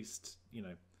 But at least,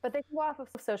 But they can go off of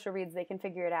social reads. They can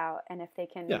figure it out, and if they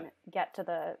can get to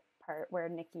the part where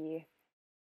Nikki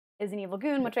is an evil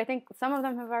goon, which I think some of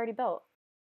them have already built.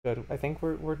 Good. I think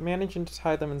we're managing to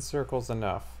tie them in circles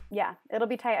enough. Yeah, it'll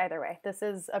be tight either way. This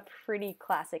is a pretty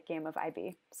classic game of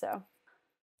IB. So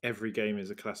every game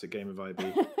is a classic game of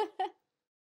IB.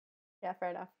 Yeah, fair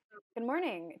enough. Good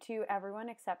morning to everyone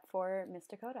except for Miss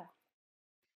Dakota.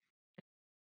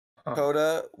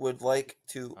 Dakota would like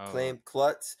to claim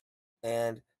Klutz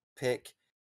and pick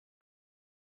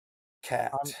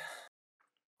Cat.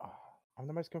 I'm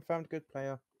the most confirmed good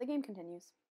player. The game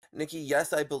continues. Nikki,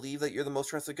 yes, I believe that you're the most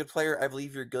trusted good player. I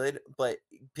believe you're good, but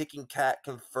picking Cat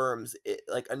confirms it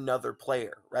like another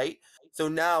player, right? So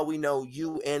now we know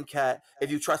you and Cat, if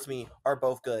you trust me, are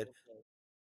both good.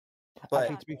 But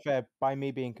actually, to be fair, by me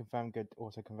being confirmed good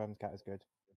also confirms Cat is good.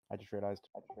 I just realized.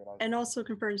 And also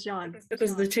confirms Jan.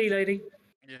 Because of the tea lady.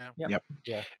 Yeah. Yep.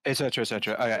 Yeah. Etc.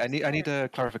 Etc. I need a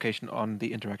clarification on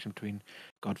the interaction between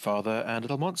Godfather and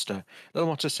Little Monster. Little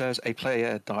Monster says a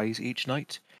player dies each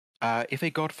night. If a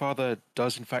Godfather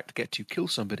does in fact get to kill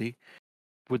somebody,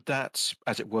 would that,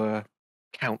 as it were,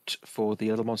 count for the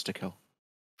Little Monster kill?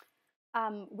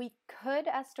 We could,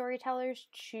 as storytellers,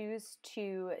 choose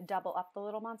to double up the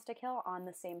Little Monster kill on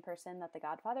the same person that the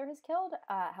Godfather has killed.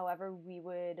 However, we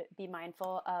would be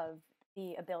mindful of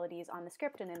the abilities on the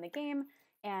script and in the game,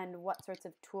 and what sorts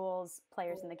of tools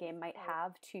players in the game might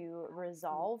have to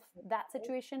resolve that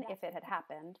situation if it had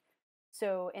happened.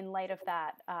 So in light of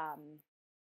that,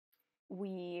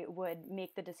 we would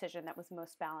make the decision that was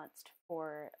most balanced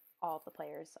for all of the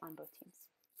players on both teams.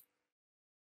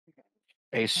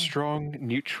 A strong,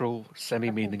 neutral,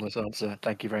 semi-meaningless answer.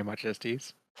 Thank you very much,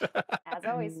 Estes. As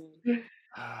always.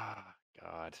 Oh,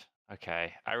 God.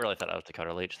 Okay. I really thought that was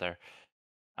Dakota Leach there.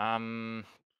 I'm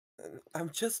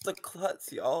just a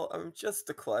klutz, y'all. I'm just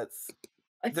a klutz.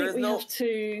 I think we have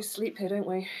to sleep here, don't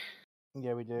we?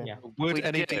 Yeah, we do. Yeah. Would We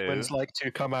any do. demons like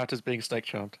to come out as being snake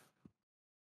charmed?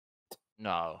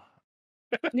 No.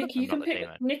 Nikki, you I'm can not the pick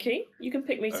demon. Nikki. You can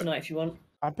pick me tonight if you want.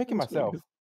 I'm picking myself.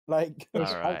 Like, All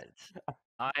right.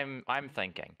 I'm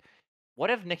thinking, what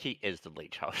if Nikki is the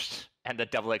leech host and the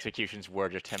double executions were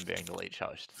just him being the leech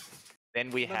host? Then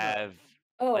we have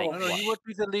Oh, like, No, what? he would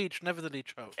be the leech, never the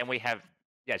leech host. And we have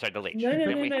the leech. No, no, Then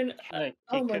no, we no. have- no. He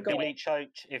Oh my could be god. leech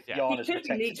host if Yeah. Jan He has could be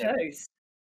protected leech him. host.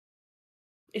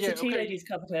 If the tea lady's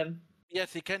covered him.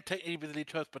 Yes, he can technically be the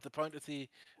leech host, but the point is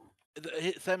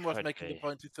Sam was Could making the be.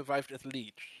 point he survived as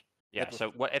leech. Yeah, That was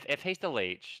so what if he's the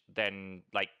leech, then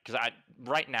because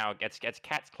right now it's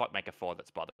Cat's Clockmaker 4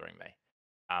 that's bothering me.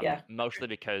 Yeah. Mostly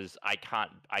because I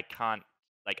can't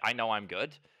like I know I'm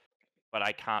good, but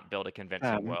I can't build a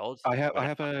convincing world. I have when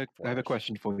it a comes to I have a force.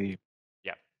 question for you.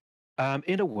 Yeah.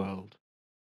 In a world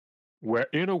where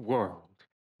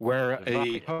Divide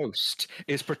a it. host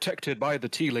is protected by the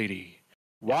tea lady,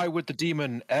 why would the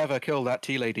demon ever kill that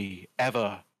tea lady?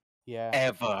 Ever. Yeah.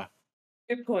 Ever.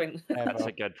 Good point. That's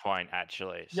a good point,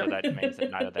 actually. So that means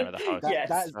that neither of them are the host. Yes.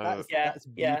 That's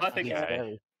yeah. I think Okay.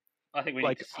 scary. I think we need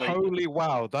Like, to sleep. holy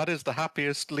wow, that is the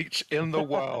happiest leech in the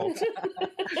world.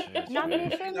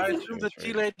 Nominations? I assume the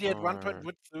tea lady at one point Or-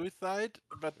 would suicide,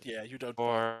 but yeah, you don't.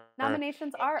 Or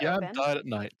Nominations are Yeah, open. I'm tired at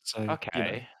night, so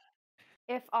okay.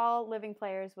 If all living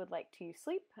players would like to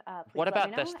sleep, please What let about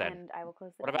me know, this then? and I will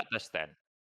close the What about this then?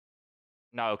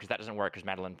 No, because that doesn't work. Because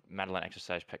Madeline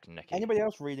exercise picked Nikki. Anybody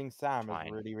else reading Sam Fine.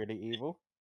 is really, really evil.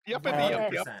 Yep,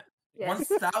 Yep. yep.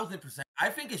 1000%. I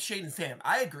think it's Shade and Sam.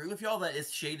 I agree with y'all that it's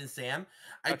Shade and Sam.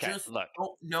 I Okay, just look.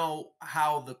 don't know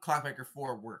how the Clockmaker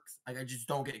 4 works. Like, I just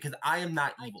don't get it because I am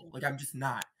not evil. Like, I'm just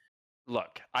not.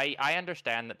 Look, I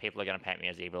understand that people are going to paint me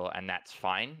as evil, and that's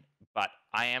fine. But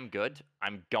I am good.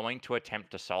 I'm going to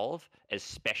attempt to solve,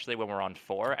 especially when we're on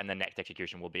 4, and the next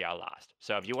execution will be our last.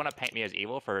 So if you want to paint me as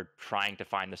evil for trying to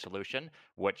find the solution,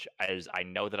 which is I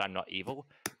know that I'm not evil,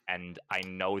 and I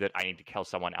know that I need to kill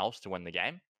someone else to win the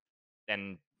game,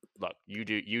 then look, you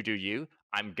do you.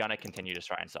 I'm gonna continue to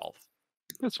try and solve.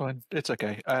 That's fine. It's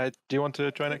okay. Do you want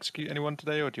to try and execute anyone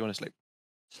today, or do you want to sleep?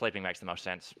 Sleeping makes the most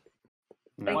sense.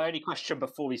 My only question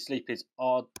before we sleep is: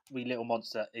 are we Little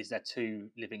Monster? Is there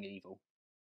 2 living evil?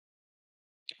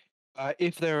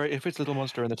 If it's Little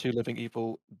Monster and the 2 living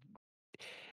evil,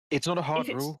 it's not a hard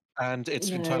rule, and it's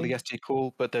entirely ST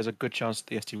cool, but there's a good chance that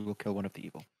the ST will kill one of the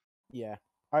evil. Yeah.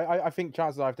 I think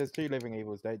chances are if there's 2 living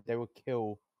evils, they will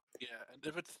kill. Yeah,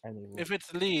 and anyone. if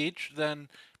it's leech, then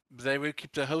they will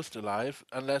keep the host alive.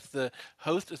 Unless the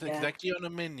host is exactly on a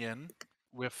minion,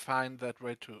 we're fine that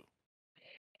way too.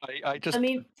 I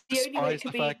mean, the only way it despise could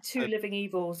the be fact two that- living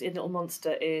evils in Little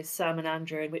Monster is Sam and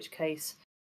Andrew, in which case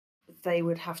they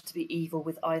would have to be evil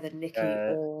with either Nikki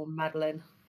or Madeline.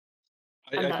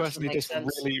 And I that doesn't personally make just sense.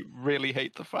 really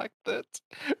hate the fact that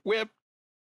we're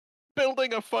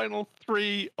building a final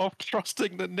three of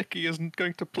trusting that Nikki isn't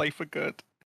going to play for good.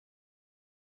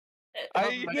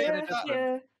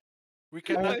 Yeah. We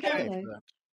cannot Okay. change that.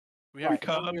 We have Right.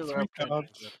 no way of changing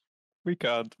that. We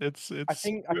can't. It's. I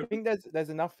think there's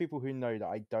enough people who know that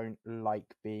I don't like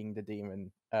being the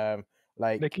demon.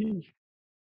 Like Nikki.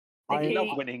 I I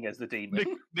love winning as the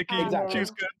demon. Nikki, Exactly.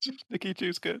 choose good. Nikki,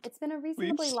 choose good. It's been a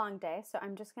reasonably Please. long day, so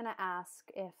I'm just going to ask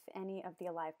if any of the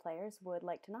alive players would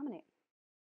like to nominate.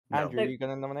 Andrew, are you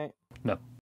going to nominate? No.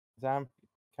 Sam,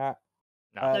 Kat.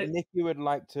 No. Nikki would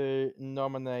like to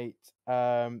nominate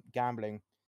gambling.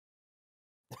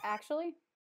 Actually?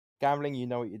 Gambling, you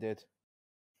know what you did.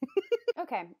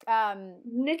 Okay.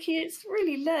 Nikki, it's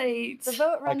really late. The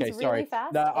vote runs Okay, sorry. really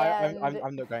fast, No, and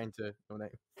I'm not going to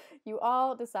nominate. you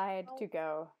all decide to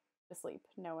go to sleep.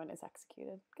 No one is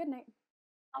executed. Good night.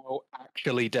 How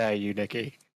actually dare you,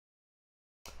 Nikki?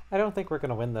 I don't think we're going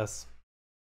to win this.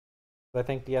 I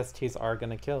think the STs are going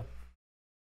to kill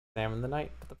Sam in the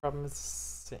night, but the problem is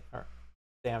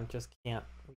Sam just can't.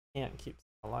 We can't keep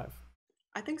Sam alive.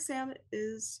 I think Sam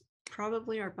is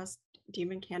probably our best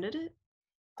demon candidate.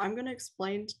 I'm going to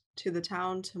explain to the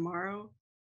town tomorrow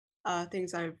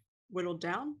things I've whittled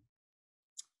down.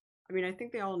 I mean, I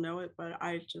think they all know it, but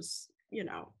I just,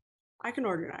 I can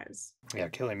organize. Yeah,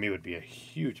 killing me would be a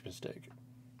huge mistake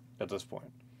at this point.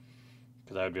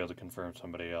 Because I would be able to confirm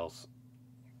somebody else.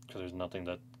 Because there's nothing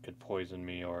that could poison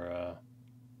me or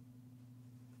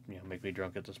make me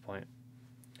drunk at this point.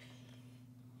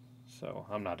 So,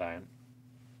 I'm not dying.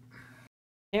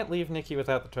 Can't leave Nikki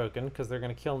without the token, because they're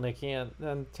going to kill Nikki, and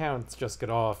then town's just get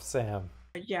off Sam.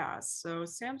 Yeah, so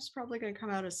Sam's probably going to come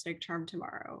out as Snake Charm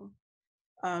tomorrow.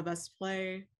 Best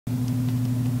play.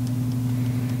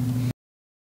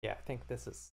 Yeah, I think this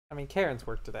is... I mean, Karen's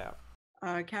worked it out.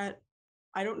 Kat,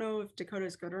 I don't know if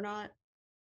Dakota's good or not,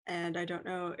 and I don't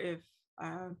know if,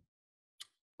 the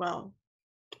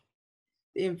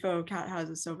info Kat has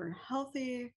is sober and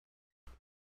healthy.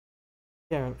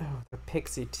 Karen, the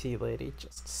pixie tea lady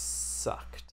just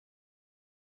sucked.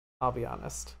 I'll be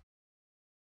honest.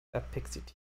 That pixie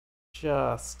tea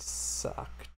just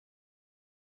sucked.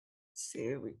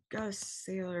 See, we got a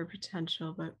sailor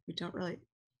potential, but we don't really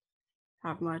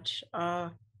have much. I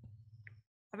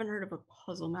haven't heard of a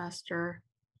puzzle master.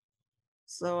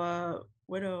 So,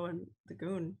 Widow and the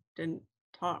Goon didn't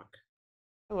talk.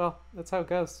 Oh, well, that's how it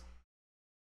goes.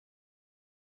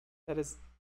 That is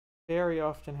very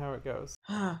often how it goes.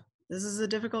 This is a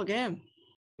difficult game.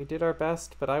 We did our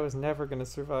best, but I was never going to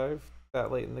survive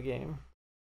that late in the game.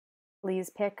 Please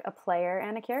pick a player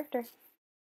and a character.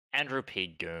 Andrew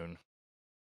P. Goon.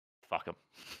 Fuck him.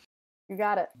 You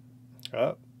got it.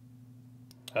 Oh.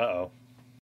 Uh-oh.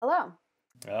 Hello.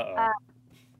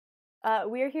 Uh-oh.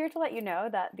 We're here to let you know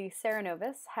that the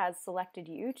Serenovus has selected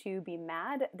you to be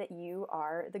mad that you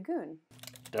are the Goon.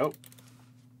 Dope.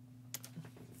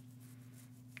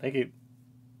 Thank you.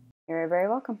 You're very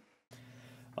welcome.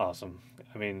 Awesome.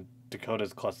 I mean,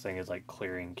 Dakota's clutch thing is like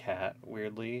clearing Cat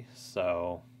weirdly,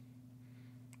 so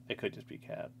it could just be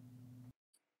Cat.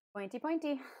 Pointy,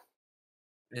 pointy.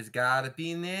 It's gotta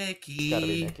be Nikki. It's gotta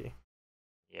be Nikki.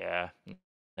 Yeah,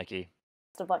 Nikki.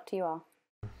 Best of luck to you all.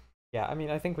 Yeah, I mean,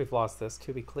 I think we've lost this,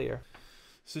 to be clear.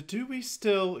 So do we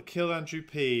still kill Andrew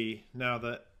P now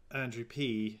that Andrew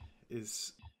P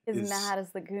is mad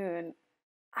as the Goon?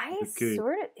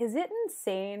 Goon. Is it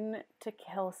insane to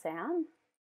kill Sam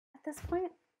at this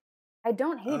point? I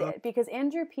don't hate it because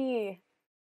Andrew P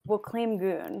will claim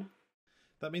Goon.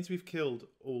 That means we've killed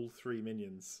all 3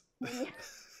 minions.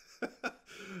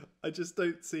 I just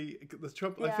don't see the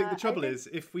trouble. I think the trouble is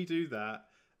if we do that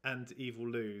and Evil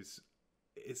lose,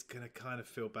 it's gonna kind of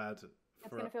feel bad.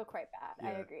 It's gonna feel quite bad.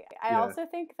 Yeah. I agree. I also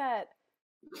think that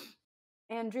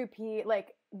Andrew P,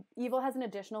 Evil has an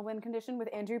additional win condition with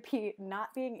Andrew P not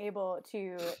being able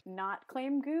to not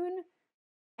claim Goon,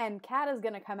 and Kat is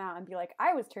gonna come out and be like,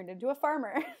 "I was turned into a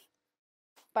farmer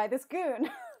by this Goon."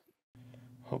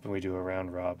 Hoping we do a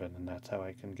round robin, and that's how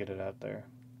I can get it out there.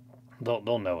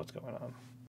 They'll know what's going on.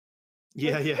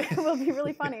 Yeah. It will be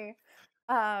really funny.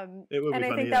 It will be and I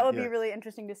funny, think that will yeah. be really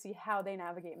interesting to see how they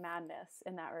navigate madness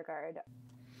in that regard.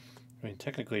 I mean,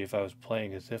 technically, if I was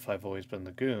playing as if I've always been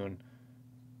the Goon,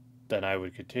 then I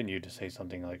would continue to say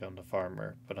something like I'm the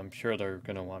farmer, but I'm sure they're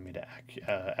going to want me to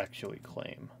actually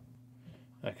claim.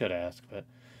 I could ask, but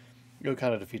it would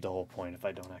kind of defeat the whole point if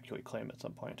I don't actually claim at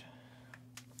some point.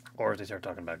 Or if they start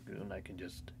talking about Goon, I can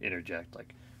just interject,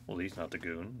 like, well, he's not the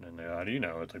goon, and how do you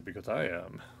know? It's like, because I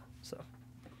am. So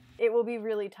it will be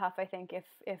really tough, I think,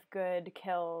 if Good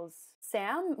kills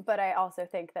Sam, but I also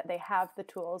think that they have the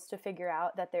tools to figure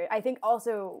out that they're... I think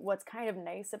also what's kind of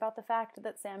nice about the fact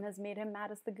that Sam has made him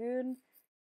mad as the goon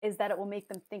is that it will make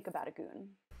them think about a goon.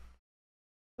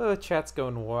 Oh, chat's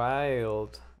going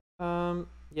wild.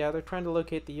 Yeah, they're trying to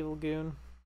locate the evil goon.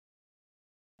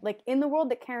 Like, in the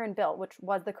world that Karen built, which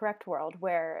was the correct world,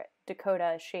 where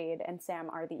Dakota, Shade, and Sam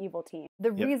are the evil team,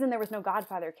 the reason there was no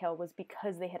Godfather kill was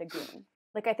because they had a goon.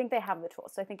 Like, I think they have the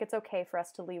tools, so I think it's okay for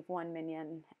us to leave one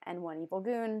minion and one evil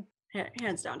goon.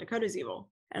 Hands down, Dakota's evil.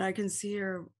 And I can see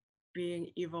her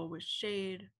being evil with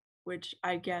Shade, which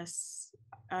I guess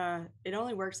it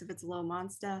only works if it's a little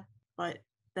monster, but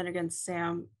then again,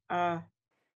 Sam...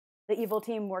 The evil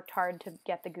team worked hard to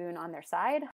get the goon on their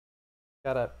side.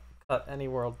 Gotta cut any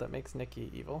world that makes Nikki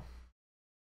evil.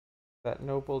 That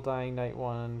noble dying knight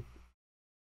one.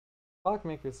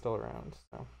 Clockmaker's still around,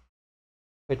 so...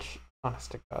 Which,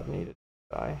 honest to God, needed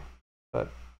to die. But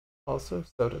also,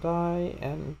 so did I,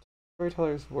 and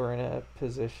Storytellers were in a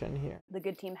position here. The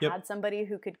good team had somebody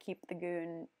who could keep the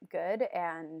goon good,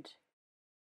 and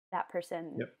that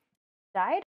person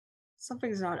died.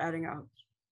 Something's not adding up.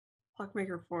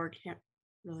 Clockmaker 4 can't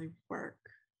really work.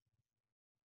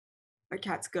 But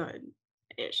Cat's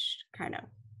good-ish, kind of,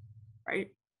 right?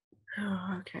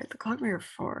 Okay, the Clockmaker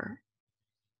 4.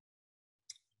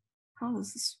 How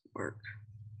does this work?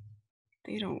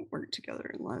 They don't work together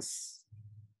unless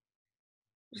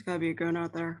there's gotta be a goon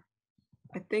out there.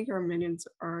 I think our minions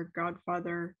are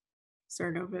Godfather,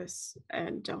 Cernovus,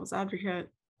 and Devil's Advocate,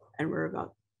 and we're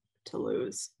about to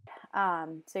lose.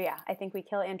 So yeah, I think we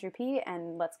kill Andrew P,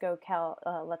 and let's tell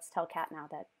Kat now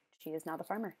that she is now the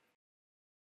farmer.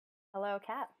 Hello,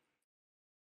 Kat.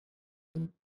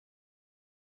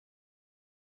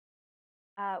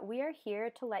 We are here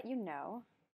to let you know.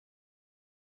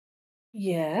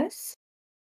 Yes.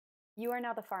 You are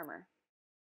now the farmer.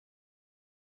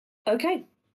 Okay.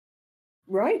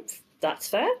 Right. That's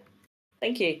fair.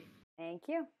 Thank you. Thank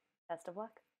you. Best of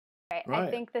luck. Right. Right.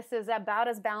 I think this is about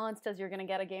as balanced as you're going to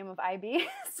get a game of IB.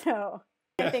 So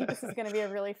I think this is going to be a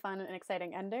really fun and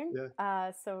exciting ending.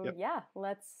 Yeah,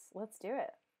 let's do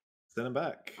it. Send them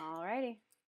back. Alrighty.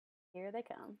 Here they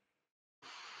come.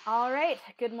 All right.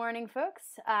 Good morning, folks.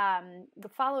 The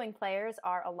following players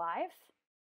are alive.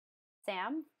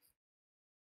 Sam,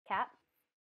 Kat,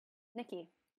 Nikki.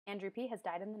 Andrew P has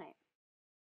died in the night.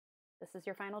 This is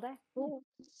your final day.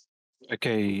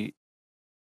 Okay.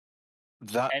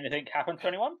 That Anything happen to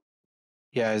anyone?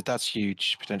 Yeah, that's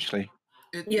huge potentially.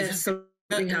 It's just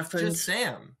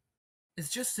Sam. It's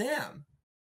just Sam.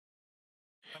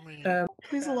 I mean,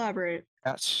 Please elaborate.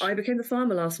 I became the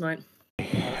farmer last night.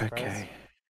 Okay.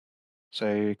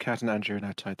 So Kat and Andrew are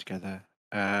now tied together.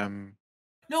 No,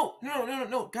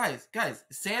 guys.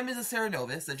 Sam is a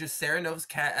Cernovus. It's just Cernovus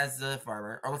Cat as the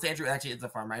farmer. Or what's Andrew actually is the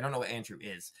farmer. I don't know what Andrew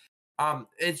is.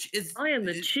 It's I am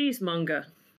the cheesemonger.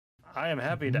 I am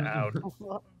happy to out.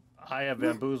 I have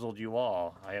bamboozled you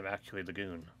all. I am actually the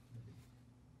goon.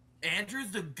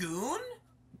 Andrew's the goon?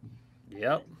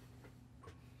 Yep.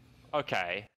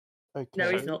 Okay. No,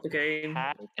 he's not the goon.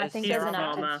 I think he's there's a an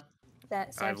farmer.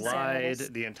 I've lied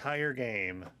the entire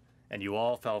game, and you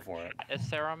all fell for it. Is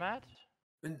Sarah mad?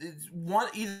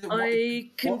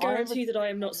 I can guarantee that I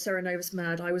am not Cernovus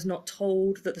mad. I was not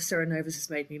told that the Cernovus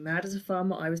has made me mad as a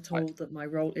farmer. I was told that my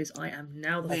role is I am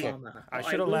now the farmer. I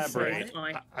should elaborate.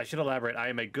 I should elaborate. I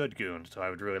am a good goon, so I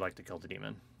would really like to kill the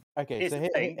demon. Okay, so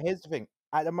here's the thing.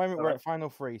 At the moment, we're at final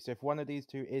 3, so if one of these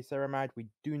two is Sarah mad, we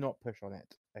do not push on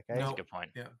it. Okay, That's a good point.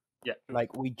 Yeah.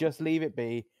 Like we just leave it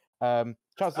be.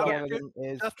 Chances are one of them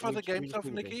is just for the game just stuff,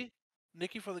 leave it be.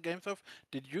 Nikki, for the game stuff,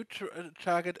 did you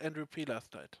target Andrew P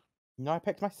last night? No, I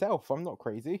picked myself. I'm not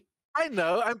crazy. I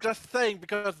know. I'm just saying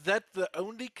because that's the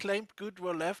only claimed good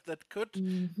were left that could.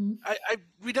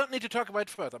 We don't need to talk about it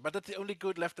further, but that's the only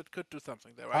good left that could do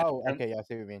something there, right? Oh, okay, yeah, I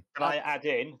see what you mean. Can I add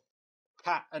in?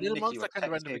 Pat and Little Nikki monster were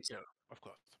can randomly protected kill, of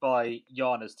course. by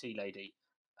Yana's Tea Lady.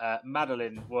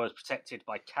 Madeline was protected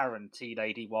by Karen Tea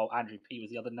Lady, while Andrew P was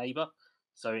the other neighbour.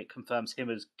 So it confirms him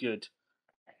as good.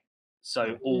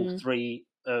 So all three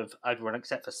of everyone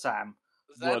except for Sam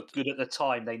were good at the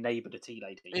time they neighboured a Tea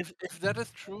Lady. If that is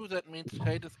true, that means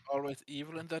Shade is always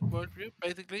evil in that worldview,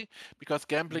 basically, because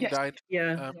gambling died.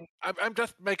 Yeah. I'm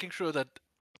just making sure that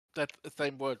that's the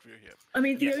same worldview here. I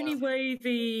mean, the only way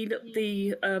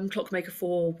the Clockmaker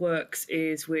 4 works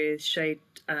is with Shade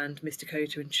and Miss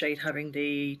Dakota, and Shade having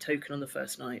the token on the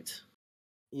first night.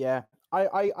 Yeah,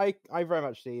 I very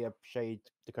much see a Shade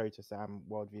Dakota Sam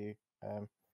worldview.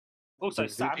 Also,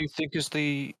 Who do you think is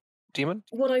the Demon?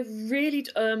 What I really,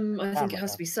 I Sam, think it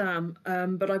has to be Sam.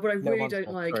 But what I No, really one don't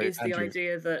sec. like Sorry, is the Andrew.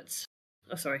 idea that.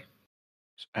 Oh, sorry.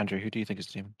 Andrew, who do you think is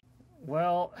the demon?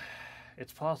 Well,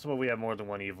 it's possible we have more than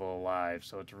one evil alive,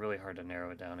 so it's really hard to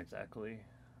narrow it down exactly.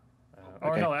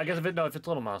 Or Okay. no, I guess if it's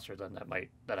Little Monster, then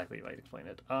that actually might explain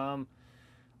it.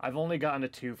 I've only gotten a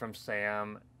 2 from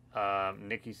Sam.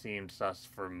 Nikki seemed sus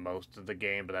for most of the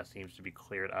game, but that seems to be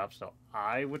cleared up, so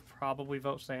I would probably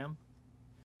vote Sam.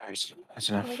 That's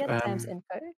enough. Can we get Sam's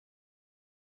info?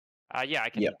 Yeah, I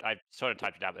can. Yep. I sort of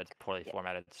typed it out, but it's poorly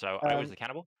formatted. So I was the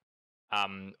cannibal.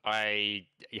 I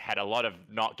had a lot of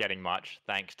not getting much,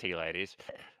 thanks, tea ladies.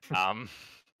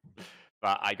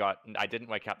 But I didn't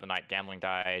wake up the night Gambling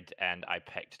died, and I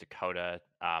picked Dakota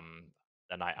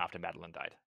the night after Madeline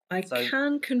died. I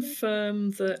can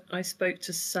confirm that I spoke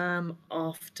to Sam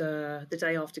the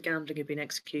day after Gambling had been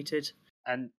executed.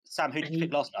 And Sam, who did you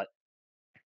pick last night?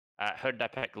 Who did I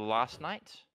pick last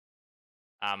night?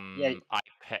 Yeah. I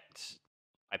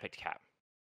picked Cap.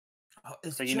 Oh,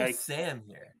 it's So just you know- Sam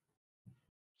here.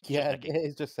 Yeah, it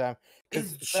is just Sam.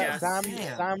 'Cause It's just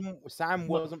Sam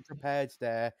wasn't prepared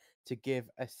there to give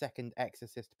a second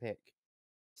exorcist pick.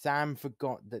 Sam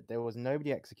forgot that there was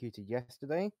nobody executed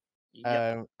yesterday,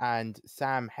 Yep. and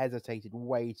Sam hesitated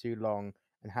way too long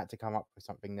and had to come up with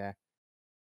something there.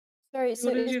 Sorry, You so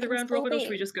want to is do the round robin, or should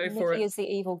we just go for Nikki it? is the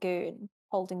evil goon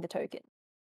holding the token.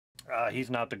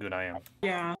 He's not the goon I am.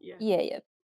 Yeah.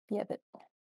 Yeah, but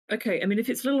Okay, I mean, if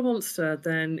it's Little Monster,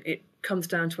 then it comes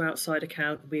down to outside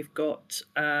account. We've got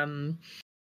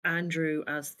Andrew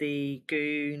as the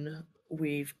goon.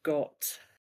 We've got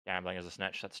Gambling as a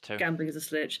snitch. That's 2. Gambling as a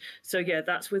snitch. So yeah,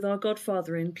 that's with our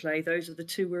Godfather in play. Those are the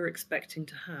 2 we're expecting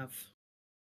to have.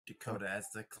 Dakota as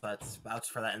the klutz. Vouch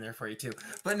for that in there for you too.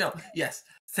 But no, yes,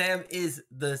 Sam is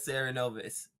the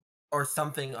Serenovus or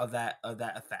something of that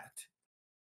effect.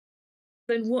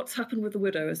 Then what's happened with the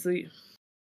widow? As the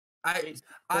It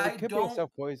could be a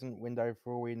self-poison window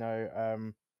for all we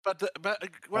know. But one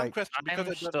like- question, because I'm I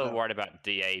don't still know. worried about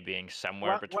DA being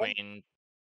somewhere between,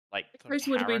 like, Dakota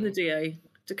would have been the Karen. DA.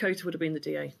 Dakota would have been the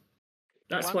DA.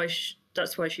 That's One-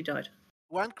 why she died.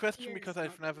 One question, because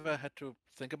I've never had to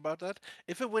think about that.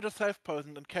 If a widow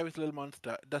self-poisoned and carries Little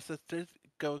Monster, does it still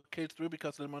go kill through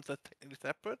because Little Monster is technically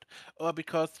separate? Or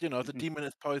because, the demon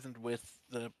is poisoned with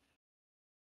the...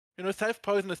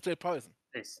 self-poison is still poison.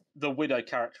 It's the widow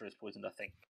character is poisoned, I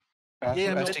think.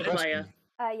 Yeah, not but the player.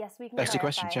 Yes, we can That's the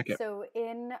clarify. question, check it. So,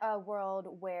 in a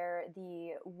world where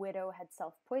the widow had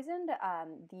self-poisoned,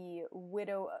 the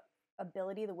widow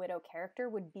ability, the widow character,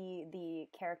 would be the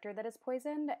character that is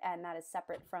poisoned, and that is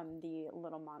separate from the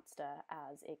Little Monster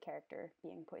as a character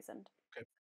being poisoned. Okay.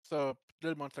 So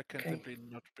Little Monster can simply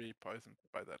not be poisoned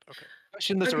by that. Okay.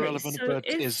 Question that's Okay, irrelevant, so but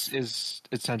if- is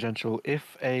it's tangential.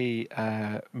 If a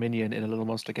minion in a Little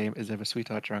Monster game is ever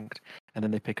sweetheart drunk, and then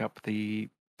they pick up the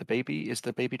baby, is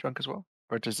the baby drunk as well,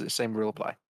 or does the same rule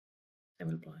apply?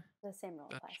 Same apply. The same rule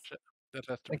applies. That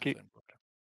has to Thank be you. the same. Okay.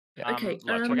 Yeah. Okay, Look,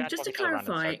 we're gonna just to talk each other around in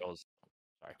clarify, circles.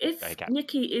 Sorry. if Go ahead, Cap.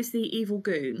 Nikki is the evil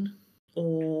goon,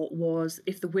 or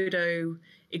if the widow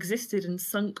existed and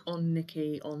sunk on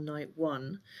Nikki on night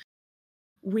 1,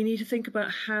 we need to think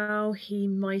about how he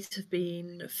might have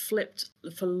been flipped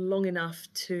for long enough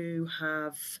to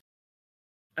have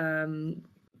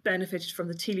benefited from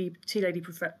the tea lady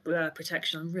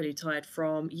protection. I'm really tired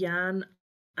from Jan,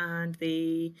 and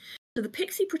the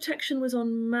pixie protection was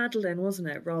on Madeline, wasn't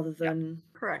it, rather than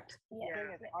Correct.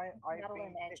 Madeline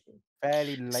and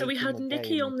Fairly late. So we had in the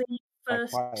Nikki game on the by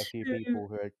first quite a few 2. people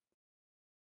who had.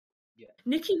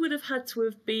 Nikki would have had to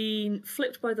have been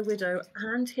flipped by the widow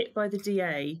and hit by the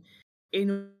DA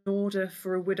in order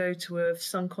for a widow to have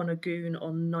sunk on a goon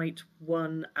on night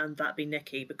 1, and that be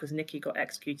Nikki, because Nikki got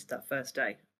executed that first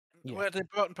day. Well, the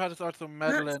important part is also That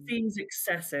Madeline. seems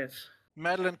excessive.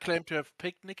 Madeline claimed to have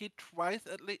picked Nikki twice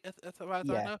at least, as far as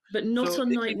I know. But not So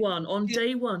on if night he- 1. On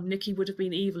day 1, Nikki would have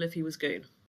been evil if he was goon.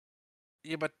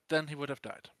 Yeah, but then he would have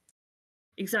died.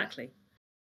 Exactly.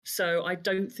 So I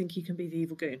don't think he can be the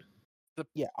evil goon.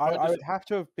 Yeah, I would have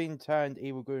to have been turned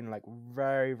evil goon like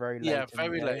very, very late. Yeah, in the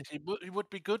very game. late. He would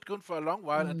be good for a long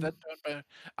while, and then turned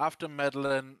after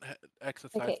Madeline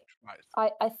exercised okay.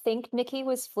 twice. I think Nikki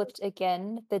was flipped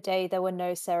again the day there were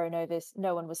no Serenovus.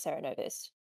 No one was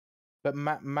Serenovus. But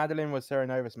Madeline was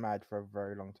Serenovus mad for a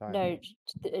very long time. No,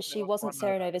 she wasn't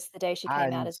Serenovus the day she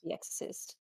came out as the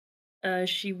Exorcist.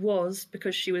 She was,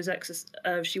 because she was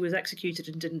executed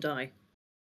and didn't die.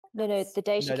 No, the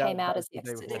day she No, that- came out that as the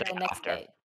was the day Exorcist, before. the next day.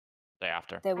 Day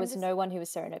after. There was no one who was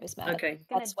Serenovus mad. Okay.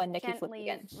 That's when Nikki flipped Gently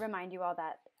again. remind you all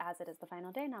that as it is the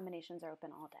final day, nominations are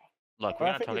open all day. Look, Well, we're I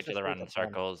gonna think talk it's each other just around in all the fun.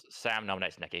 circles. Sam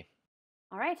nominates Nikki.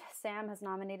 All right, Sam has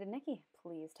nominated Nikki.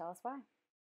 Please tell us why.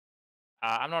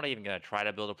 I'm not even going to try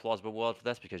to build a plausible world for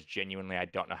this because genuinely I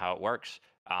don't know how it works.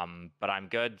 But I'm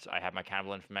good. I have my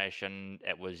cannibal information.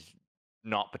 It was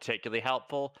not particularly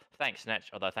helpful. Thanks, Snitch.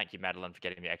 Although thank you, Madeline, for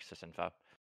getting the Exorcist info.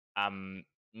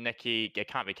 Nikki, it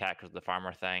can't be Cat because of the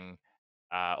farmer thing.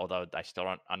 Although I still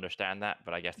don't understand that,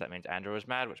 but I guess that means Andrew is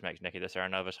mad, which makes Nikki the Sarah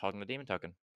Novus holding the demon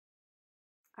token.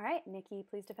 All right, Nikki,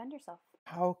 please defend yourself.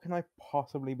 How can I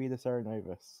possibly be the Sarah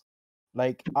Novus?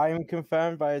 Like, I am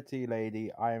confirmed by a tea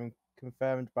lady. I am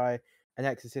confirmed by an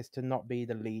exorcist to not be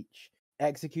the leech.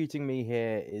 Executing me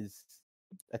here is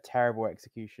a terrible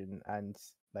execution, and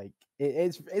like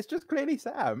it's just clearly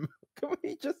Sam. Can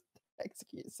we just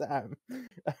execute Sam?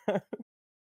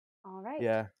 All right.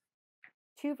 Yeah.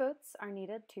 2 votes are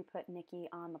needed to put Nikki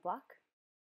on the block.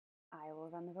 I will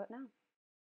run the vote now.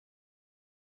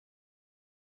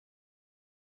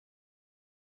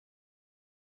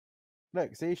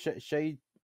 Look, see, Shade. Shade's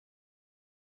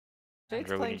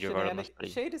Andrew, we playing need your vote on this,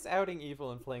 please. Shade is outing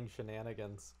evil and playing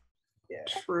shenanigans. Yeah.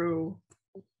 True.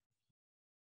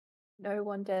 No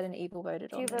one dead and evil voted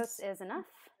 2 on votes this. is enough,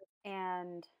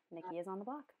 and Nikki is on the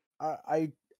block.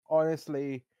 I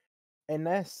honestly,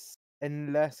 unless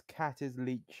Cat is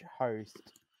leech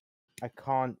host, I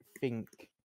can't think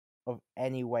of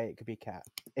any way it could be Cat.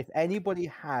 If anybody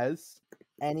has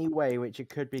any way which it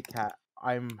could be Cat,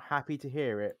 I'm happy to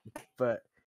hear it, but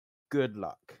good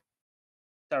luck.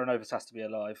 Sarah Novus has to be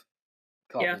alive.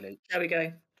 Can't be Leech. There we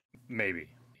go. Maybe.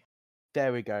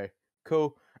 There we go.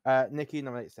 Cool. Nikki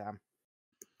nominates Sam.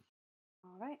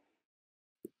 All right.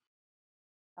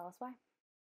 Tell us why.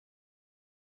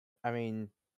 I mean,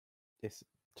 it's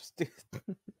just.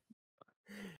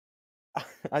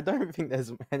 I don't think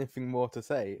there's anything more to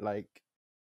say. Like,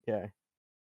 yeah.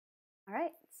 All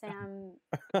right, Sam,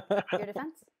 your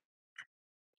defense.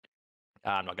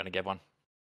 I'm not going to give one.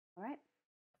 All right.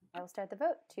 I will start the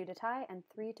vote. 2 to tie and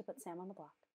 3 to put Sam on the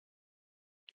block.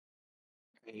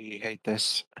 I hate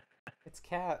this. It's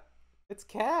Cat. It's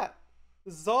Cat.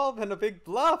 This has all been a big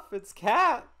bluff. It's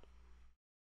Cat.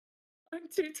 I'm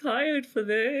too tired for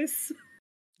this.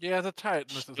 Yeah, the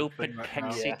tiredness is a Stupid thing right now.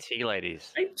 pixie tea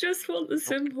ladies. I just want the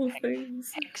simple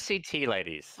things. Pixie tea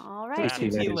ladies. All right.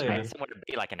 Pixie tea ladies. ladies. Someone to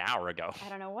be like an hour ago. I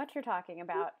don't know what you're talking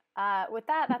about. With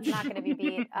that, that's not going to be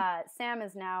beat. Sam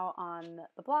is now on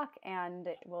the block and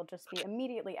will just be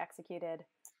immediately executed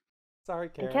Sorry,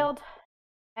 Karen. and killed.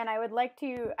 And I would like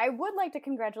to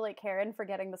congratulate Karen for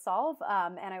getting the solve,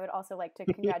 and I would also like to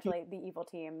congratulate the evil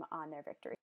team on their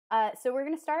victory. So we're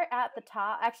going to start at the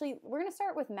top. Actually, we're going to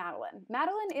start with Madeline.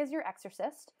 Madeline is your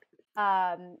exorcist,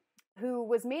 who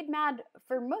was made mad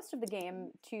for most of the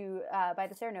game by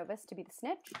the Sarah Novus to be the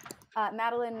snitch.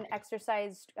 Madeline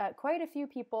exorcised quite a few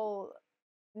people,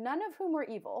 none of whom were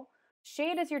evil.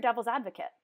 Shade is your devil's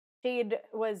advocate. Shade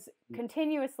was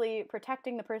continuously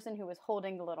protecting the person who was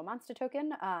holding the little monster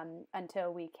token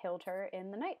until we killed her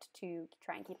in the night to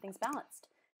try and keep things balanced.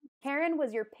 Karen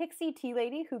was your pixie tea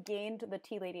lady who gained the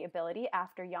tea lady ability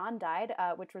after Jan died,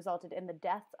 which resulted in the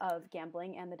death of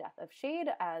Gambling and the death of Shade,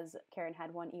 as Karen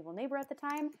had one evil neighbor at the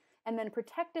time, and then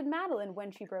protected Madeline when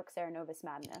she broke Sarah Novus'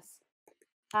 madness.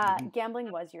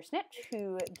 Gambling was your snitch,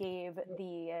 who gave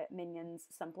the minions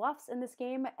some bluffs in this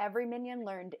game. Every minion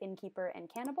learned Innkeeper and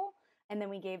Cannibal, and then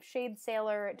we gave Shade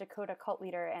Sailor, Dakota Cult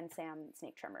Leader, and Sam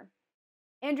Snake Trimmer.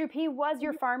 Andrew P. was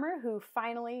your farmer, who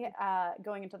finally,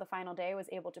 going into the final day, was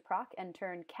able to proc and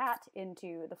turn Cat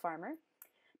into the farmer.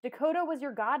 Dakota was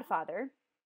your godfather,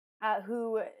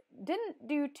 who didn't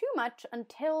do too much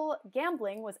until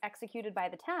Gambling was executed by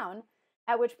the town,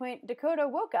 at which point Dakota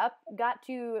woke up, got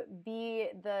to be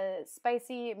the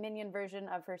spicy minion version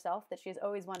of herself that she's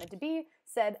always wanted to be,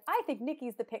 said, I think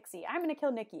Nikki's the pixie, I'm going to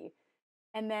kill Nikki.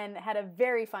 And then had a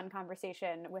very fun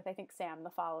conversation with, I think, Sam the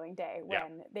following day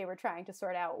when they were trying to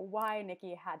sort out why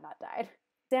Nikki had not died.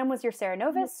 Sam was your Sarah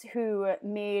Novus, who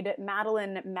made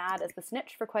Madeline mad as the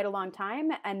snitch for quite a long time,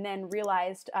 and then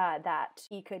realized that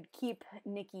he could keep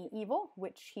Nikki evil,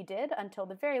 which he did until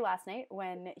the very last night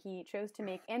when he chose to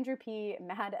make Andrew P.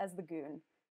 mad as the goon,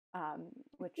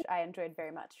 which I enjoyed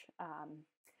very much.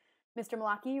 Mr.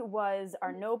 Malaki was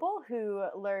our noble, who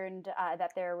learned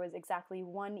that there was exactly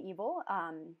one evil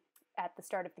at the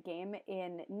start of the game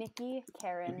in Nikki,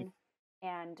 Karen,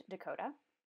 and Dakota.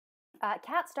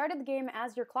 Kat started the game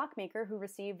as your clockmaker, who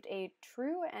received a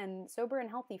true and sober and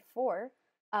healthy 4,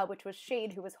 which was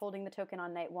Shade, who was holding the token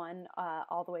on night 1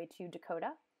 all the way to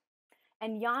Dakota.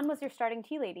 And Jan was your starting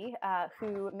tea lady,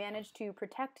 who managed to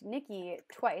protect Nikki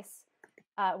twice,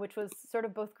 which was sort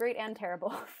of both great and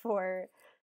terrible for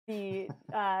the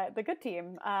good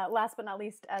team. Last but not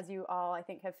least, as you all I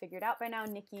think have figured out by now,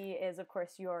 Nikki is of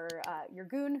course your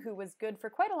goon who was good for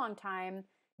quite a long time,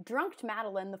 drunked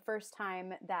Madeline the first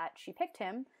time that she picked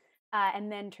him,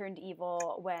 and then turned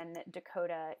evil when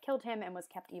Dakota killed him and was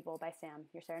kept evil by Sam,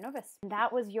 your Sarah Novus. And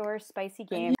that was your spicy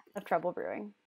game of Trouble Brewing.